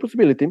another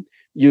possibility,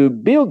 you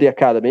build the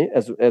academy,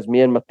 as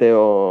me and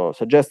Matteo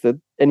suggested,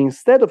 and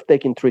instead of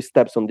taking 3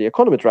 steps on the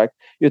economy track,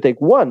 you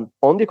take 1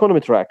 on the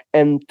economy track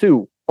and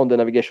 2 on the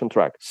navigation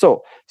track.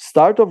 So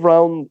start of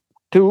round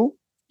 2,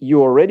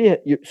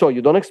 so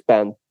you don't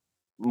expand,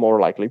 more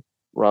likely,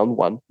 round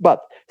 1, but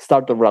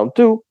start of round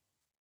 2,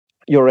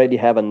 you already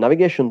have a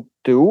navigation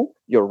 2,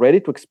 you're ready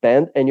to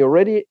expand, and you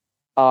already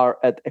are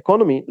at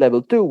economy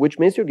level 2, which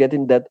means you're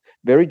getting that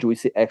very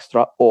juicy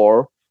extra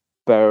ore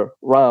per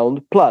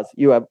round, plus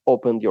you have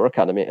opened your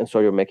academy, and so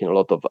you're making a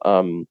lot of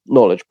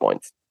knowledge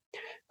points.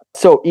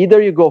 So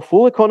either you go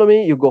full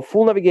economy, you go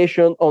full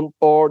navigation,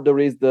 or there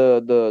is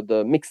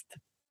the mixed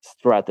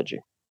strategy,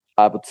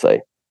 I would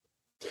say.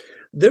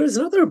 There is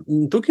another,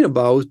 talking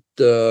about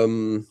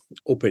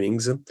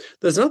openings,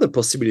 there's another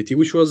possibility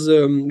which was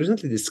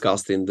recently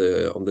discussed on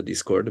the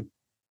Discord,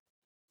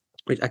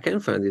 which I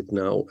can't find it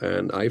now,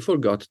 and I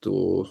forgot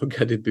to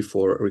get it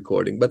before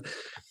recording, but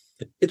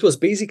it was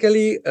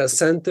basically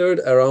centered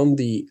around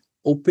the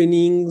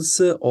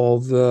openings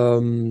of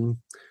the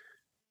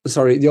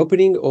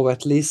opening of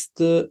at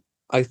least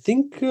I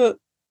think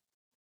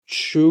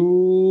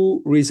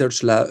 2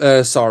 research lab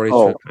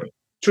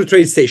two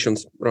trade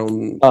stations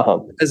around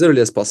as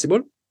early as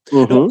possible.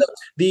 No,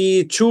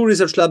 the 2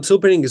 research labs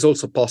opening is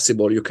also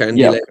possible. You can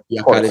delay the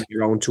academy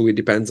round 2. It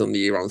depends on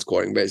the round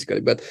scoring,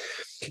 basically. But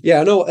the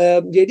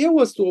idea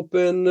was to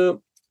open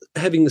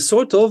having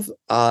sort of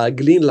a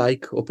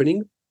Glean-like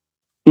opening,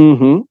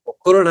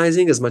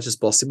 colonizing as much as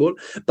possible,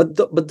 but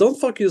don't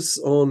focus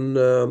on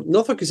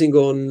not focusing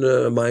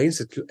on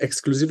mines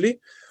exclusively,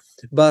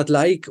 but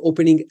like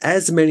opening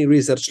as many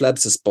research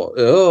labs as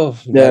possible.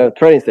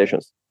 Training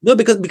stations. No,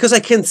 because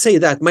I can't say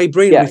that. My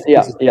brain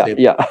refuses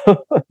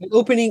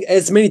opening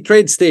as many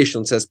trade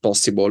stations as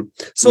possible,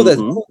 so that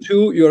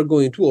you are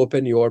going to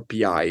open your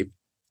PI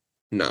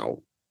now.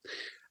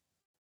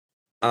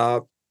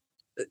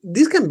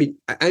 This can be.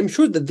 I'm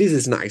sure that this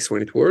is nice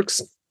when it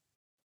works.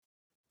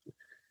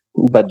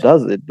 But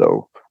does it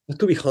though?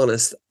 To be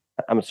honest,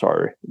 I'm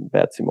sorry,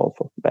 bad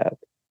Simolfo, bad.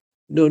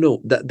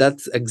 No,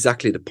 that's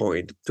exactly the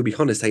point. To be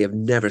honest, I have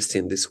never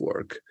seen this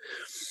work.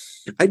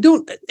 I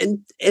don't,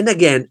 and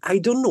again, I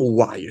don't know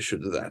why you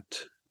should do that,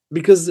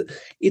 because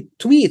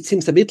to me it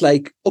seems a bit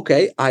like,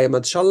 okay, I am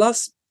at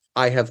Shallas,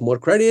 I have more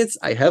credits,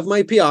 I have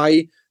my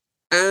PI,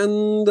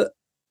 and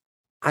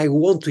I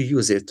want to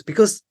use it,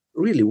 because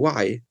really,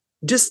 why?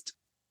 Just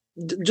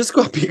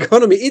go up the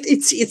economy.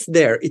 It's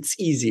there. It's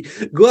easy.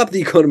 Go up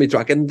the economy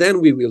track, and then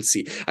we will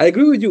see. I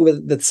agree with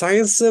you that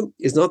science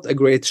is not a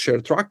great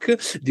share track.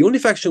 The only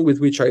faction with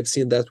which I've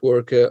seen that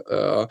work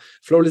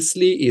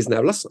flawlessly is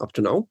Nevlas up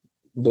to now.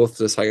 Both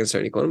the science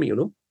and economy,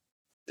 and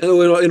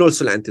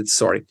also Lantids.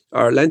 Sorry,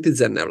 are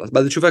Lantids and Nevlas,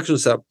 but the 2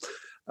 factions are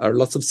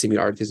lots of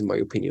similarities in my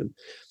opinion.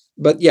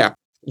 But yeah,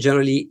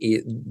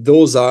 generally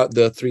those are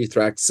the 3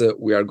 tracks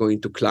we are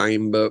going to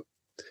climb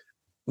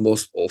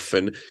most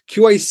often.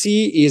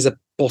 QIC is a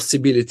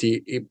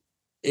possibility.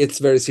 It's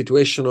very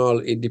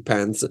situational. It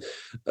depends.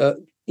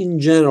 In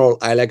general,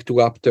 I like to go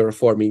up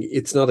terraforming.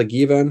 It's not a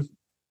given.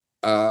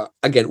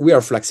 Again, we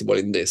are flexible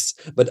in this,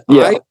 but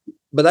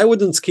I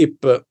wouldn't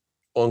skip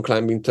on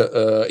climbing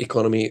to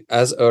economy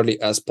as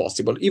early as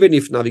possible, even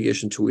if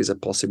navigation 2 is a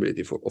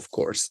possibility, of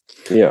course.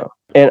 Yeah,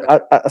 and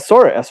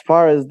sorry, as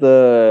far as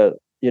the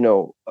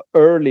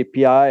early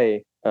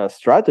PI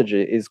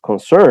strategy is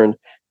concerned,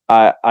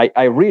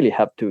 I really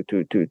have to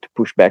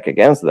push back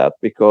against that,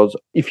 because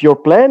if your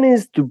plan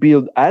is to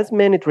build as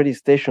many trading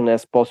stations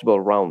as possible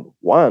round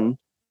 1,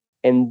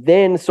 and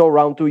then so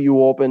round 2 you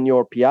open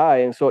your PI,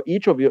 and so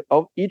each of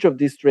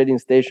these trading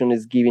stations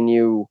is giving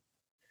you,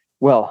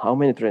 well, how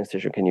many trading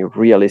stations can you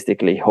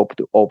realistically hope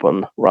to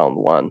open round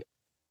 1?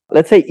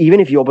 Let's say even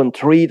if you open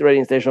 3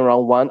 trading stations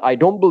round 1, I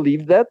don't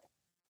believe that.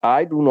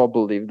 I do not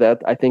believe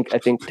that. I think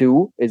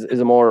 2 is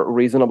a more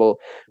reasonable.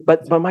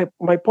 But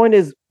my point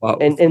is, wow.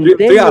 and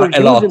three are a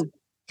lot.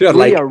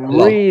 Three are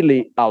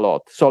really a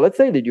lot. So let's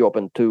say that you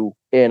open 2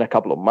 in a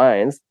couple of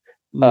mines.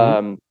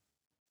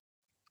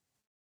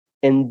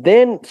 And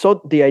then, so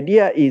the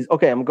idea is,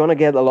 okay, I'm going to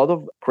get a lot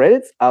of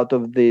credits out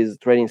of these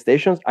trading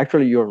stations.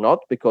 Actually, you're not,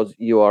 because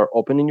you are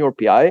opening your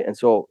PI. And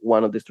so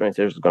one of these trading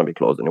stations is going to be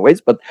closed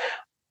anyways. But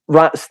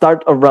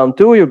start of round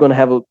 2, you're going to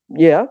have,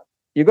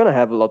 you're going to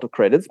have a lot of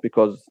credits,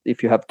 because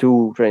if you have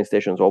 2 train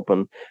stations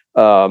open,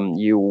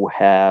 you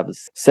have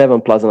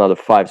 7 plus another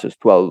 5, so it's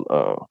 12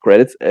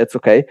 credits. It's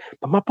okay.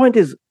 But my point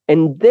is,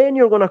 and then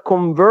you're going to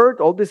convert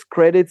all these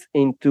credits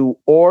into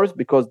ores,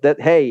 because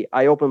hey,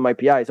 I opened my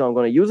PI, so I'm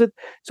going to use it.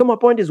 So my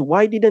point is,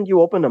 why didn't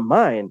you open a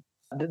mine?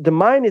 The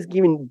mine is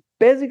giving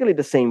basically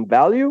the same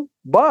value,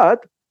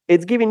 but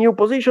it's giving you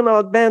positional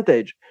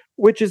advantage,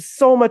 which is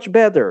so much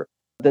better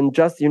than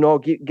just,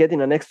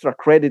 getting an extra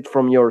credit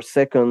from your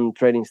second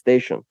trading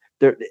station.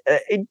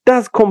 It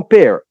does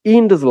compare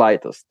in the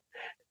slightest.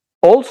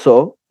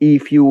 Also,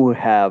 if you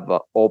have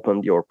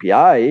opened your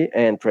PI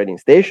and trading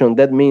station,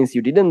 that means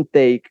you didn't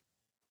take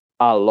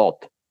a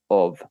lot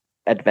of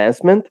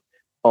advancement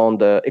on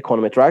the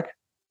economy track.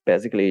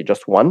 Basically,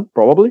 just 1,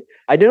 probably.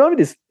 I don't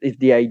know if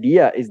the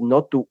idea is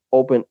not to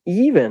open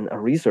even a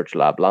research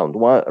lab round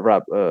one,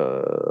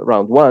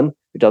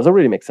 which doesn't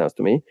really make sense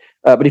to me.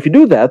 But if you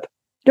do that,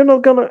 you're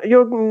not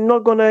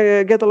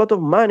gonna get a lot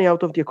of money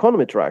out of the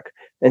economy track.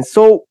 And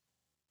so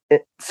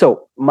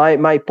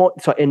my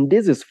point. So, and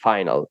this is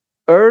final.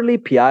 Early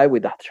PI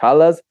with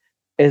Hatshalas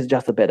is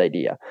just a bad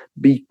idea,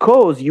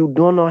 because you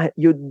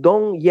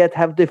don't yet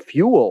have the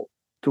fuel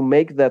to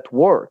make that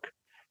work.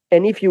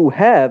 And if you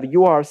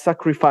are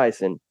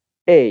sacrificing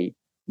A,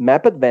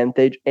 map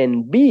advantage,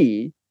 and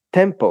B,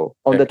 tempo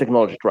on the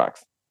technology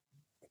tracks.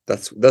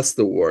 That's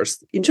the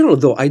worst. In general,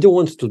 though, I don't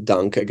want to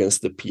dunk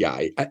against the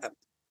PI.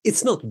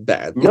 It's not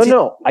bad.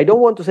 No, I don't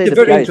want to say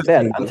the PI is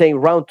bad. I'm saying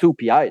round 2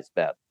 PI is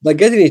bad. By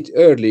getting it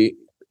early,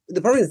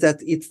 the problem is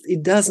that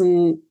it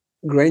doesn't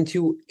grant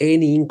you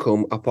any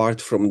income apart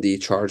from the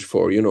charge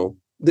for, the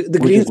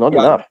which is not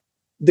enough.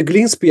 The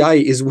Glean's PI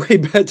is way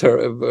better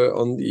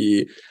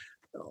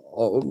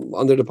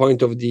under the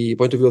point of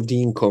view of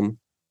the income.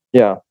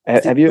 Yeah.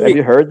 Have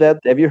you heard that?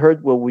 Have you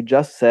heard what we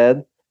just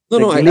said?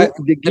 No,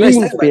 the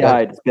Glean's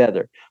PI is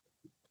better.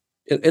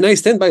 And I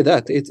stand by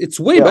that. It's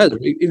way better.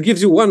 It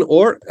gives you 1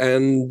 ore,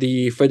 and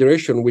the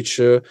Federation, which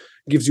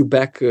gives you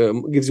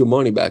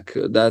money back.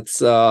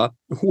 That's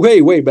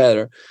way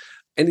better.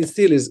 And it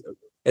still is,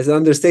 as an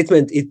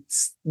understatement,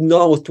 it's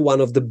not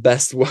one of the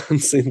best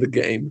ones in the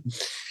game.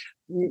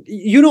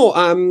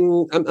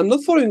 I'm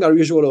not following our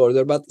usual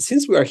order, but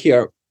since we are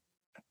here,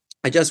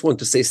 I just want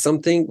to say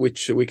something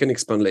which we can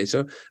expand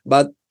later.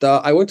 But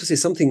I want to say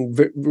something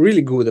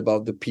really good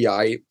about the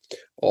PI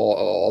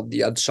of the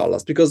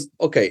Hatshalas, because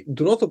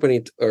do not open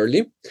it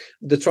early.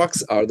 The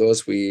tracks are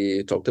those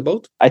we talked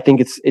about. I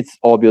think it's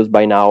obvious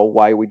by now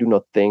why we do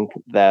not think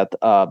that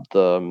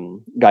the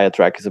Gaia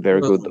track is a very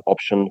good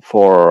option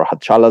for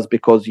Hatshalas,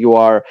 because you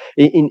are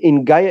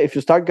in Gaia. If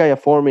you start Gaia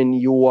forming,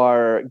 you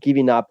are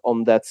giving up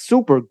on that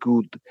super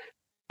good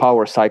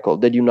power cycle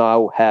that you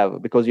now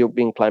have, because you've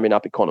been climbing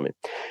up economy.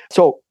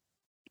 So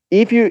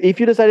if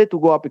you decided to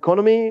go up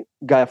economy,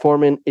 Gaia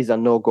forming is a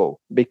no-go,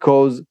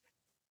 because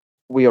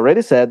we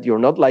already said you're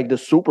not like the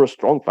super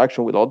strong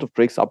faction with a lot of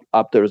tricks up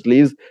their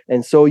sleeves,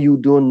 and so you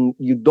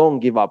don't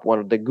give up one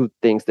of the good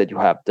things that you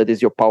have, that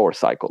is your power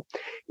cycle.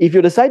 If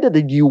you decided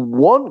that you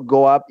won't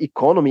go up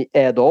economy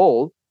at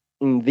all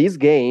in this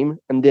game,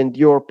 and then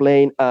you're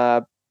playing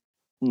a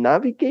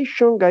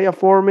navigation Gaia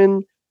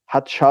forming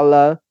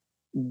Hatshala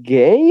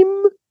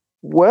game,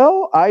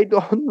 well, I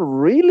don't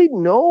really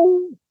know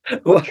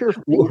what you're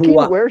thinking,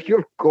 where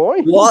you're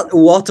going.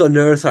 What on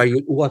earth are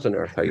you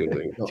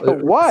doing? So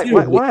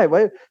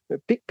why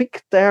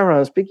pick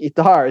Terrans, pick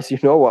Itars?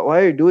 Why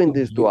are you doing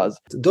this to us?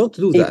 Don't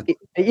do that.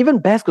 Even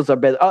Bascos are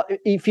better.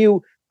 If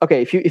you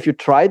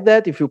tried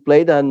that, if you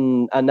played a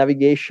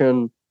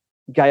navigation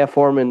Gaia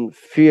Forman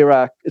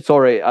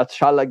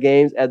Hatshala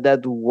games, and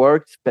that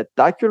worked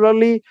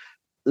spectacularly,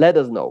 let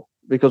us know,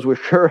 because we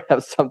sure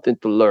have something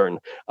to learn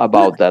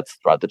about that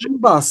strategy.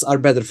 Ambas are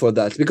better for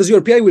that, because your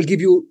PI will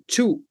give you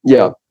 2.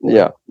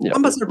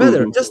 Ambas are better.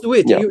 Mm-hmm. Just do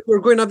it. Yeah. You're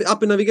going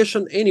up in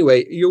navigation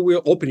anyway. You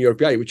will open your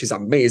PI, which is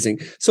amazing.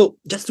 So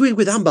just do it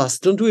with Ambas.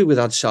 Don't do it with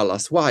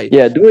Hatshalas. Why?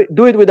 Yeah,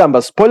 do it with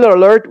Ambas. Spoiler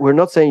alert: we're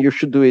not saying you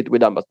should do it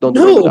with Ambas. Don't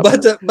do it with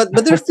Ambas.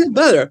 but they're still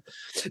better.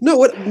 No,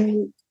 what?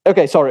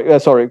 Okay, sorry.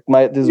 That's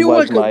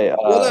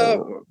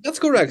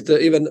correct.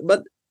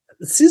 But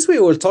since we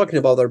were talking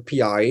about our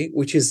PI,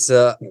 which is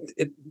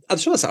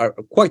Hatshalas are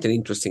quite an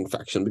interesting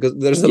faction, because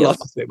there's a lot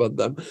to say about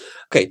them.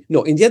 Okay,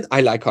 no, in the end,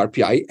 I like our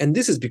PI, and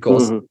this is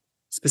because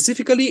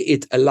specifically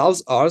it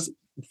allows us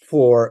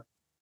for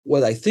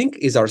what I think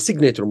is our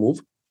signature move.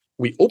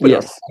 We open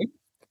our PI.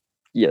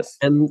 Yes.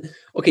 And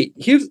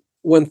here's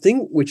one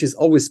thing which is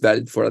always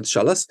valid for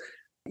Hatshalas.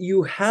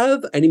 You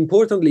have an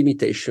important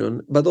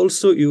limitation, but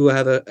also you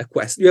have a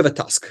quest. You have a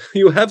task.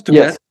 You have to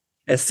get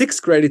a 6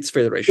 credits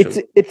Federation.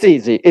 It's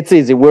easy.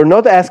 We're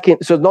not asking,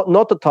 so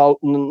not a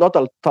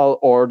tall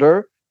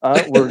order.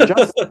 We're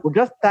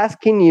just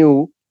tasking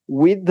you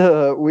with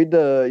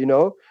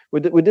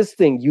this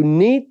thing. You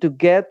need to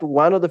get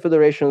one of the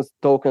Federation's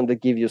token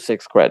that give you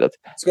 6 credits.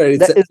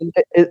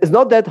 It's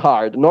not that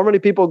hard. Normally,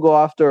 people go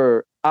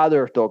after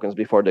other tokens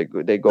before they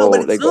go. No,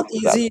 but it's not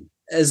easy.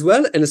 as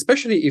well, and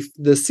especially if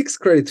the 6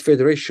 credit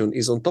federation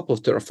is on top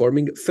of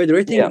terraforming,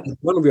 federating is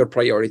one of your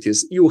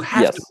priorities. You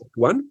have to get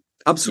one,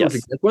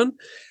 absolutely get one.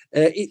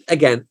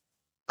 Again,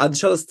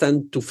 Adchalas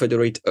tend to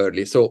federate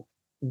early, so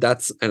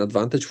that's an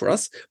advantage for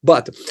us.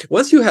 But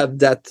once you have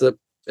that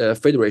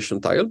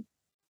federation tile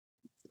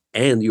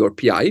and your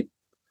PI,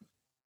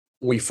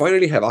 we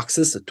finally have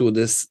access to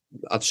this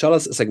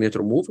Adchalas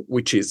Signature move,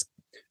 which is,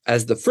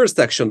 as the first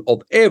action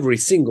of every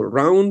single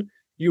round,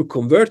 you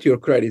convert your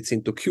credits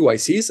into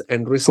QICs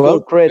and rescore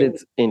 12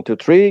 credits into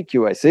 3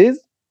 QICs.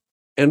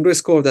 And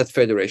rescore that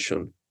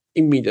federation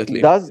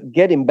immediately. Thus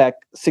getting back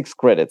 6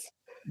 credits.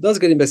 So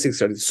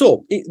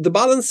the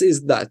balance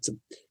is that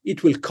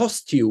it will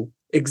cost you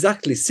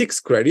exactly 6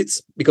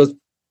 credits because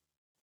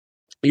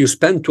you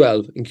spend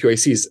 12 in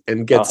QICs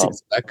and get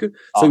 6 back.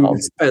 So you will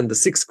spend the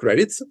 6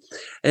 credits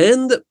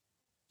and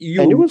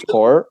you will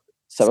score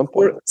 7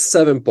 points.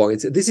 7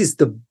 points. This is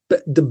the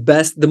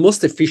best, the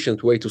most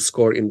efficient way to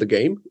score in the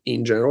game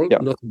in general,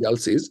 not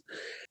DLCs.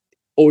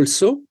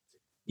 Also,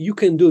 you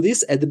can do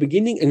this at the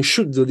beginning and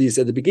should do this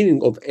at the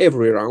beginning of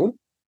every round.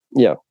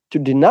 Yeah, to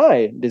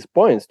deny these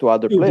points to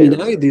other players.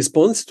 Deny these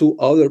points to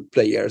other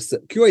players.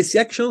 QIC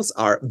actions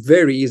are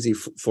very easy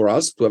for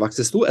us to have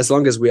access to as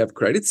long as we have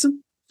credits.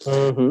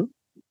 Mm-hmm.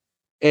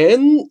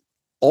 And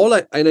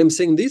I'm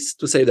saying this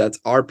to say that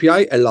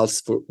RPI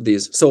allows for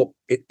this, so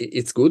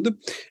it's good.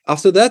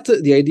 After that,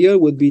 the idea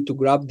would be to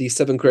grab the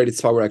 7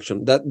 credits power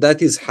action.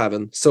 That is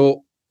heaven.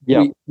 So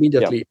we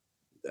immediately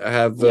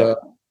have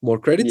more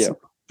credits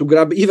to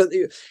grab even.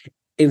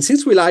 And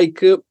since we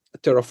like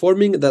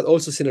terraforming, that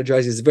also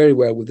synergizes very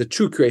well with the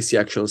 2 QIC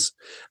actions.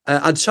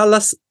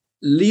 Adchalas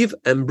live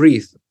and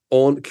breathe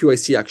on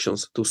QIC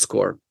actions to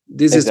score.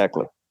 This is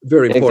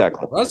very important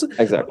for us.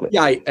 Exactly.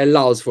 Yeah,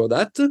 allows for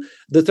that.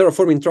 The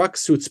terraforming track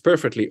suits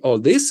perfectly all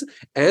this.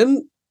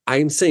 And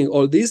I'm saying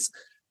all this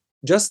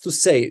just to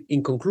say,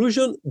 in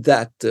conclusion,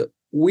 that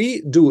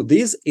we do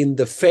this in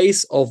the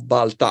face of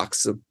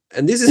Baltax.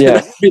 And this is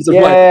the reason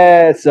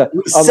why.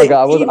 Oh my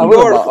God, I was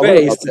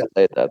about to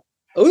say that.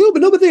 Oh,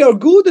 but they are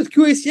good at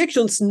QAC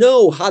actions.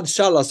 No,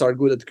 Hadchalas are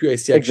good at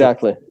QAC actions.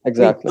 Exactly. We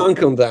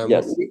dunk on them.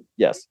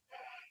 Yes.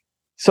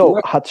 So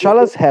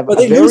Hadchalas have but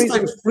they lose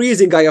time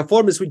freezing Gaia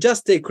Formis. We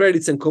just take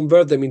credits and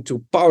convert them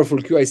into powerful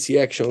QIC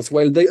actions.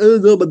 While they,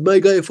 no, but my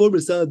Gaia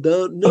Formis are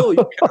down. No,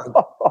 you can't.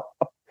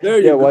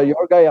 While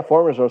your Gaia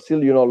Formis are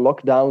still,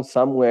 locked down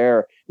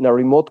somewhere in a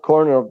remote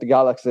corner of the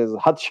galaxies,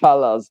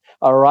 Hadchalas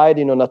are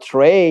riding on a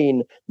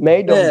train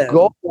made of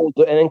gold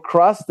and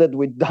encrusted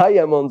with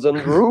diamonds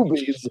and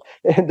rubies,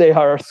 and they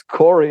are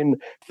scoring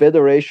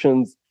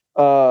Federation's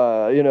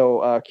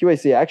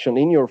QAC action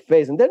in your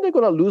face, and then they're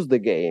gonna lose the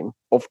game,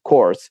 of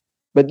course.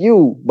 But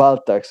you,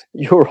 Baltax,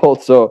 you're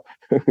also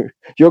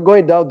you're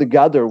going down the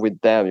gutter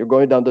with them. You're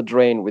going down the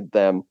drain with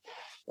them.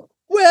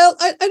 Well,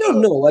 I don't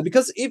know,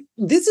 because if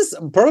this is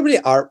probably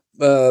our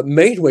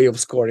main way of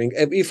scoring.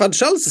 If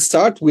Adchalas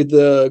start with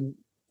the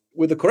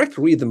correct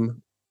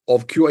rhythm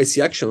of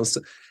QIC actions,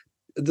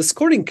 the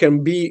scoring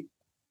can be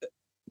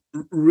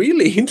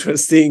really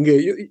interesting.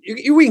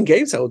 You win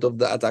games out of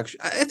that.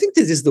 Actually, I think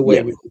this is the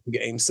way we win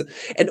games.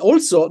 And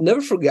also,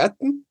 never forget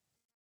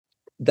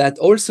that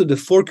also the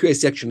 4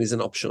 QAC action is an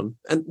option,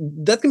 and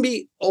that can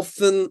be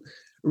often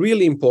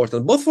really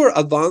important, both for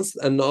advanced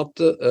and not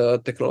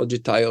technology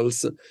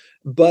tiles.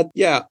 But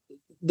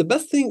the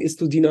best thing is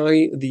to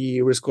deny the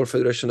rescore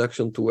Federation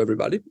action to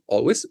everybody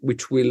always,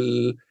 which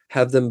will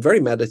have them very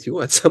mad at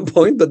you at some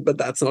point. But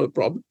that's not a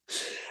problem.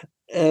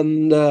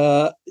 And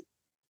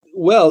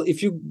well,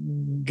 if you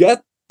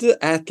get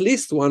at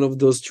least one of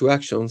those 2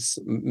 actions,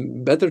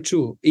 better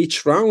 2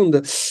 each round,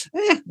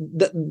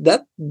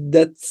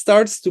 that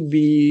starts to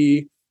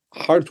be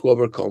hard to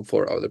overcome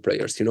for other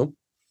players,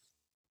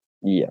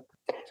 Yeah.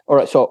 All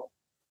right. So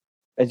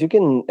as you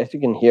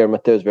can hear,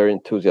 Matteo is very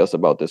enthusiastic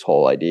about this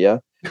whole idea.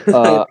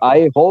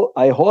 I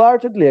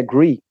wholeheartedly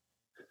agree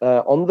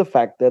on the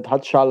fact that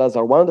Hadchalas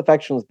are one of the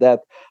factions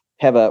that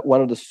have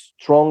one of the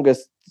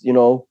strongest,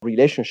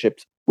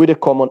 relationships with the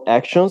common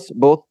actions,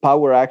 both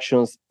power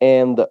actions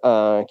and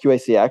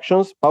QAC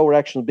actions. Power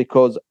actions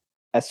because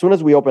as soon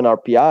as we open our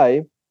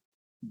PI,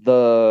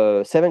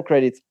 the 7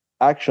 credits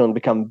action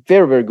become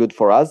very, very good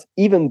for us,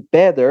 even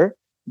better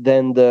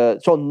than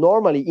so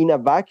normally in a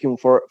vacuum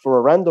for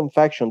a random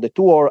faction, the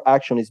 2-hour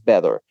action is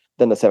better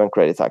than the 7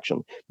 credits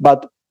action.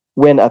 But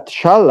when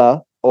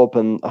Adchalas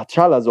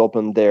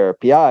open their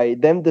PI,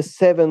 then the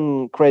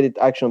 7 credit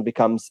action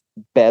becomes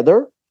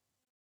better,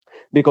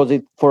 because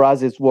for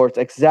us it's worth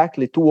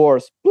exactly 2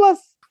 hours plus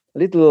a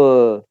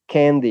little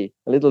candy,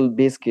 a little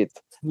biscuit.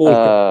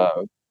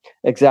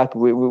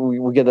 Exactly,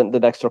 we get the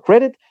extra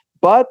credit.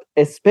 But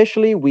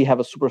especially we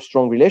have a super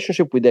strong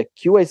relationship with the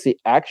QAC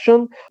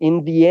action.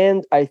 In the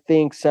end, I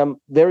think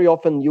very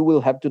often you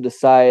will have to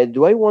decide,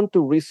 do I want to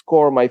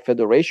rescore my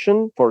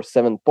Federation for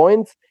 7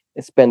 points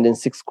and spending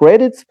 6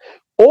 credits?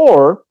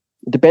 Or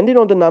depending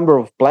on the number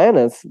of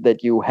planets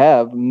that you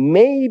have,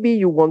 maybe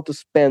you want to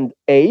spend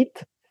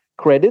 8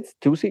 credits,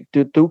 2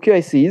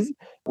 QICs,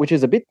 which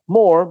is a bit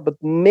more, but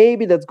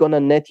maybe that's going to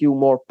net you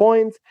more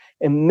points.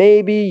 And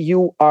maybe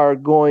you are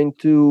going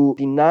to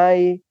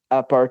deny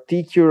a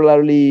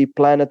particularly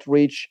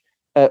planet-rich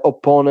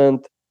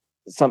opponent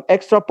some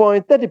extra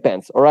point. That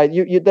depends. All right.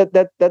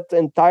 That's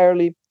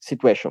entirely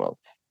situational.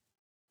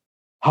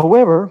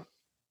 However,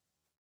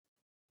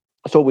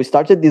 so we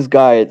started this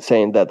guide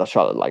saying that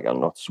Ashala like are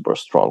not super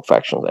strong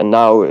factions, and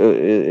now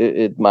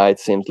it might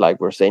seem like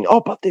we're saying, oh,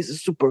 but this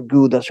is super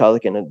good.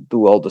 Ashala can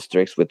do all the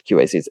tricks with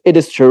QACs. It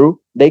is true,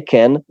 they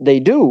can,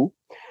 they do.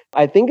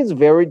 I think it's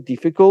very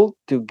difficult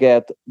to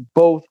get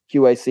both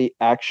QAC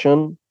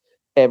action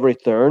every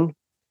turn.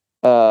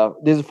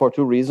 This is for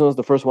two reasons.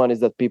 The first one is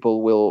that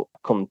people will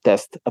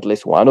contest at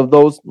least one of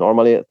those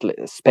normally,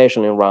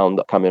 especially in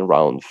coming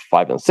round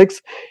 5 and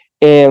 6.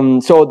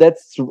 And so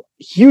that's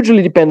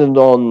hugely dependent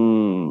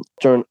on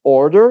turn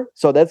order.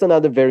 So that's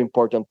another very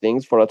important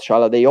thing for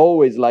Atshala. They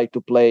always like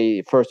to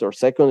play first or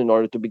second in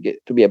order to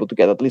be able to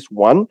get at least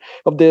one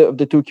of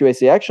the two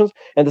QAC actions.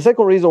 And the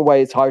second reason why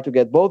it's hard to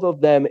get both of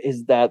them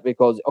is that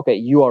because, okay,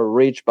 you are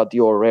rich, but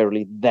you are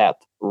rarely that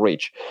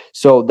rich.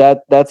 So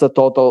that's a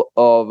total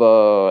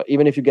of,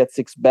 even if you get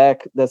 6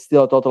 back, that's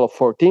still a total of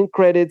 14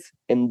 credits.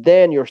 And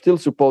then you're still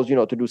supposed,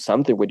 to do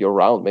something with your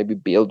round, maybe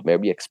build,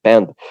 maybe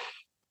expand.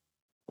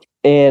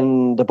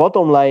 And the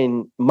bottom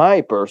line,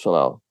 my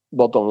personal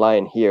bottom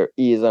line here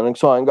is, and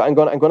so I'm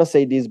gonna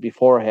say this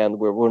beforehand.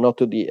 We're not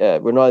at the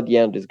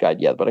end of this guide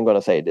yet, but I'm gonna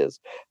say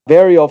this.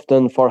 Very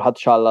often for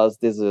Hatshalas,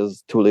 this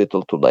is too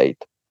little, too late.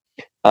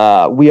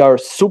 We are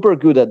super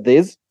good at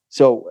this.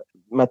 So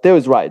Matteo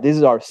is right. This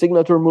is our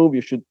signature move. You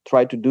should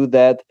try to do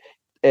that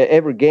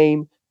every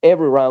game,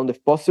 every round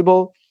if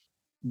possible.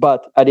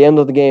 But at the end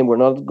of the game, we're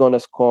not gonna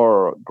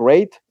score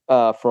great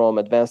from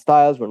advanced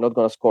tiles. We're not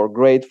going to score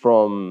great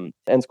from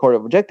end score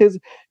objectives.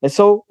 And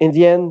so in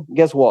the end,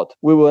 guess what?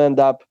 We will end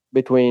up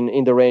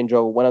in the range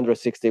of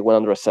 160,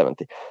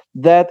 170.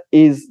 That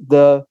is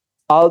the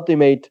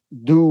ultimate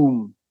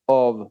doom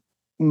of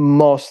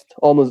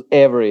almost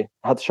every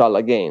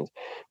Hatshala games.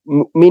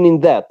 Meaning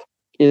that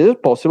it is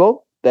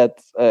possible that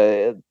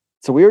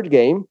it's a weird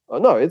game.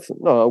 No, it's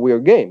not a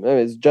weird game.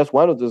 It's just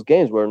one of those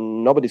games where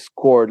nobody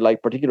scored like a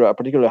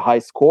particularly high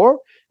score.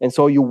 And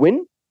so you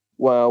win.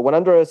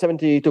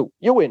 172,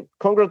 you win,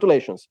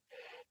 congratulations.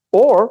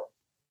 Or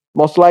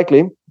most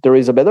likely there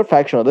is a better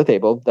faction at the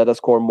table that has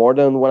scored more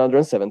than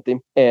 170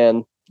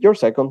 and you're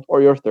second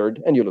or you're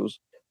third and you lose.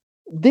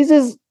 This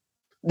is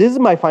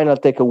my final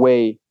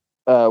takeaway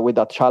with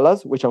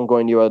Atshalas, which I'm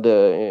going to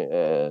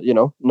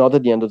not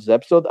at the end of this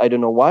episode. I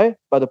don't know why,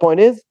 but the point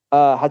is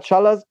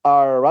Atshalas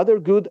are rather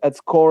good at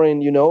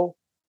scoring.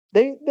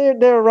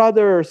 They're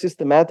rather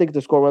systematic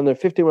to score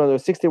 150,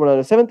 160,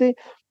 170,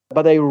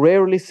 but I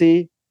rarely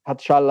see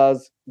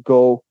Hatshalas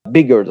go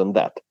bigger than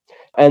that,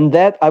 and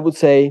that I would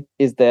say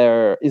is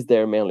their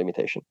main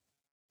limitation.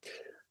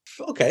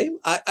 Okay,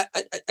 I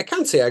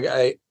can't say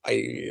I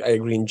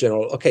agree in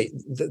general. Okay,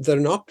 they're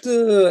not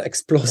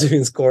explosive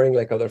in scoring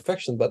like other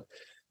factions, but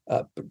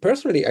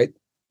personally, I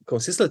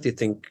consistently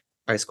think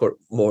I score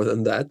more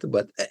than that.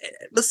 But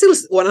still,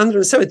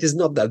 170 is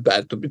not that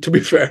bad. To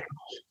be fair.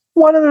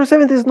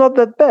 170 is not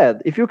that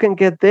bad if you can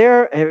get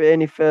there,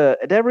 and if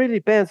that really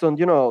depends on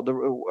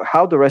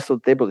how the rest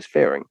of the table is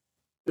faring.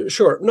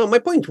 Sure. No, my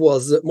point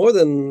was more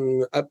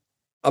than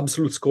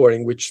absolute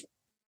scoring, which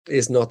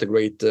is not a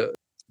great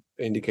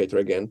indicator.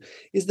 Again,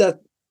 is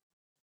that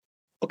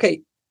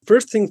okay?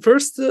 First thing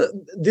first,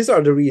 these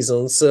are the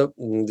reasons,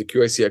 the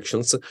QAC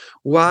actions,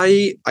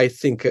 why I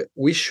think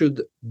we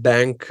should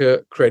bank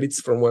credits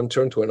from one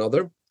turn to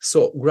another.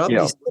 So grab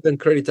this 7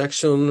 credit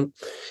action.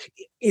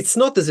 It's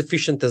not as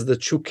efficient as the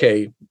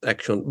 2K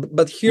action,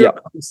 but here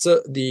comes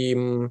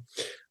the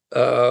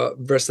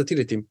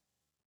versatility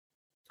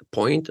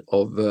point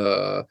of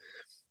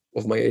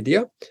my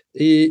idea.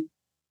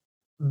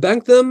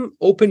 Bank them,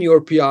 open your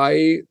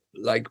PI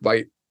like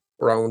by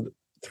round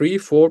 3,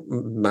 4.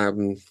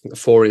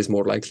 4 is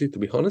more likely, to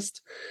be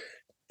honest.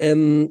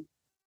 And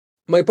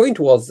my point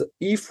was,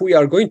 if we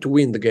are going to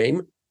win the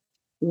game,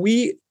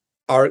 we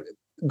are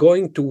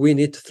going to win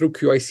it through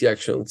QIC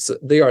actions.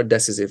 They are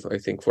decisive, I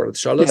think, for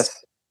Atshalas.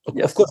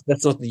 Yes. Of course,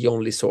 that's not the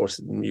only source.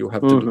 You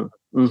have to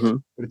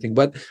do everything,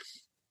 but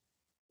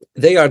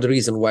they are the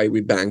reason why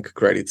we bank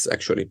credits.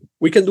 Actually,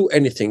 we can do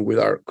anything with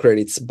our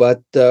credits,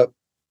 but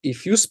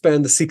if you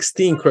spend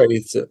 16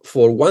 credits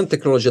for one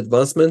technology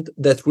advancement,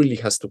 that really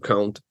has to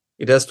count.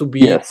 It has to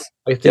be, I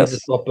think, the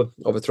top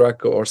of a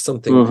track or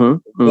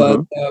something.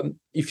 But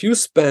if you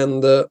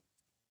spend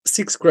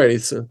 6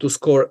 credits to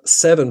score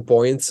 7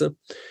 points,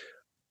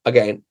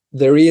 again,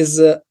 there is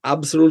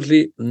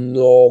absolutely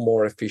no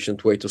more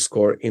efficient way to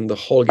score in the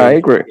whole game. I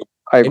agree.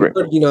 And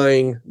you're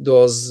denying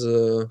those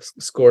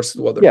scores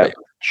to other players.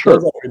 Sure.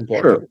 Those are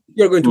important.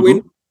 You're going to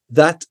win.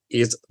 That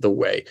is the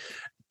way.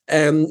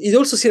 It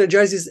also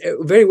synergizes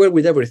very well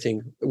with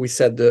everything we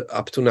said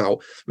up to now.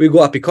 We go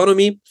up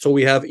economy, so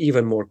we have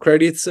even more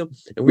credits. And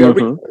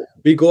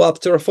we go up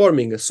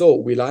terraforming, so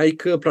we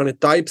like planet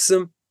types.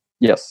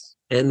 Yes.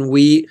 And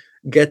we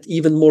get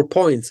even more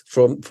points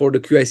for the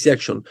QIC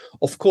action.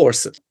 Of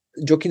course,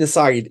 joking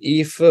aside,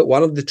 if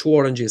one of the two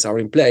oranges are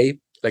in play,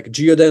 like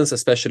Geodance,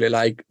 especially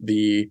like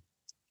the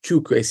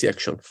Q QIC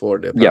action for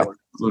the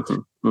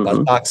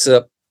but Pax,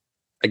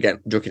 again,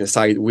 joking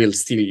aside, will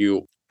steal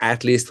you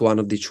at least one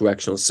of the two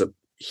actions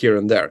here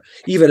and there,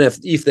 even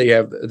if they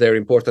have their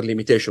important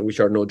limitation, which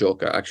are no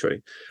joke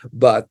actually.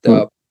 But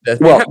there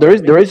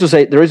is to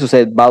say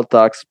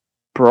Baltax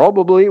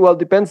probably, well,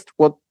 depends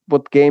what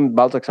game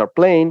Baltax are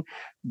playing,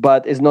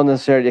 but it's not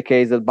necessarily the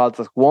case that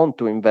Baltax want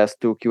to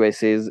invest 2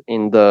 QACs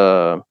in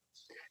the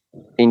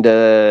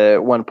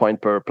 1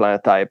 point per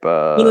planet type.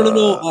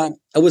 No.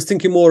 I was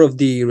thinking more of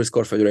the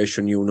Rescore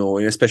Federation,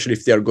 and especially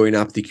if they are going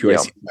up the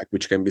QIC,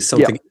 which can be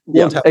something.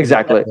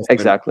 Exactly.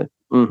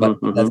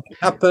 But that can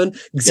happen.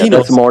 Xenos,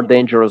 that's more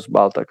dangerous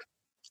Baltax.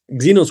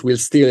 Xenos will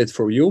steal it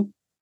for you.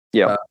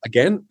 Yeah.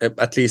 Again,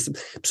 at least.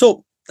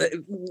 So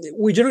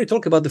we generally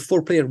talk about the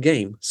 4-player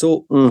game.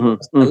 So a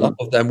lot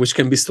of them which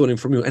can be stolen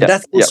from you. And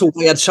that's also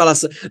why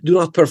Hadschallas do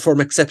not perform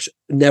exception.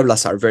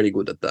 Neblas are very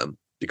good at them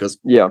because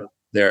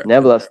they're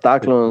Neblas,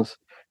 Taclons.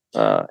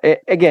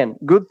 Again,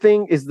 good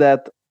thing is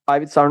that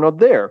Ivits are not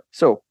there.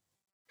 So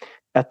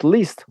at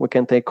least we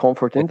can take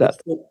comfort in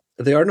that.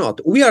 They are not.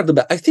 We are the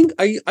best.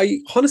 I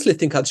honestly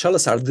think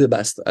Hadschallas are the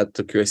best at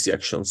the QAC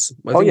actions.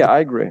 I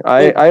agree.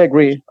 I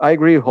agree. I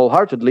agree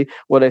wholeheartedly.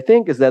 What I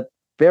think is that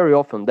very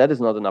often that is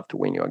not enough to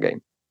win you a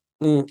game.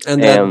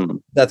 And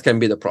that can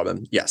be the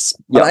problem. Yes.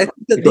 But I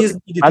think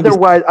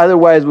that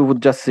otherwise we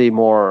would just see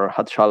more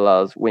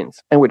Hadschallas wins,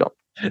 and we don't.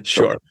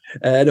 Sure.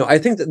 No, I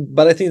think that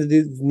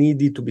this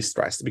needed to be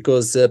stressed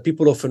because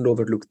people often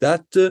overlook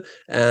that,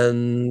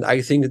 and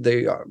I think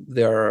they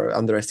are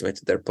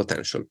underestimated their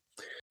potential.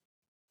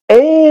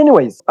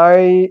 Anyways,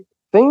 I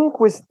think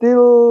we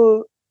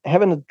still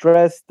haven't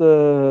addressed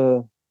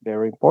the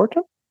very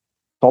important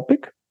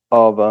topic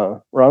of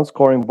round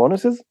scoring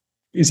bonuses.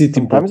 Is it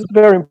sometimes it's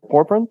very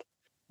important?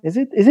 Is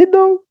it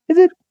though? Is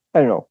it? I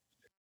don't know.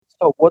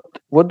 So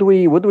what do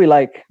we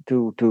like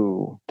to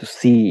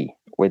see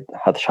with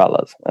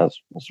Hadschallas as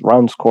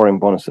round scoring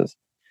bonuses?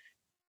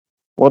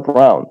 What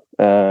round?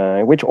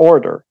 In which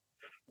order?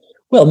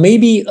 Well,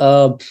 maybe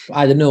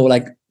I don't know,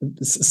 like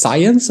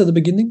science at the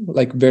beginning,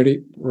 like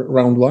very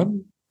round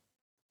 1.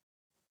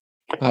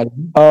 I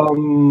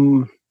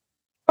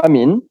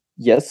mean,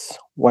 yes,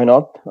 why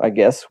not? I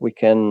guess we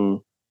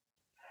can.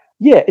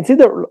 Yeah, it's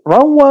either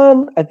round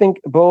 1. I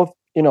think both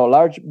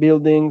large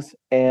buildings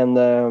and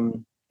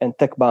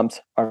tech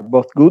bumps are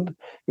both good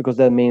because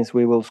that means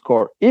we will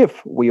score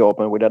if we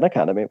open with an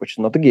academy, which is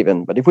not a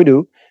given. But if we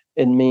do,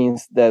 it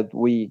means that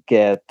we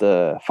get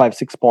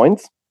 5-6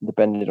 points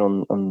depending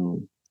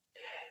on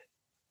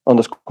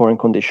the scoring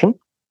condition,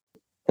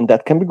 and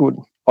that can be good.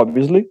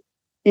 Obviously,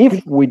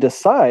 if we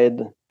decide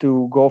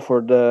to go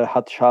for the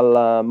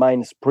Hadschalla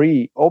Mines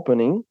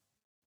pre-opening,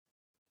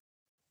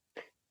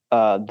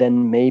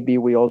 then maybe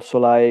we also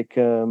like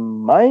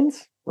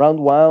Mines. Round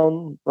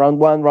 1,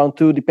 round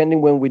 2,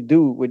 depending when we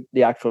do with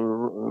the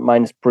actual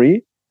Mines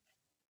pre.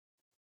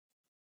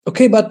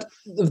 Okay, but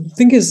the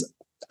thing is,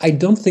 I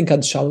don't think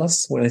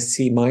Hadschallas when I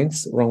see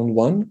Mines round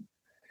 1.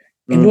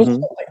 And also,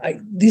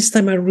 this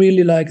time I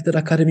really like that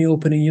Academy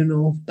opening,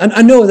 And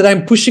I know that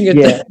I'm pushing it.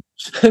 Yeah.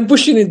 I'm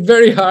pushing it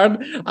very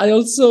hard. I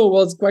also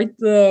was quite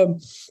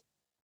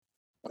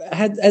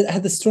had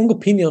a strong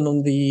opinion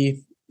on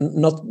the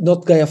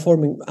not Gaia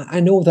forming. I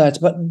know that,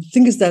 but the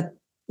thing is that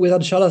with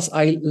Hadschallas,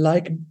 I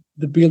like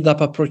the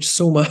build-up approach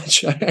so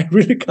much. I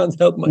really can't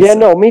help myself. Yeah,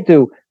 no, me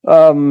too.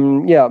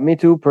 Me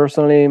too.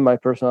 Personally, my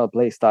personal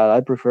play style, I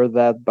prefer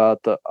that. But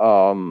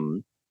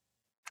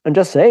I'm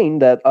just saying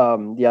that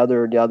the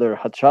other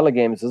Hadschalla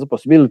games is a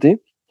possibility.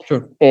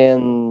 Sure.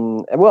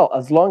 And well,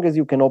 as long as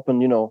you can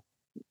open,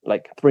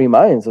 like 3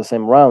 mines the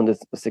same round,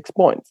 it's 6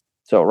 points.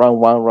 So round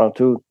 1, round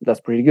 2, that's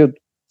pretty good.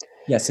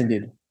 Yes,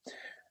 indeed.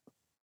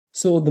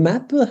 So the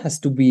map has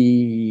to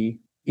be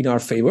in our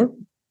favor,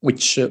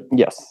 which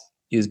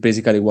is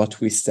basically what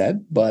we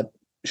said, but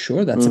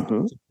sure, that's a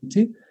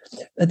possibility.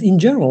 But in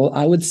general,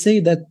 I would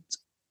say that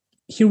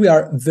here we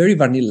are very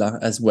vanilla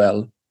as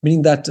well,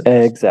 meaning that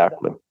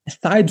exactly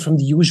aside from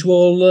the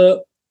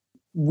usual,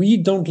 we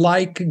don't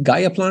like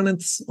Gaia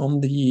planets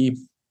on the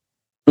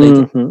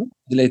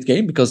late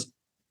game because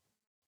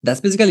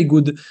that's basically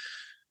good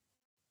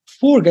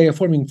for Gaia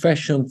forming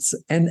fashions.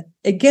 And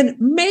again,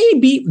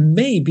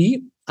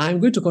 maybe I'm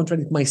going to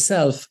contradict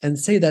myself and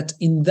say that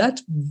in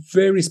that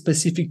very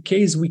specific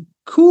case, we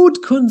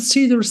could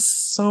consider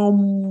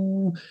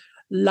some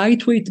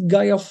lightweight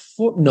Gaia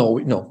form.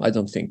 No, I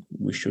don't think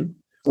we should.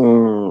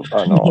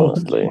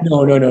 Honestly,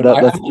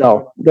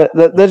 no.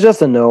 That's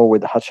just a no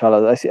with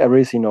Hadschallas. I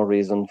really see no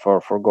reason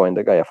for going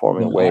the Gaia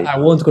forming way. I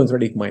won't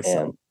contradict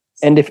myself.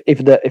 And if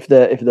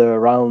the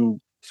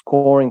round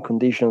scoring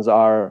conditions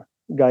are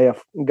Gaia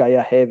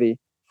heavy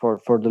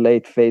for the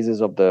late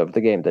phases of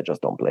the game, they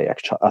just don't play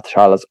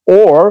Hadj-Chalas,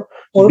 or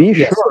be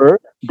sure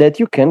that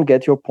you can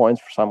get your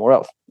points somewhere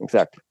else.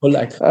 Exactly.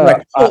 Right.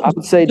 I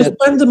would say just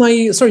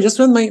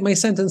to end my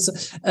sentence.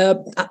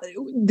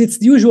 It's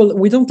the usual.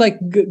 We don't like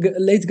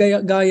late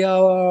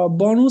Gaia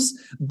bonus,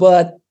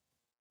 but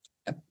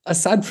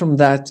aside from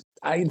that,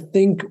 I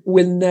think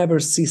we'll never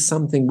see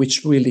something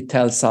which really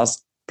tells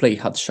us play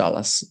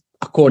Hadj-Chalas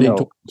according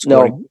to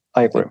scoring. No,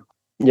 I agree.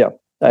 Yeah.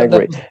 I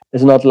agree.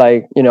 It's not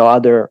like,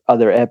 other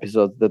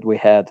episodes that we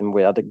had and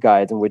with other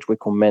guides in which we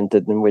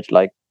commented, in which,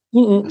 like,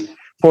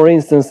 for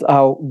instance,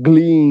 how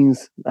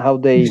Gleans, how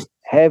they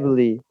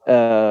heavily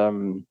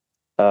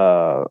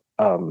rely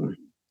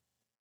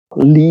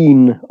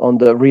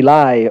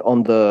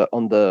on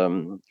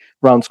the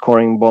round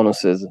scoring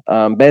bonuses.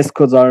 Best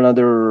codes are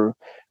another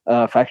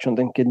faction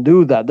that can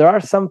do that. There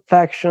are some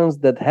factions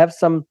that have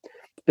some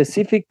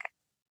specific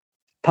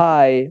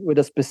tie with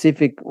a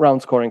specific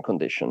round scoring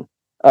condition.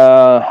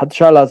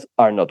 Hadj-Chalas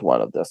are not one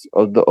of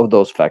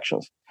those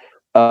factions.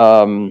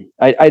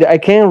 I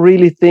can't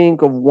really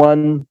think of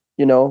one,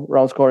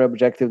 round scoring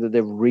objective that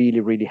they're really,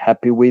 really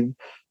happy with.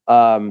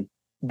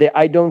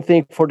 I don't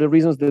think, for the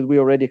reasons that we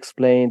already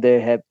explained,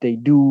 they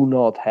do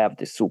not have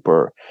the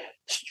super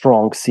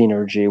strong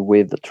synergy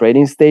with the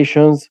trading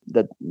stations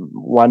that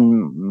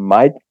one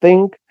might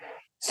think.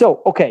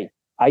 So, okay,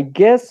 I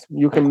guess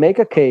you can make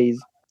a case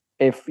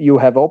if you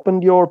have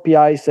opened your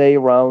PI, say,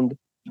 round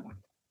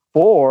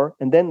 4,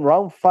 and then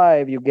round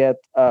 5 you get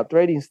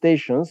trading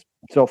stations,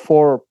 so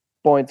 4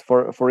 points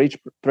for each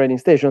trading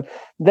station,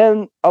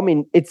 then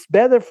it's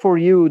better for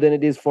you than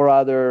it is for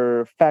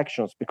other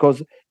factions,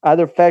 because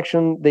other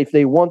faction, if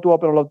they want to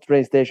open a lot of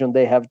trading station,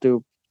 they have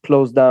to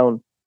close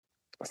down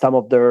some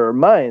of their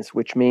mines,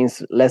 which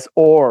means less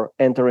ore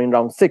entering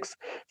round 6.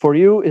 For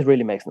you, it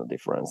really makes no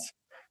difference.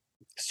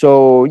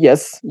 So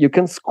yes, you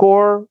can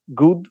score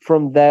good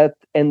from that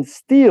and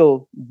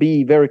still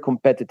be very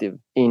competitive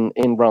in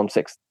round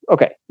 6.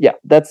 Okay, yeah,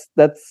 that's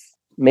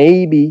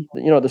maybe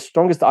the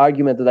strongest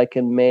argument that I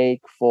can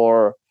make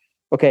for,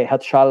 okay,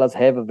 Hadj-Chalas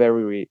have a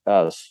very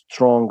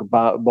strong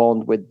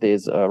bond with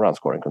this round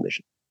scoring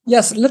condition.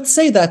 Yes, let's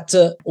say that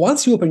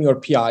once you open your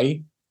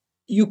PI,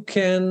 you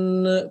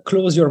can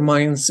close your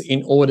mines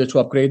in order to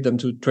upgrade them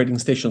to trading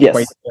stations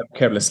quite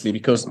carelessly,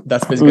 because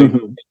that's basically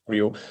for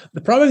you.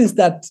 The problem is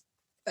that,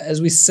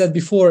 as we said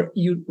before,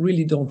 you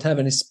really don't have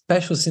any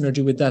special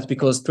synergy with that,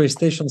 because trade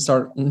stations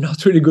are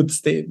not really good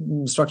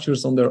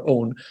structures on their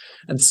own.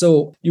 And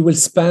so you will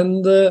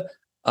spend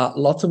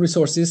lots of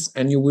resources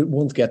and you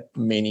won't get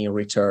many in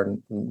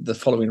return the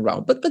following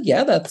round. But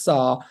yeah, that's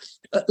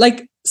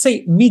like,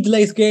 say,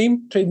 mid-late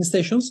game trading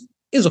stations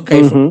is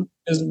okay for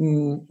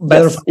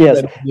better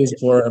than it is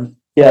for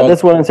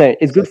that's what I'm saying.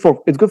 It's good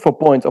for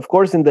points. Of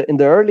course, in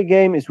the early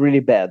game is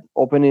really bad.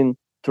 Opening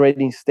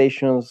trading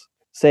stations,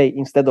 say,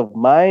 instead of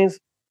mines,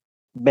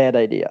 bad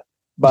idea.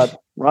 But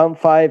round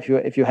 5,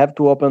 if you have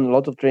to open a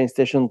lot of trading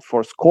stations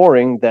for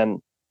scoring, then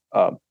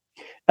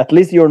at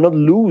least you're not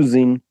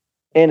losing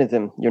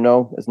anything.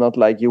 It's not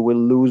like you will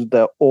lose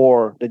the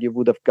ore that you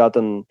would have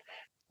gotten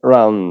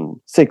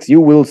round 6.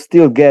 You will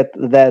still get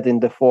that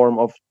in the form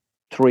of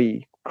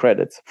 3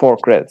 credits, 4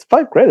 credits,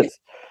 5 credits.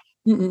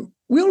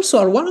 We also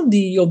are one of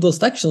those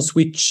factions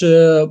which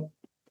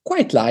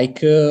quite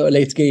like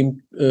late game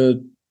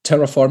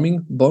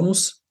terraforming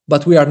bonus.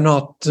 But we are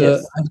not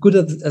as good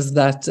as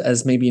that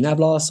as maybe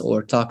Nablas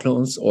or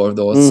Tarklons or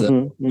those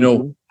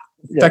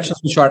factions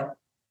which are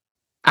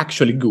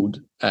actually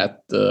good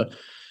at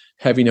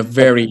having a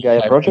very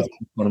Gaia project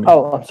economy.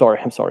 Oh,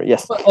 I'm sorry.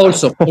 Yes. But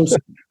also.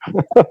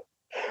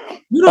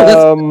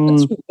 That's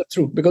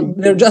true, because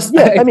they're just.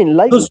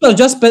 Those are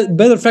just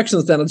better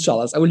factions than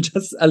Hadj-Chalas.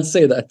 I'll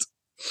say that.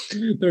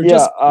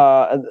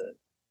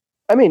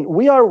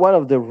 We are one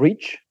of the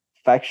rich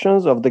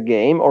factions of the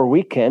game, or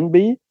we can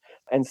be.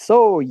 And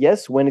so,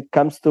 yes, when it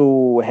comes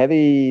to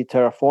heavy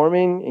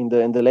terraforming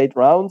in the late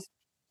rounds,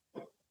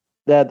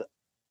 that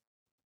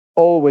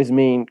always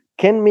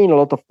can mean a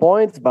lot of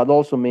points, but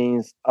also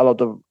means a lot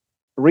of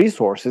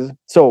resources.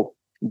 So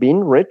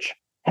being rich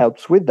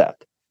helps with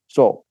that.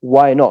 So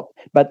why not?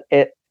 But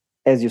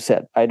as you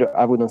said,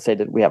 I wouldn't say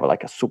that we have a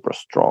super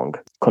strong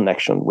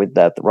connection with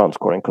that round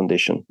scoring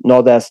condition.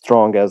 Not as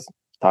strong as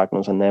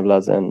Tarklons and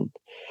Neblas and.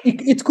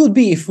 It could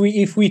be if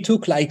we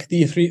took like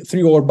the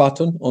three ore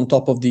button on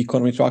top of the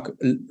economy track,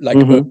 like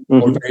very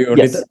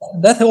early. Yes.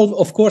 That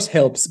of course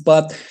helps,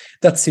 but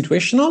that's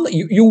situational.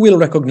 You will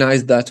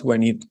recognize that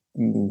when it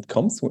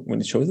comes,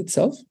 when it shows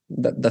itself.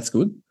 That's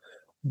good.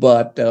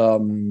 But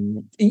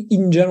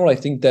in general, I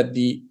think that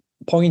the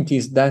point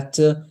is that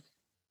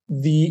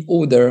the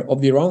order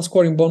of the round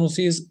scoring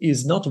bonuses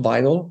is not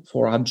vital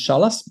for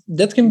Hadj-Chalas.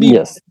 That can be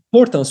an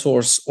important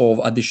source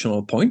of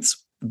additional points.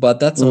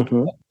 But that's not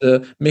what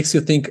makes you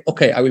think,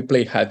 okay, I will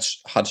play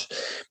Hadj.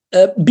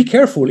 Be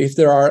careful if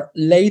there are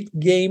late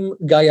game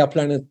Gaia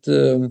Planet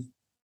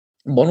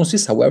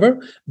bonuses, however,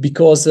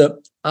 because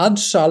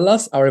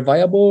Hadj-Chalas are a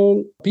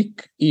viable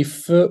pick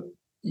if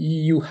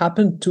you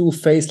happen to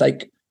face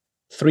like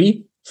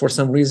 3 for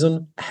some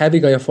reason, heavy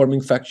Gaia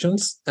forming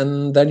factions,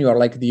 and then you are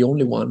like the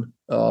only one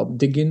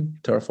digging,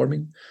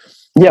 terraforming.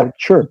 Yeah,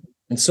 sure.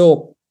 And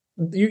so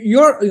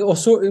you're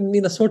also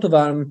in a sort of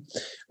an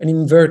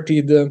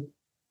inverted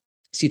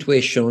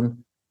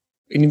situation,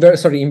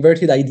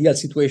 inverted ideal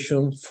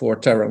situation for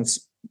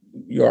Terrans.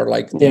 You are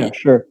like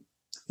sure,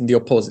 the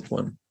opposite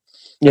one.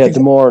 Yeah, the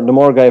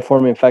more Gaia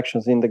forming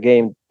factions in the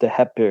game, the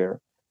happier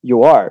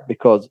you are,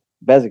 because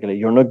basically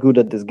you're not good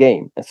at this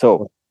game, and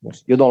so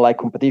you don't like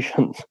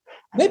competitions.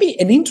 Maybe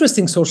an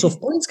interesting source of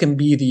points can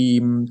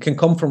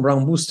come from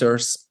round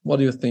boosters. What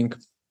do you think?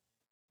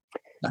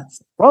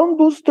 Round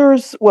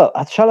boosters, well,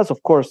 at Chalice,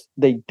 of course,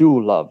 they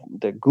do love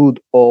the good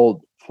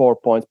old 4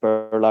 points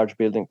per large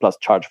building plus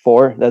charge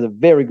 4. That's a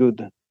very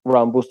good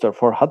round booster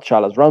for Hot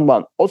Chalice round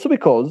 1. Also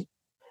because,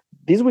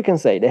 this we can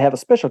say, they have a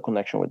special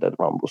connection with that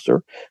round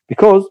booster,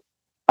 because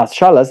as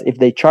Chalice, if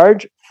they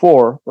charge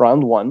 4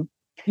 round 1,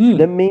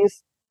 that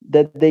means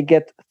that they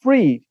get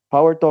 3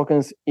 power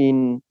tokens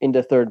in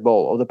the third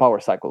bowl of the power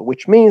cycle,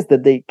 which means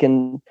that they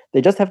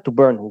just have to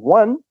burn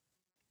 1,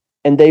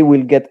 and they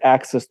will get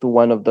access to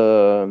one of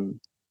the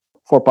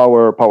 4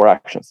 power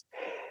actions.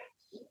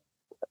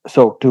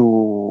 So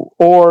 2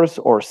 ores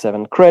or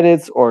 7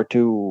 credits or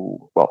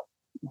 2, well,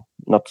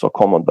 not so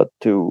common, but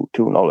 2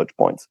 knowledge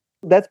points.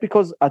 That's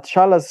because at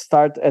Chalice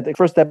start at the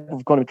first step of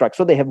economy track.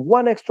 So they have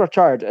 1 extra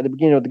charge at the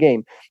beginning of the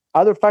game.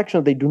 Other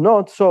factions, they do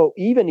not. So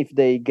even if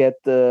they get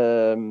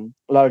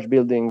large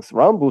buildings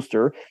round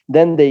booster,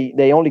 then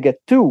they only get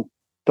 2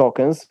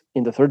 tokens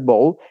in the third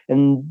bowl.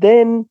 And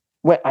then,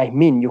 well, I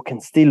mean, you can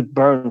still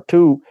burn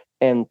 2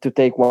 and to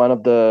take one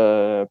of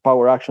the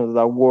power actions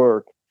that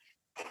work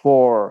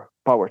for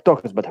power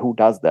tokens. But who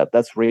does that?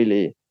 That's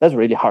really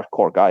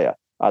hardcore Gaia,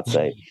 I'd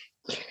say.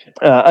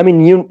 I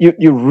mean,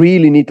 you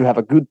really need to have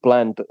a good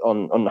plan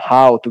on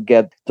how to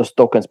get those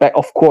tokens back.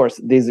 Of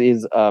course, this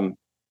is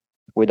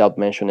without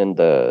mentioning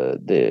the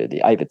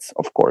Ivets,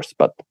 of course.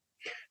 But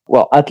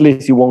well, at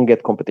least you won't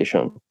get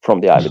competition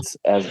from the Ivets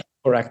as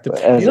correct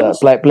as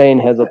playing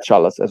heads of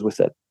Chalice, as we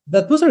said.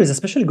 That booster is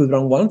especially good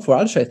round 1 for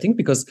Alsha, I think,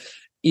 because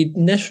it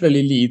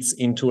naturally leads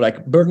into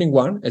like burning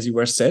 1, as you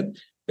were saying,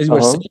 as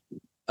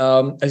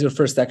your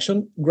first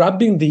action,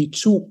 grabbing the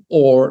 2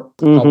 ore.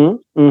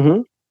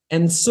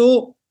 And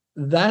so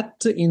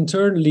that in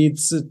turn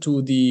leads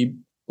to the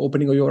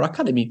opening of your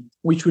academy,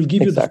 which will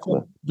give you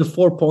the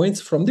 4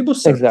 points from the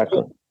booster.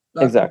 Exactly.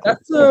 That's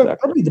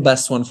probably the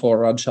best one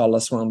for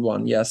Chalice round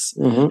 1. Yes.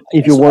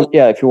 If you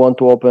want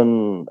to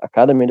open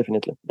academy,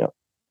 definitely. Yeah.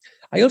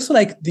 I also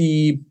like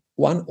the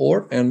 1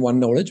 ore and 1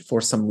 knowledge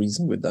for some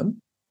reason with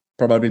them,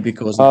 probably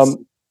because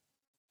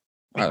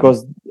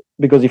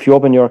because if you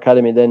open your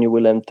academy, then you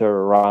will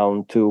enter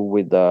round 2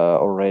 with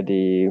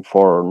already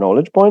 4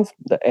 knowledge points,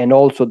 and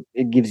also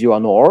it gives you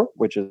an ore,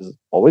 which is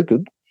always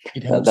good.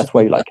 That's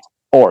why you like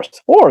ores.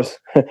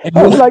 I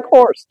like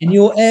ores. And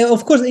you,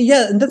 of course,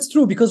 yeah, and that's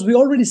true because we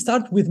already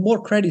start with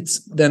more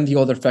credits than the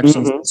other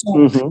factions.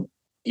 So,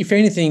 if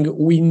anything,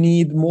 we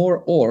need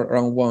more ore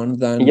round 1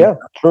 than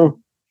true.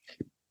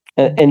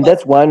 And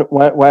that's one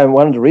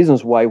of the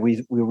reasons why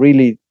we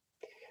really.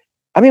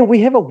 I mean, we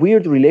have a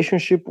weird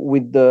relationship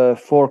with the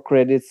 4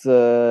 credits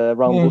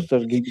round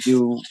boosters give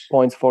you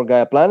points for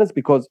Gaia planets,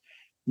 because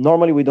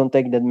normally we don't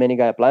take that many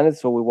Gaia planets,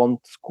 so we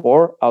won't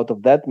score out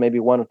of that, maybe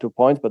 1 or 2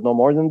 points, but no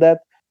more than that.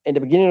 In the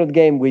beginning of the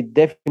game, we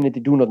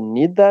definitely do not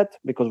need that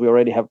because we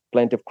already have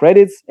plenty of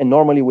credits, and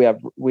normally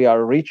we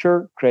are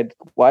richer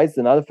credit-wise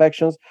than other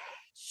factions.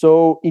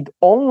 So it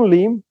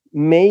only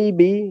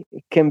maybe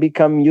can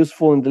become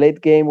useful in the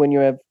late game when you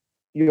have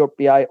your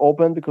PI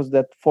open, because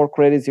that 4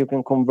 credits you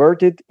can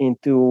convert it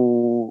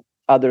into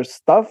other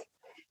stuff.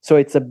 So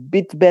it's a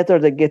bit better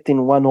than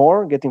getting 1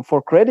 ore, getting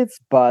 4 credits.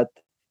 But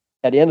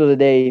at the end of the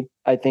day,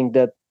 I think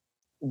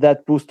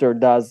that booster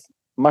does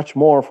much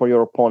more for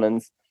your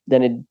opponents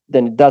than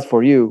it does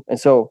for you. And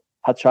so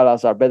Hot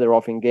Chalice are better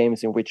off in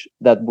games in which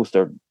that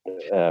booster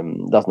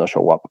does not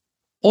show up.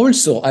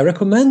 Also, I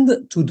recommend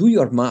to do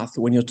your math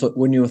when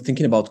you're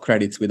thinking about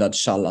credits with Hot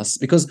Chalice,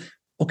 because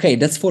okay,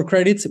 that's 4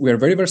 credits. We are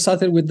very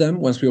versatile with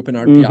them once we open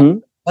our PI.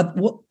 But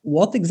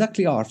what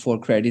exactly are 4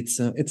 credits?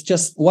 It's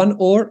just 1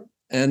 ore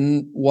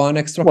and 1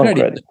 extra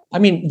credit. I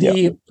mean,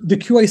 the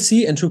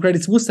QIC and 2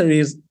 credits booster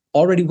is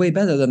already way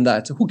better than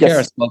that. Who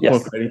cares about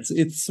 4 credits?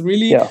 It's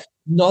really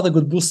not a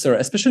good booster,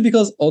 especially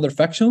because other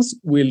factions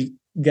will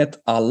get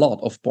a lot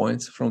of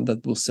points from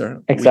that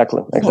booster.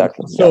 Exactly.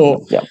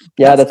 So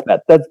that's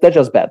bad. That's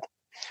just bad.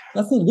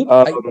 That's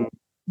not good.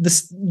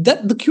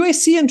 The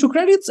QIC and 2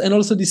 credits and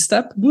also the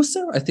step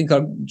booster, I think,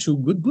 are 2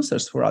 good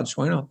boosters for Raj.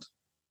 Why not?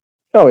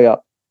 Oh yeah,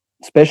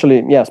 especially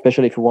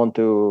if you want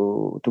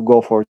to go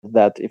for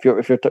that. If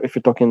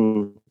you're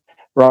talking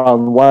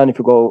round 1, if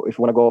you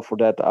want to go for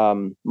that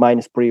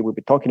minus pre we'll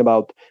be talking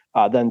about,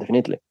 then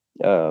definitely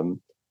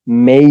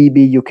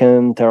maybe you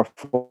can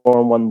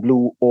terraform 1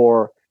 blue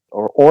or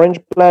orange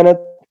planet,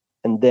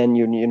 and then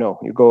you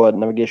go at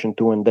navigation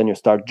 2 and then you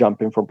start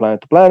jumping from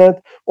planet to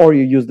planet, or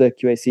you use the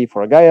QAC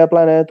for a Gaia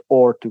planet,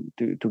 or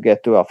to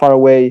get to a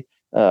faraway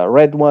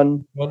red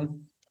one.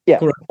 Yeah,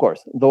 Correct. of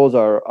course, those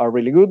are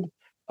really good.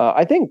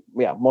 I think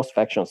most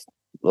factions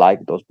like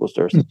those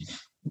boosters.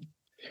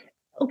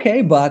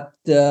 Okay, but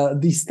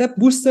the step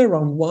booster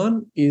round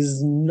 1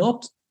 is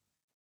not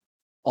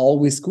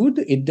always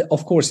good.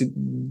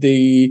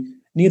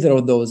 Neither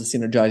of those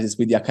synergizes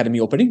with the academy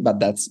opening, but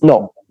that's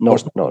No.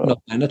 not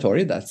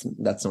mandatory. That's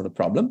not a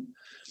problem.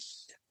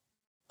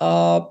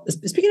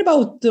 Speaking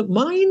about the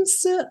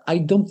mines, I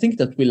don't think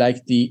that we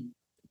like the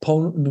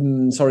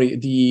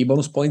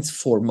bonus points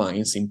for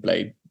mines in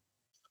play.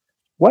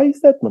 Why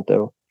is that,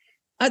 Matteo?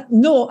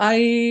 No,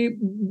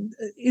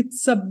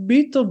 it's a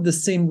bit of the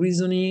same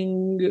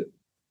reasoning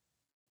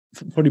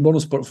for the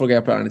bonus for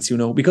Gaia Planets,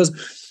 because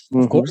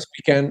of course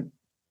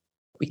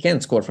we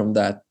can score from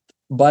that,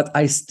 but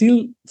I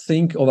still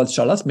think of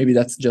Hadschallas, maybe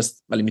that's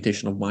just a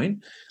limitation of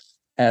mine,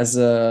 as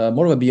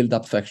more of a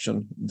build-up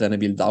faction than a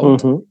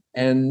build-out.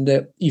 And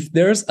if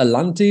there's a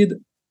Lantid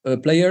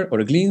player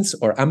or a Gleans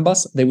or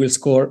Ambas, they will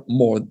score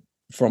more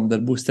from the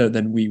booster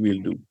than we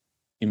will do,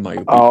 in my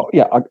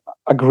opinion.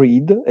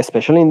 Agreed,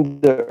 especially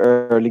in the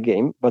early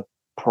game, but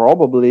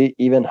probably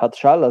even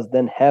Hadschallas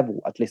then have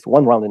at least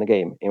one round in a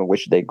game in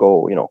which they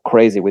go,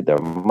 crazy with their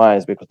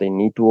mines because they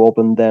need to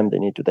open them, they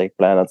need to take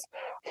planets.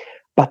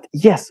 But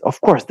yes, of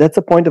course, that's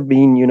a point of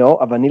being,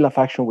 a vanilla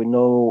faction with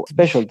no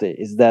specialty,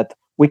 is that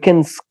we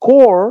can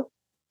score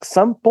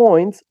some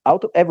points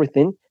out of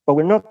everything, but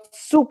we're not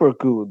super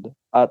good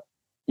at,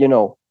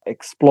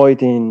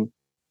 exploiting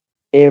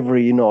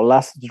every,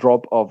 last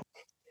drop of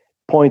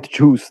point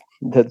juice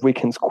that we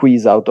can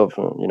squeeze out of,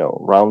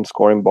 round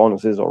scoring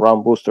bonuses or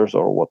round boosters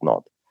or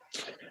whatnot.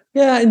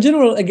 Yeah, in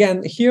general,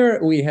 again, here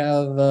we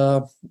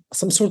have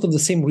some sort of the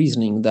same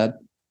reasoning that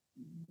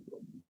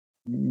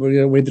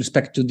with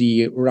respect to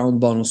the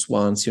round bonus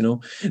ones,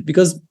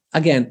 because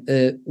again,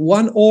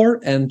 1 ore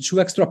and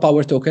 2 extra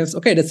power tokens,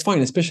 okay, that's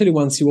fine, especially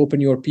once you open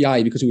your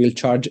PI, because you will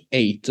charge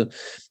 8.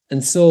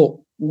 And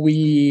so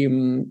we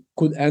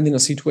could end in a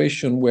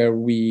situation where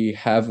we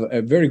have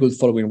a very good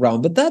following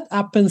round, but that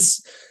happens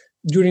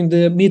during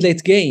the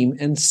mid-late game,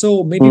 and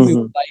so maybe we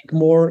would like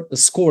more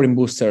scoring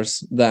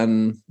boosters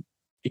than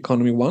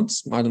economy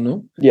ones. I don't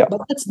know. Yeah,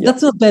 but that's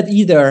not bad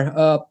either.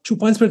 2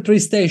 points per 3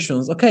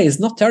 stations. Okay, it's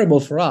not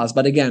terrible for us,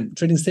 but again,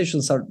 trading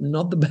stations are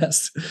not the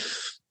best.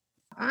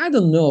 I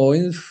don't know.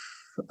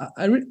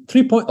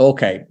 3 points.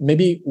 Okay,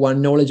 maybe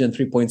 1 knowledge and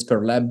 3 points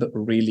per lab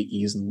really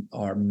isn't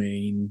our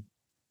main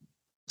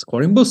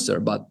scoring booster,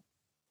 but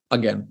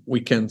again,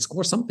 we can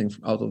score something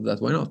out of that.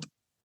 Why not?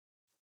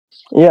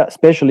 Yeah,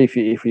 especially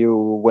if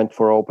you went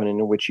for opening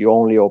in which you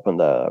only open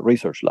the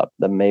research lab,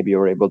 then maybe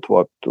you're able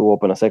to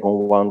open a second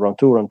one, round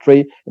 2, round 3,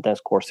 and then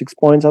score 6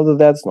 points out of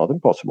that. It's not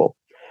impossible.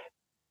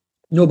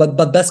 No, but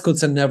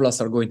Bescots and Nevlas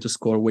are going to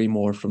score way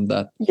more from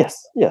that. Yes,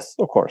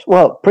 of course.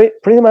 Well,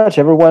 pretty much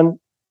everyone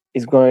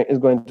is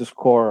going to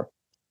score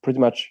pretty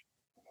much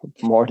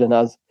more than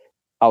us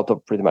out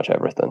of pretty much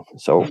everything.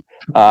 So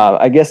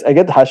I get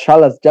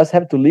Hadschallas just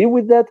have to live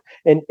with that.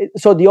 And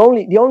so the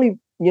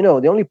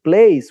only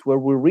place where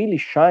we really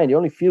shine, the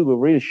only field we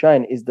really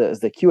shine is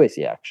the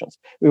QAC actions.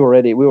 We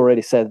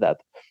already said that.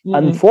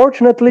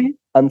 Unfortunately,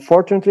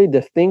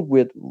 the thing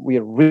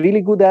we're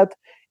really good at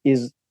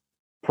is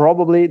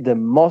probably the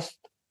most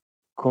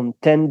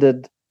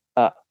contended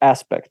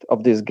aspect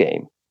of this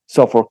game.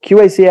 So for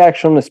QAC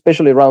action,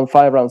 especially round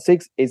 5, round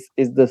 6, is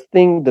the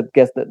thing that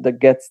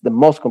gets the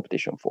most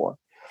competition for.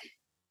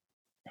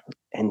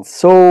 And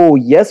so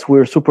yes,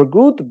 we're super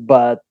good,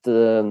 but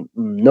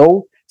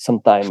no,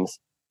 sometimes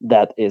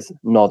that is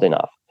not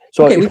enough.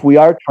 So if we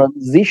are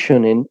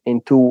transitioning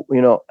into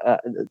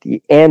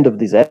the end of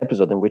this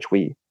episode in which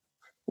we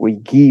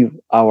give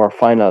our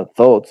final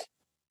thoughts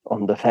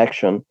on the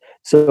faction.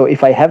 So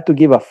if I have to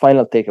give a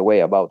final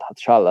takeaway about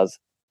Hadschallas,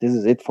 this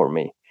is it for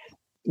me.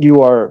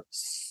 You are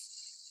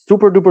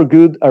super duper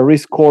good at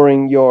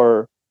rescoring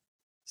your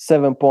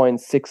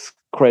 7.6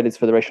 credits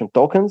Federation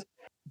tokens.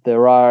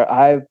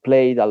 I've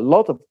played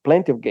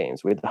plenty of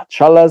games with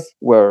Hadschallas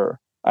where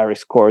I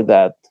rescored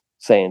that,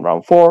 say in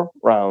round 4,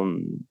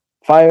 round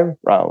 5,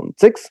 round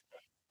 6,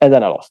 and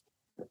then I lost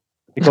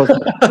because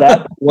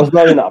that was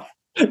not enough.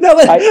 No,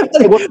 but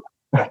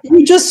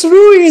you just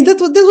ruined that.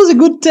 That was a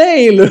good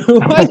tale.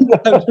 Why did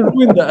I have to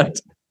ruin that?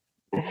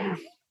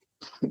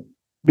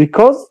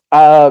 Because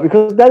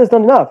that is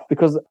not enough.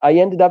 Because I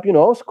ended up,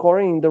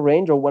 scoring in the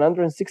range of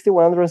 160,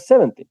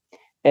 170,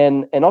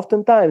 and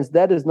oftentimes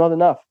that is not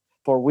enough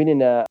for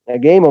winning a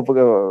game of a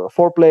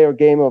 4-player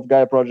game of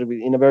Gaia Project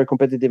in a very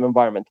competitive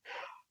environment.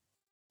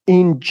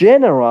 In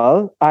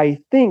general, I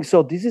think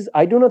so.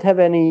 I do not have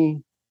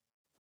any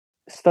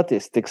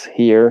statistics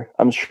here.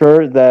 I'm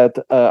sure that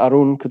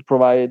Arun could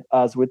provide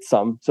us with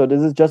some. So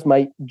this is just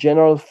my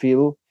general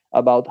feel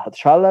about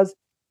Hadschallas,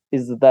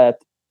 is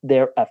that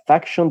they're a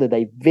faction that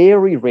I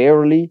very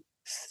rarely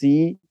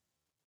see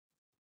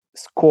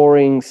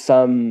scoring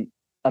some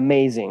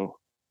amazing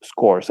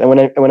scores. And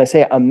when I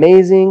say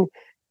amazing,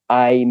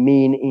 I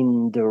mean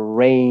in the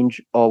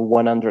range of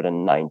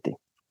 190.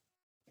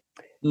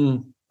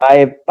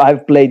 I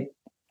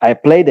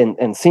played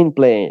and seen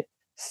play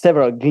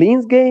several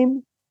Gleans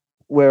games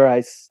where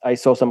I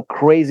saw some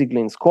crazy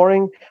Glin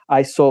scoring.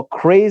 I saw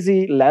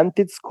crazy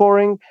Lantid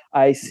scoring.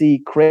 I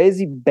see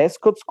crazy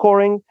Bescot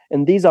scoring.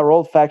 And these are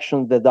all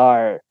factions that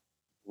are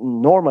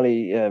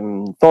normally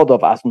thought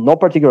of as not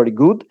particularly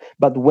good.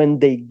 But when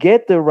they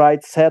get the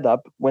right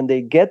setup, when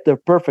they get the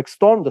perfect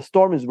storm, the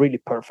storm is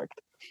really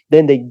perfect.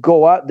 Then they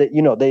go out,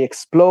 they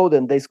explode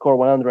and they score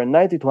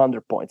 190 to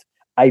 100 points.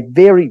 I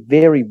very,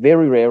 very,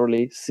 very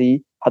rarely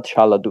see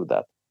Hadshallah do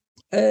that.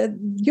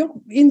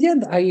 In the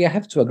end, I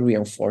have to agree,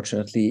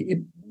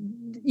 unfortunately.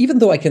 Even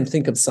though I can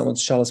think of some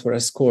Hadshallahs where I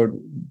scored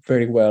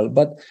very well,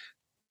 but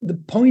the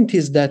point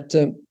is that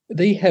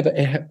they have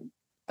a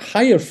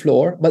higher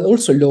floor, but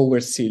also lower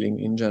ceiling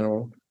in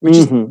general, which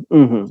is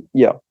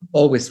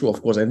always true,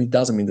 of course, and it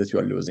doesn't mean that you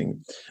are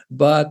losing.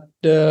 But,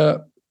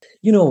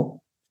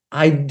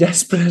 I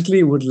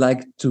desperately would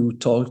like to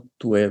talk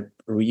to a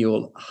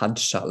real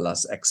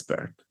Hadshallahs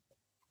expert,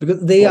 because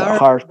they are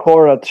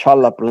hardcore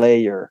Hadshallah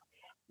player.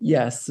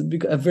 Yes,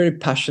 a very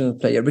passionate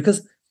player,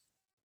 because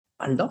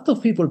a lot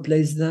of people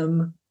plays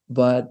them,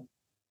 but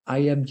I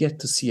am yet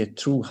to see a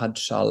true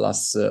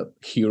Hadshallahs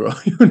hero,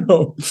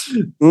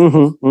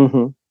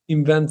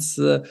 invents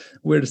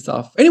weird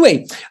stuff.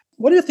 Anyway,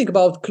 what do you think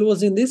about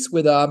closing this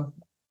with a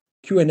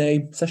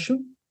Q&A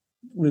session?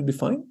 Will it be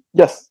fine?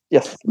 Yes,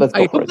 let's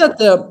go. I hope that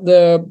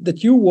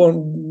that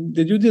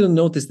you didn't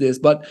notice this,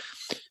 but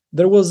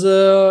there was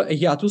a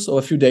hiatus of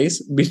a few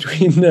days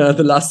between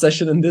the last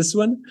session and this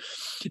one.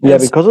 Yeah,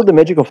 because of the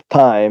magic of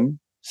time.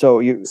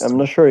 So I'm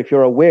not sure if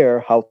you're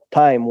aware how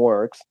time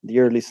works,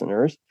 dear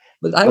listeners.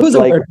 But I was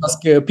aware to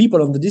ask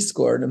people on the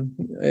Discord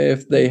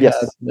if they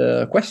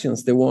had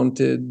questions they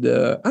wanted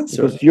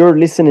answered. Because you're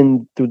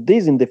listening to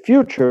this in the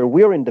future,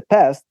 we're in the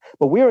past,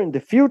 but we're in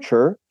the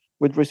future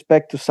with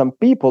respect to some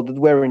people that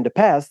were in the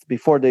past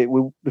before we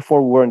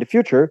were in the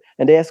future,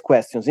 and they asked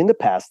questions in the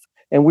past,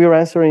 and we're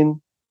answering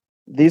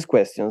these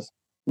questions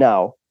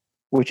now,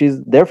 which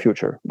is their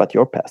future, but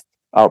your past,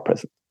 our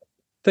present.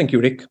 Thank you,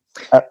 Rick.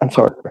 I'm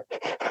sorry.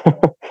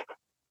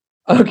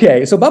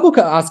 Okay, so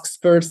Babuka asks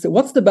first,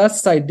 what's the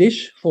best side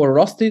dish for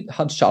roasted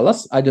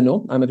Hadshallahs? I don't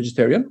know. I'm a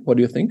vegetarian. What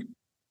do you think?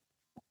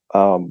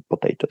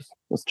 Potatoes.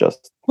 It's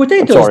just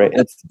potatoes. I'm sorry.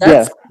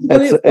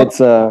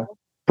 It's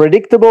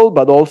predictable,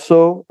 but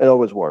also it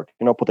always works.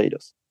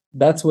 Potatoes.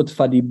 That's what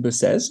Fadib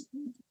says.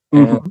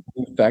 And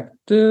in fact,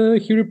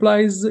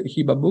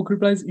 Babuk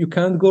replies, you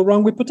can't go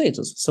wrong with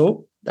potatoes.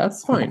 So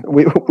that's fine.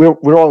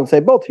 We're all on the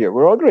same boat here.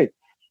 We're all great.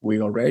 We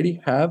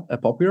already have a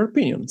popular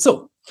opinion.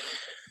 So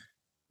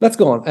let's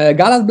go on.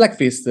 Galad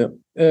Blackfist,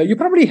 you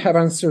probably have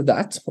answered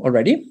that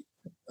already.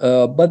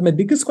 But my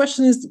biggest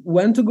question is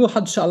when to go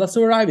Hadshallahs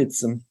or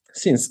Ivits,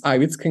 since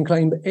Ivits can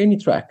climb any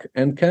track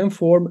and can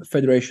form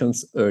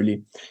federations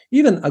early.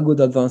 Even a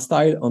good advanced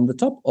tile on the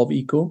top of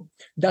Eco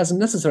doesn't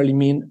necessarily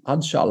mean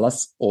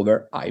Hadshallahs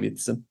over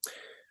Ivits.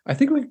 I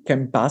think we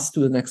can pass to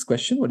the next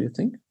question. What do you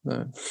think?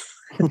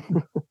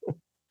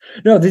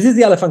 No, this is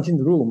the elephant in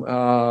the room.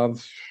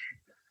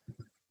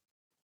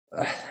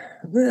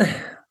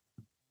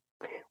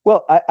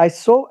 Well, I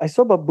saw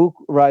Babuk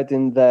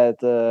writing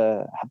that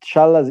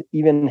Hadshallahs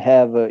even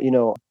have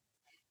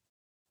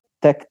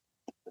tech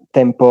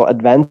tempo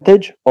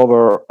advantage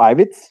over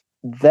Ivits.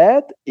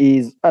 That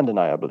is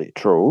undeniably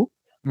true,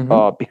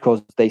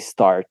 because they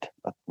start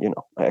at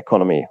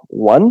economy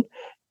 1,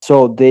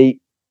 so they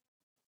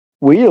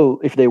will,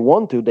 if they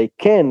want to, they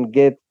can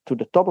get to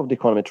the top of the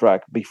economy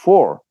track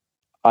before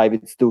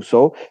Ivits do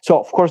so. So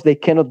of course they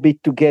cannot be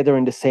together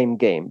in the same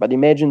game. But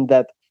imagine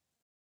that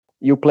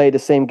you play the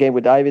same game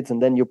with Ivits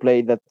and then you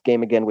play that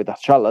game again with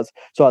Hadshallahs.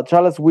 So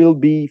Hadshallahs will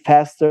be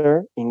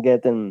faster in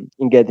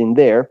getting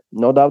there,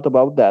 no doubt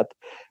about that.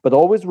 But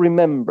always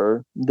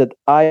remember that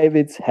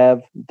Ivits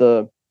have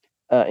the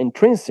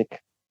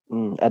intrinsic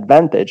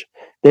advantage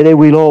that they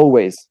will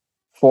always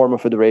form a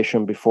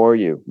federation before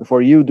you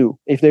do.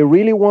 If they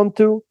really want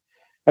to,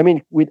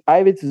 with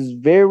Ivits it's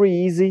very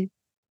easy.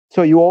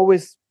 So you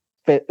always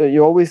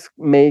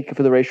make a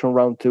federation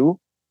round 2.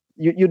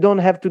 You don't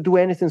have to do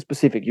anything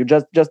specific. You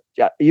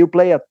you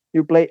play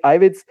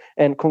Ivits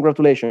and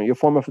congratulations, you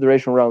form a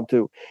federation round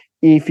 2.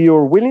 If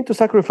you're willing to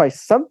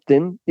sacrifice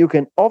something, you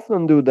can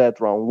often do that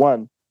round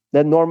 1.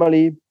 That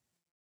normally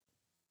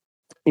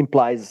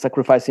implies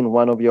sacrificing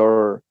one of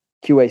your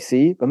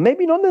QAC, but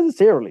maybe not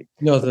necessarily.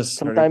 No,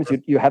 sometimes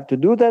you have to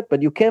do that,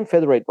 but you can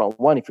federate round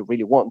 1 if you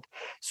really want.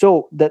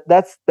 So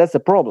that's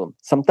the problem.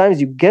 Sometimes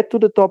you get to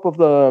the top of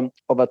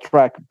a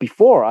track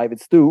before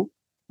Ivits do,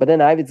 but then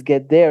Ivits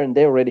get there and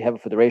they already have a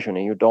federation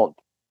and you don't.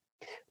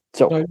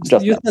 So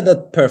you said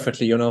that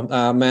perfectly.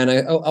 Man,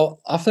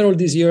 after all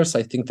these years,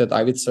 I think that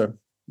Ivits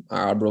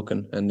are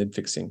broken and need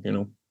fixing.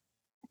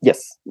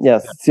 Yes.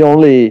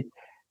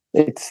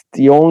 It's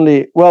the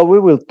only. Well, we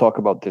will talk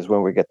about this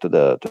when we get to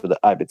the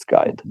Ivits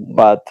guide.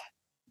 But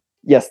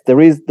yes,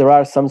 there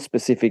are some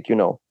specific,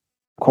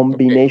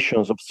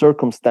 combinations of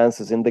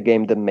circumstances in the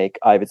game that make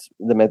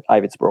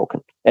Ivits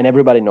broken, and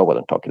everybody know what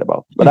I'm talking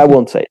about. But I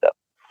won't say that.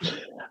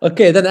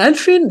 Okay, then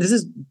Antrin, this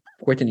is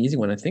quite an easy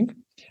one, I think.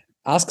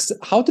 Asks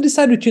how to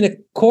decide between a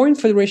coin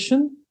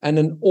federation and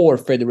an or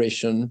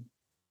federation.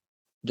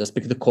 Just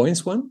pick the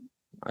coins one,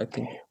 I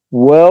think.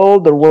 Well,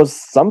 there was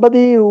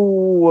somebody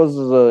who was,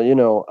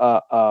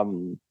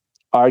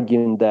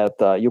 arguing that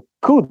you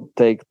could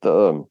take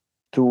the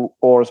two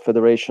ORs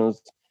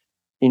federations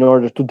in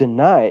order to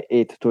deny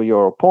it to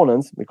your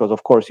opponents, because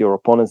of course your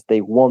opponents,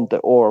 they want the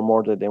OR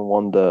more than they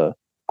want the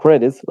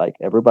credits, like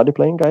everybody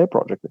playing Gaia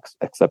Project,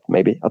 except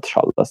maybe at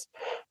Atchalas.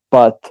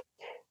 But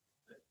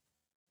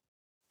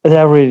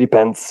that really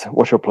depends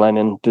what you're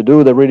planning to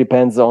do. That really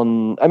depends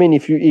on. I mean,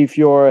 if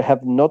you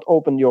have not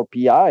opened your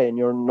PI and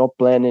you're not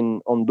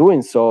planning on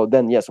doing so,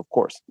 then yes, of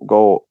course,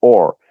 go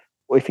or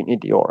if you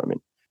need the or. I mean,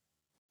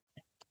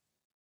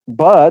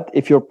 but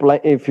if you're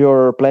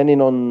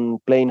planning on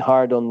playing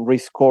hard on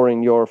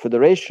rescoring your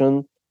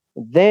federation,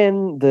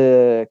 then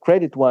the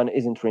credit one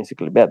is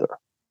intrinsically better,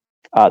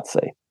 I'd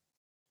say.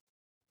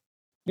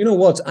 You know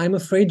what? I'm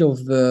afraid of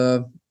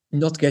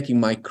not getting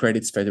my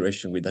credits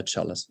federation with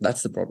Atchalas.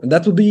 That's the problem.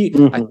 That would be,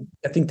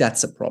 I think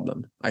that's a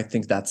problem. I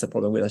think that's a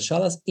problem with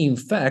Atchalas. In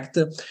fact,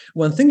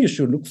 one thing you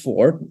should look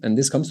for, and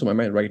this comes to my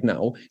mind right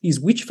now,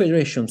 is which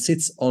federation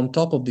sits on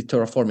top of the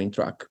terraforming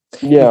track.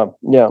 Yeah.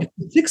 If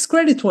the 6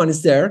 credit one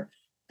is there,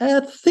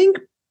 think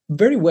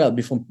very well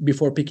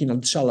before picking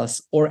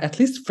Atchalas, or at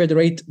least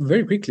federate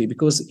very quickly,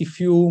 because if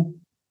you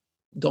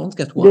don't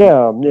get one,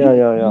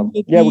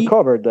 we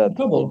covered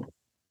that.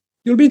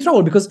 You'll be in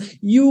trouble because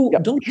you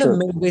don't have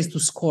many ways to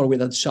score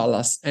with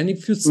Atchalas. And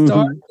if you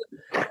start,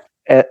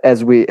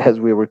 as we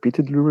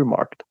repeatedly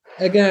remarked,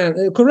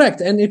 again, correct.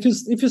 And if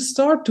you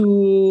start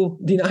to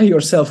deny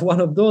yourself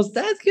one of those,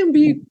 that can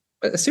be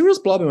a serious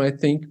problem, I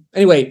think.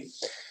 Anyway,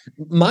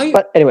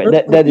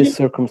 that is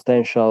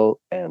circumstantial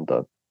and.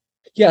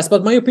 Yes,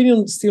 but my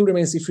opinion still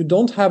remains: if you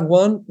don't have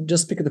one,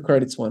 just pick the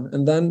credits one,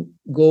 and then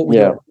go.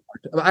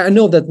 I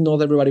know that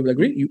not everybody will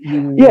agree.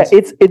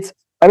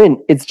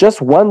 It's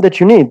just one that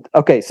you need.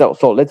 Okay, so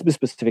let's be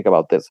specific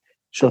about this.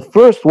 So the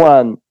first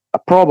one,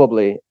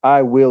 probably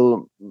I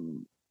will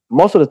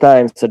most of the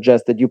time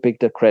suggest that you pick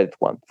the credit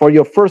one for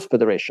your first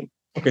federation.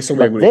 Okay, so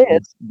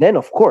then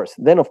of course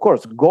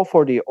go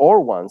for the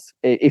or ones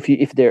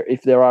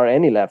if there are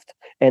any left,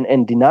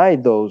 and deny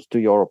those to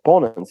your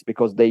opponents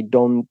because they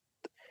don't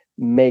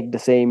make the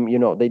same,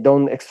 they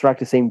don't extract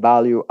the same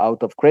value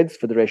out of credits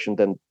federation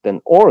than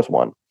OR's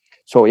one.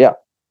 So yeah.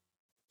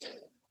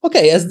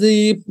 Okay, as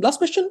the last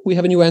question, we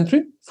have a new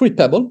entry. Fruit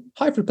Pebble.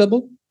 Hi, Fruit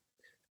Pebble.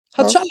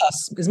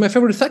 Atchalas is my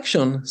favorite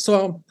faction,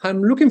 so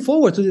I'm looking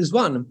forward to this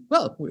one.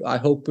 Well, I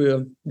hope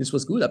this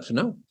was good up to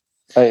now.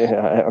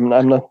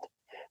 I'm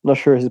not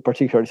sure he's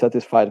particularly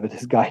satisfied with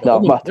this guy now,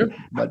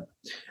 but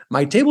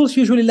my tables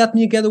usually let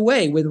me get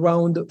away with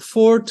round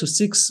 4 to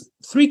 6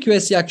 3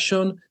 QSC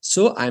action,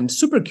 so I'm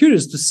super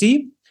curious to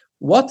see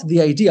what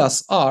the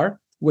ideas are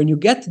when you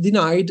get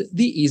denied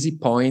the easy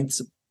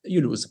points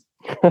you lose.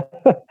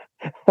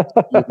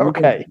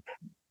 Okay.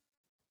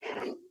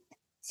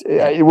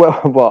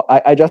 Well,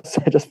 I just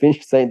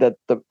finished saying that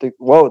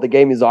the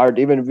game is hard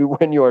even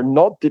when you are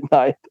not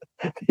denied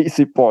the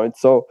easy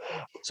points. So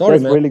sorry,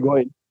 that's man. really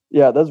going.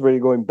 Yeah, that's really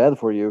going bad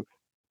for you.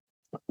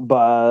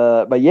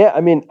 But yeah,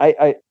 I mean,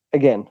 I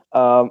again,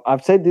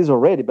 I've said this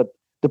already, but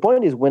the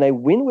point is when I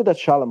win with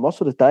Atchalas most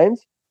of the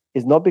times,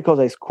 it's not because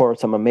I scored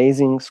some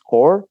amazing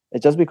score.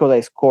 It's just because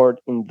I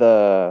scored in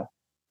the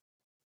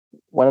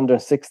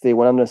 160,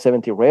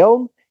 170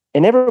 realm,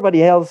 and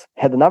everybody else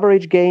had an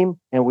average game,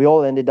 and we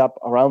all ended up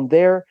around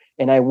there,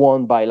 and I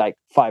won by like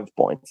 5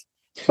 points.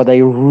 But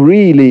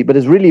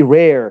it's really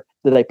rare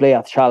that I play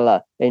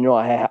Atchalas, and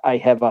I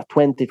have a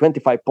 20,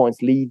 25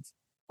 points leads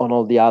on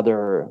all the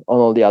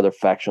other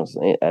factions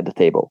at the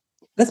table.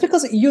 That's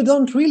because you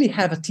don't really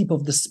have a tip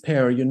of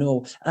despair,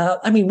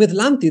 I mean, with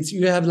Lantids,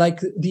 you have like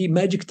the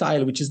magic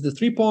tile, which is the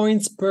 3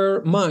 points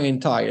per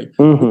mine tile.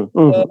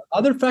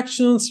 Other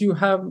factions, you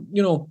have,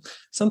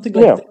 something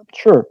like that.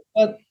 Sure.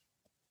 But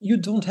you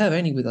don't have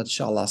any with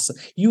Atchalas.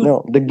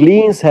 The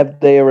Gleans have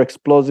their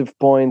explosive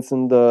points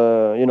and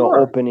the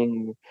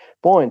opening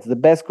points. The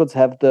best codes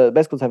have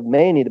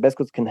many. The best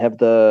codes can have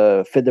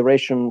the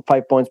federation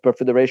 5 points per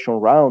federation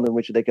round in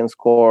which they can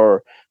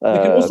score. They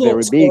can also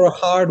very score big.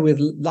 hard with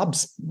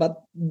labs, but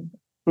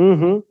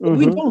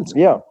we don't.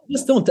 Yeah, we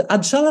just don't.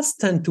 Atchalas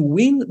tend to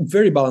win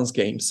very balanced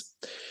games,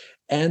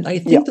 and I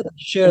think that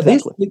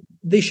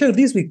they share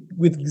this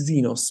with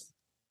Xenos.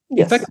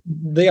 Yes. In fact,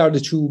 they are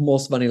the 2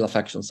 most vanilla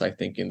factions, I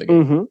think, in the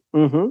game.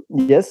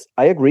 Yes,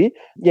 I agree.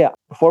 Yeah,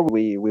 before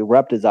we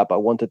wrap this up, I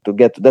wanted to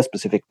get to that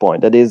specific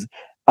point. That is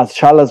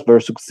Atchalas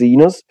versus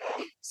Xenos.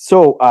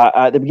 So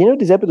at the beginning of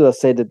this episode, I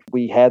said that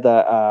we had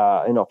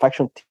a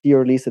faction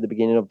tier list at the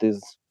beginning of this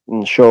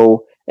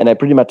show, and I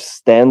pretty much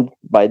stand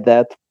by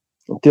that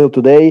until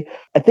today.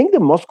 I think the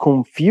most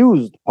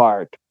confused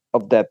part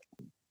of that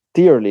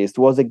tier list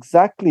was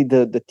exactly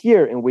the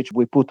tier in which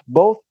we put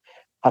both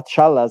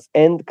Atchalas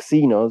and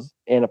Xenos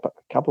and a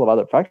couple of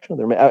other factions,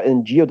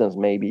 and Geodons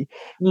maybe,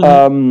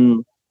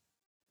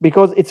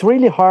 because it's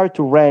really hard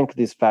to rank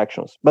these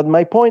factions. But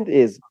my point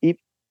is, if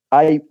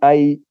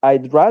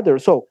I'd rather,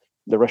 so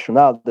the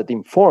rationale that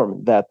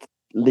informed that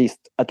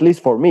at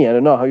least for me, I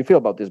don't know how you feel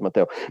about this,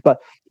 Matteo, but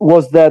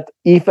was that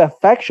if a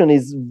faction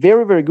is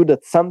very, very good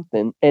at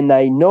something, and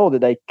I know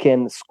that I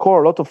can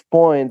score a lot of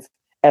points,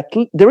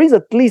 there is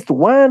at least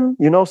one,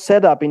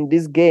 setup in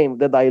this game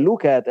that I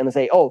look at and I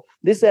say, oh,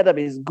 this setup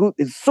is good,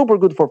 is super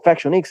good for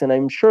faction X, and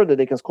I'm sure that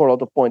they can score a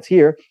lot of points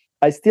here.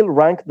 I still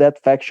rank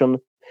that faction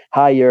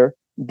higher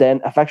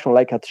than a faction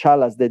like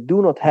Atchalas that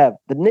do not have,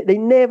 they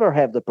never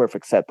have the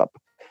perfect setup,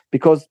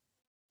 because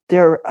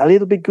they're a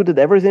little bit good at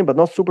everything, but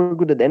not super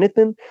good at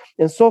anything.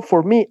 And so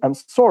for me, I'm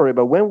sorry,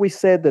 but when we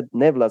said that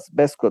Nevlas,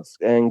 Bescots,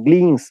 and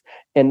Gleans,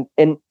 and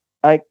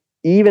I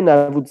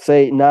would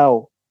say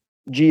now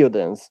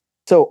Geodens,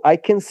 so I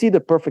can see the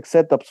perfect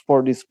setups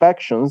for these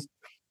factions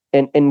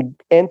and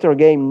enter a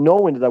game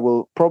knowing that I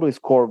will probably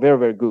score very,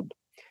 very good.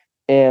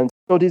 And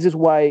so this is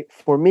why,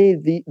 for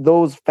me,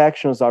 those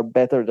factions are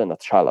better than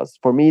Atchalas.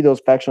 For me, those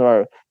factions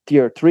are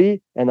tier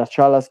 3, and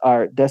Atchalas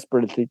are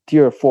desperately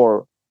tier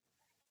 4.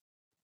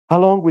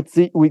 Along with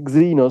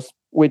Xenos,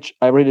 which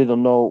I really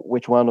don't know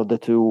which one of the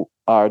two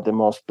are the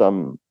most,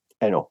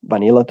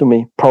 vanilla to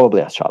me.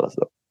 Probably Atchalas,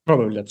 though.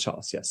 Probably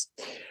Atchalas, yes.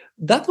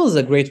 That was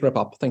a great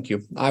wrap-up. Thank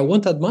you. I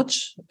won't add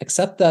much,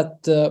 except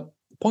that the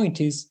point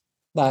is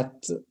that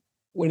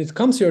when it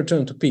comes to your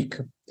turn to pick,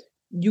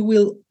 you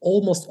will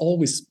almost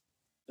always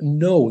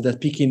know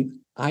that picking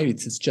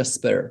Ivids is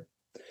just better.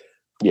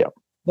 Yeah.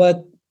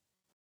 But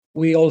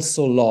we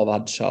also love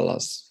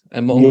Atchalas.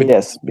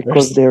 Yes,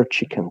 because they're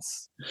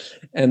chickens.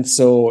 And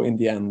so in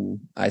the end,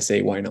 I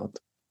say, why not?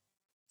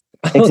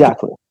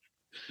 Exactly.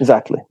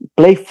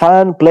 Play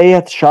fun, play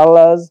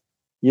Atchalas,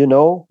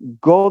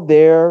 go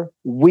there,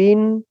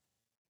 win,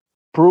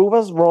 prove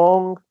us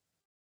wrong,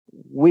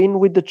 win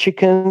with the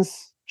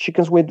chickens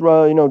with,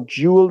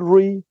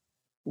 jewelry,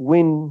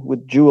 win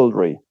with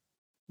jewelry.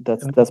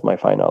 That's my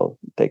final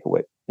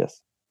takeaway.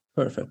 Yes.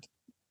 Perfect.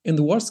 In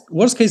the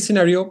worst case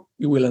scenario,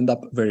 you will end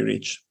up very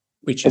rich,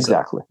 which is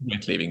exactly a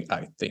great living,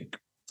 I think.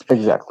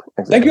 Exactly.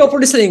 Thank you all for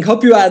listening.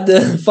 Hope you had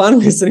fun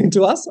listening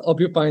to us.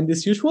 Hope you find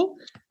this useful.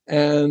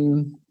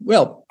 And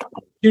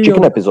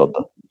chicken episode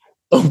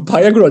of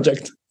Paya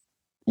Project.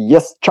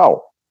 Yes.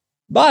 Ciao.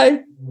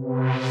 Bye.